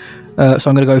kid. So I'm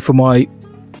going to go for my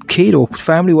kid or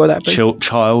family, whatever that be. Child.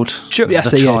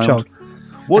 Child.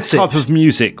 What type of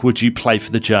music would you play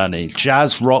for the journey?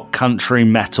 Jazz, rock, country,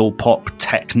 metal, pop,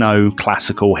 techno,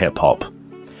 classical, hip-hop?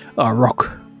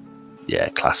 Rock. Yeah,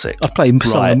 classic. I'd play some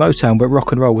of Motown, but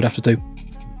rock and roll would have to do.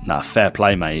 Nah, fair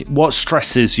play, mate. What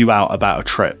stresses you out about a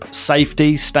trip?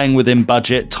 Safety, staying within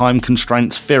budget, time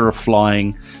constraints, fear of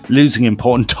flying, losing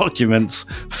important documents,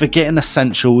 forgetting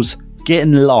essentials,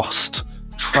 getting lost,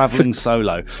 travelling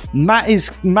solo. Matt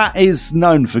is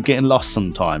known for getting lost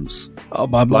sometimes. Oh,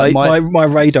 my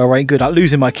radar ain't good. I'm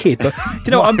losing my kid, but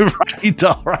you know,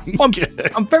 radar ain't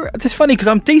good. I'm very. It's funny because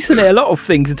I'm decent at a lot of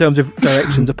things in terms of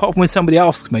directions. Apart from when somebody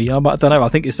asks me, I don't know. I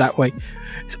think it's that way.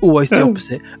 It's always the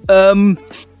opposite.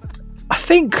 I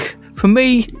think for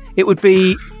me it would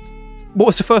be, what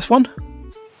was the first one?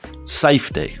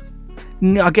 Safety.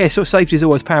 I guess safety is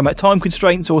always paramount. Time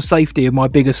constraints or safety are my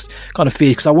biggest kind of fear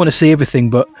because I want to see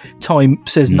everything, but time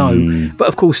says no. But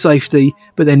of course, safety.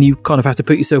 But then you kind of have to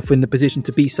put yourself in the position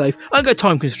to be safe. I go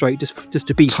time constraint just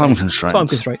to be time safe. Constraints. Time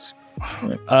constraints.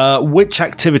 Which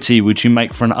activity would you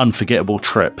make for an unforgettable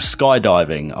trip?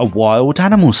 Skydiving, a wild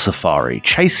animal safari,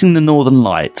 chasing the northern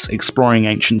lights, exploring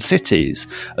ancient cities,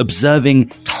 observing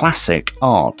classic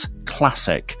art,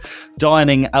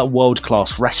 dining at a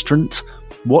world-class restaurant,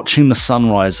 watching the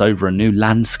sunrise over a new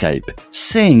landscape,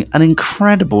 seeing an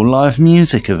incredible live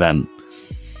music event.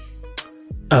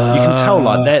 You can tell,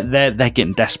 like they're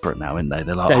getting desperate now, aren't they?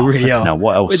 They're like, they really are. Now,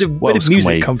 what else? Where did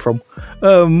music come from?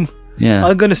 Yeah,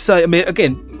 I'm going to say, I mean,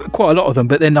 again, quite a lot of them,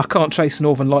 but then I can't chase the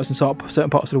northern lights in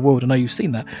certain parts of the world. I know you've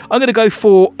seen that. I'm going to go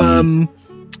for the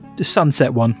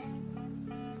sunset one.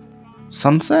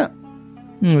 Sunset?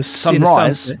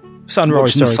 Sunrise. Sunrise.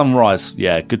 Watching the sunrise.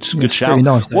 Yeah, good shout.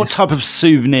 Nice, what type of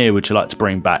souvenir would you like to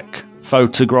bring back?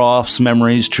 Photographs,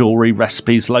 memories, jewellery,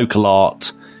 recipes, local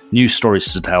art, new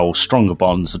stories to tell, stronger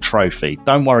bonds, a trophy.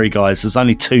 Don't worry, guys. There's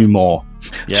only 2 more.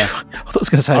 Yeah, I thought I was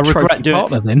going to say a trophy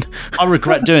partner then. I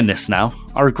regret doing this now.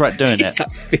 I regret doing it.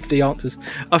 That 50 answers.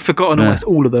 I've forgotten almost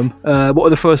all of them. What are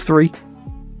the first 3?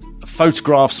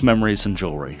 Photographs, memories, and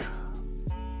jewellery.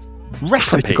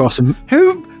 Recipe. And...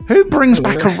 Who brings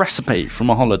back a recipe from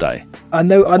a holiday? I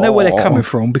know where they're coming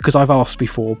from because I've asked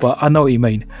before, but I know what you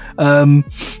mean.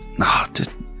 Mate,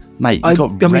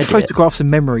 I mean, photographs and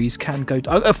memories can go.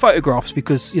 Photographs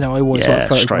because I always like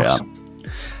photographs. Straight up.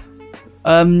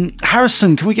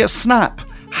 Harrison, can we get Snap?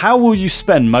 How will you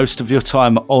spend most of your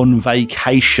time on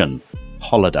vacation?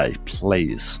 Holiday,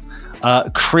 please.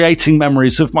 Creating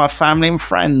memories with my family and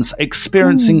friends,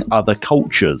 experiencing other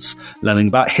cultures, learning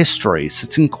about history,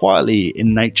 sitting quietly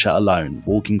in nature alone,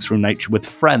 walking through nature with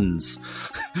friends,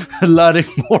 learning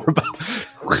more about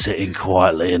sitting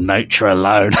quietly in nature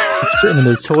alone, sitting in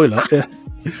the toilet, yeah.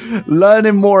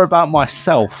 Learning more about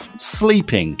myself,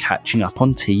 sleeping, catching up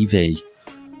on TV.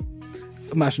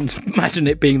 Imagine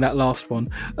it being that last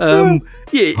one.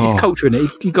 It's culture in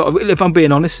it. You got, if I'm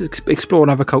being honest,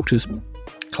 exploring other cultures.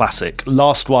 Classic.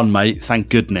 Last one, mate. Thank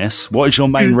goodness. What is your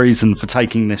main reason for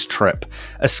taking this trip?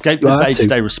 Escape the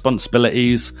day-to-day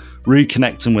responsibilities,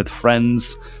 reconnecting with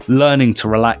friends, learning to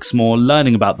relax more,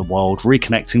 learning about the world,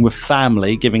 reconnecting with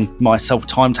family, giving myself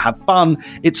time to have fun.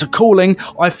 It's a calling.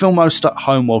 I feel most at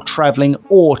home while travelling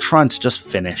or trying to just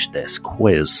finish this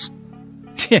quiz.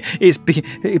 Yeah, it's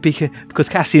because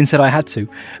Cassian said I had to.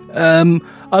 I'm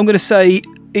going to say,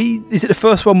 is it the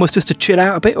first one was just to chill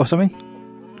out a bit or something?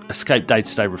 Escape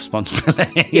day-to-day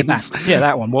responsibilities.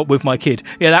 That one. What with my kid?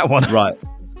 Yeah, that one. Right.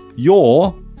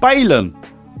 You're Balin.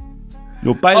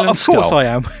 You're Balin. Of course I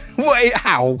am. Wait,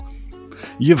 how?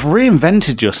 You've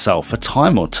reinvented yourself a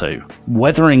time or two,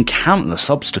 weathering countless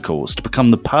obstacles to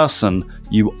become the person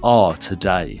you are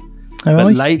today.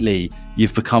 But lately,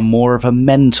 you've become more of a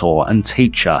mentor and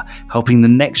teacher, helping the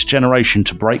next generation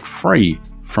to break free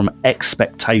from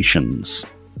expectations.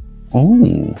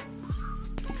 Oh.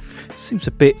 Seems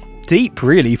a bit deep,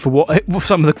 really, for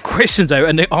some of the questions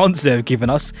and the answers they've given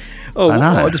us.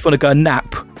 I just want to go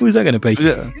nap. Who's that going to be?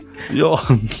 You're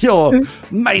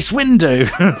Mace Windu.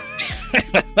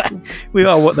 We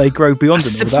are what they grow beyond.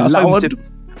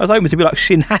 I was hoping to be like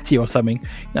Shin Hati or something.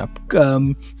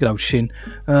 Good old Shin.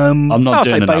 I'm not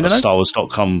doing another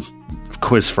StarWars.com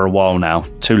quiz for a while now.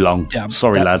 Too long. Yeah,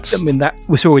 Sorry, lads. I mean,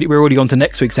 we're already on to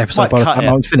next week's episode by the time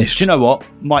I was finished. Do you know what?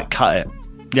 Might cut it.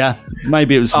 Yeah,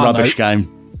 maybe it was a rubbish game.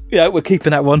 Yeah, we're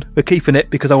keeping that one. We're keeping it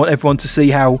because I want everyone to see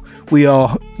how we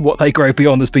are. What they grow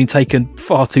beyond has been taken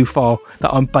far too far.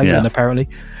 That I'm banging, apparently.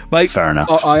 Mate, fair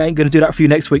enough. I ain't going to do that for you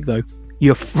next week, though.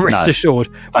 You're rest assured.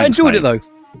 I enjoyed it, though.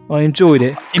 I enjoyed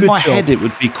it. In my head, it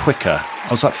would be quicker. I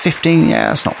was like, 15, yeah,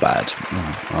 that's not bad.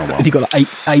 Oh, well. And you got like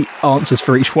eight answers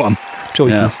for each one.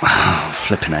 Choices. Yeah.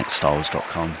 Flipping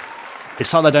XStyles.com.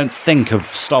 It's like they don't think of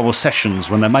Star Wars Sessions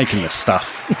when they're making this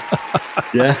stuff.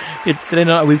 Yeah. They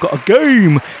know we've got a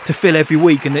game to fill every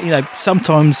week, and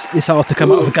sometimes it's hard to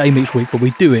come up with a game each week, but we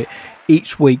do it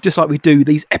each week, just like we do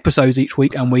these episodes each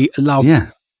week, and we love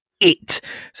it.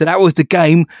 So that was the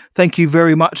game. Thank you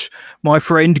very much, my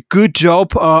friend. Good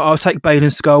job. I'll take Balin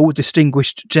Skull,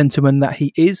 distinguished gentleman that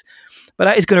he is. But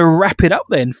that is going to wrap it up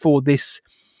then for this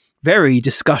very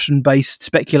discussion-based,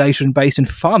 speculation-based, and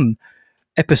fun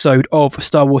episode of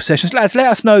Star Wars Sessions. Lads, let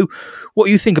us know what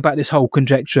you think about this whole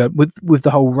conjecture with the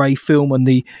whole Rey film and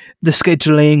the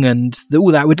scheduling and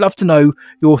all that. We'd love to know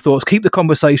your thoughts. Keep the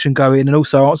conversation going and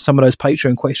also answer some of those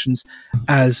Patreon questions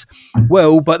as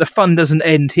well. But the fun doesn't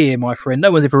end here, my friend.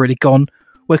 No one's ever really gone.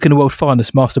 Where can the world find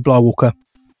us, Master Blywalker?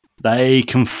 They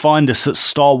can find us at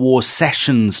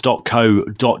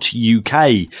starwarsessions.co.uk.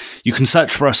 You can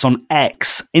search for us on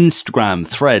X, Instagram,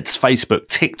 Threads, Facebook,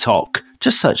 TikTok.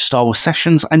 Just search Star Wars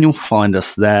Sessions and you'll find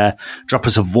us there. Drop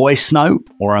us a voice note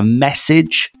or a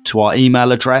message to our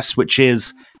email address, which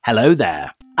is hello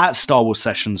there at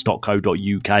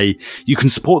starwarsessions.co.uk. You can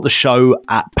support the show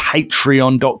at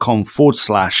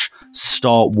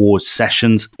patreon.com/Star Wars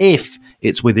Sessions. If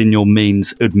it's within your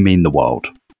means, it would mean the world.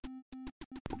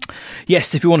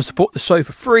 Yes, if you want to support the show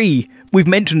for free, we've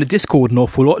mentioned the Discord an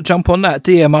awful lot. Jump on that,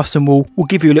 DM us, and we'll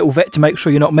give you a little vet to make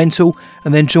sure you're not mental,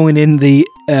 and then join in the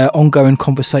ongoing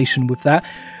conversation with that.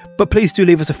 But please do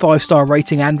leave us a 5-star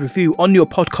rating and review on your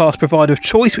podcast provider of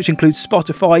choice, which includes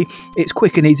Spotify. It's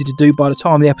quick and easy to do. By the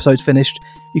time the episode's finished,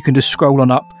 you can just scroll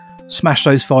on up, smash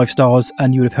those 5 stars,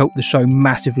 and you would have helped the show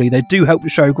massively. They do help the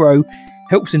show grow,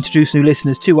 helps introduce new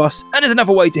listeners to us, and there's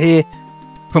another way to hear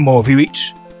from more of you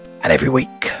each and every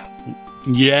week.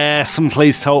 Yes, and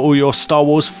please tell all your Star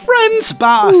Wars friends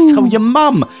about us. Tell your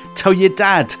mum, tell your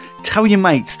dad, tell your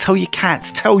mates, tell your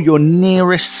cats, tell your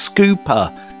nearest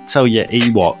scooper, tell your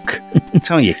Ewok,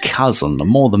 tell your cousin. The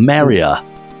more the merrier.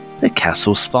 The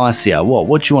castle's spicier.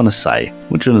 What do you want to say?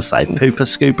 What do you want to say? Pooper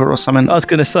scooper or something? I was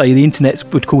going to say the internet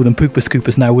would call them pooper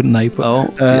scoopers now, wouldn't they?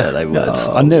 But, yeah, they would.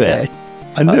 I knew it.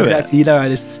 I knew exactly. You know how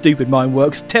this stupid mind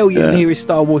works. Tell your nearest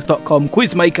StarWars.com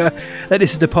quizmaker that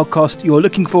this is the podcast you're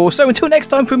looking for. So until next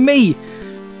time, from me,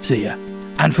 see ya.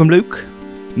 And from Luke,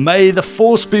 may the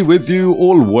Force be with you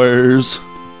always.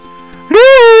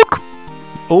 Luke!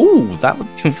 Oh, that was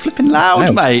flipping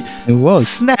loud, mate. It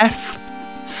was. Snef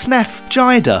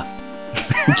Jida.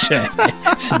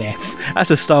 Snef.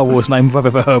 That's a Star Wars name if I've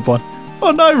ever heard one.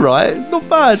 Oh, no, right? Not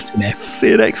bad. Snef.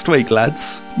 See you next week,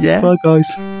 lads. Yeah. Bye, guys.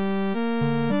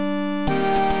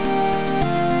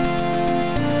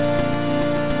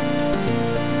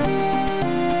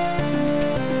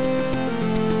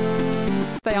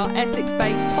 They are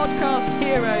Essex-based podcast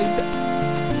heroes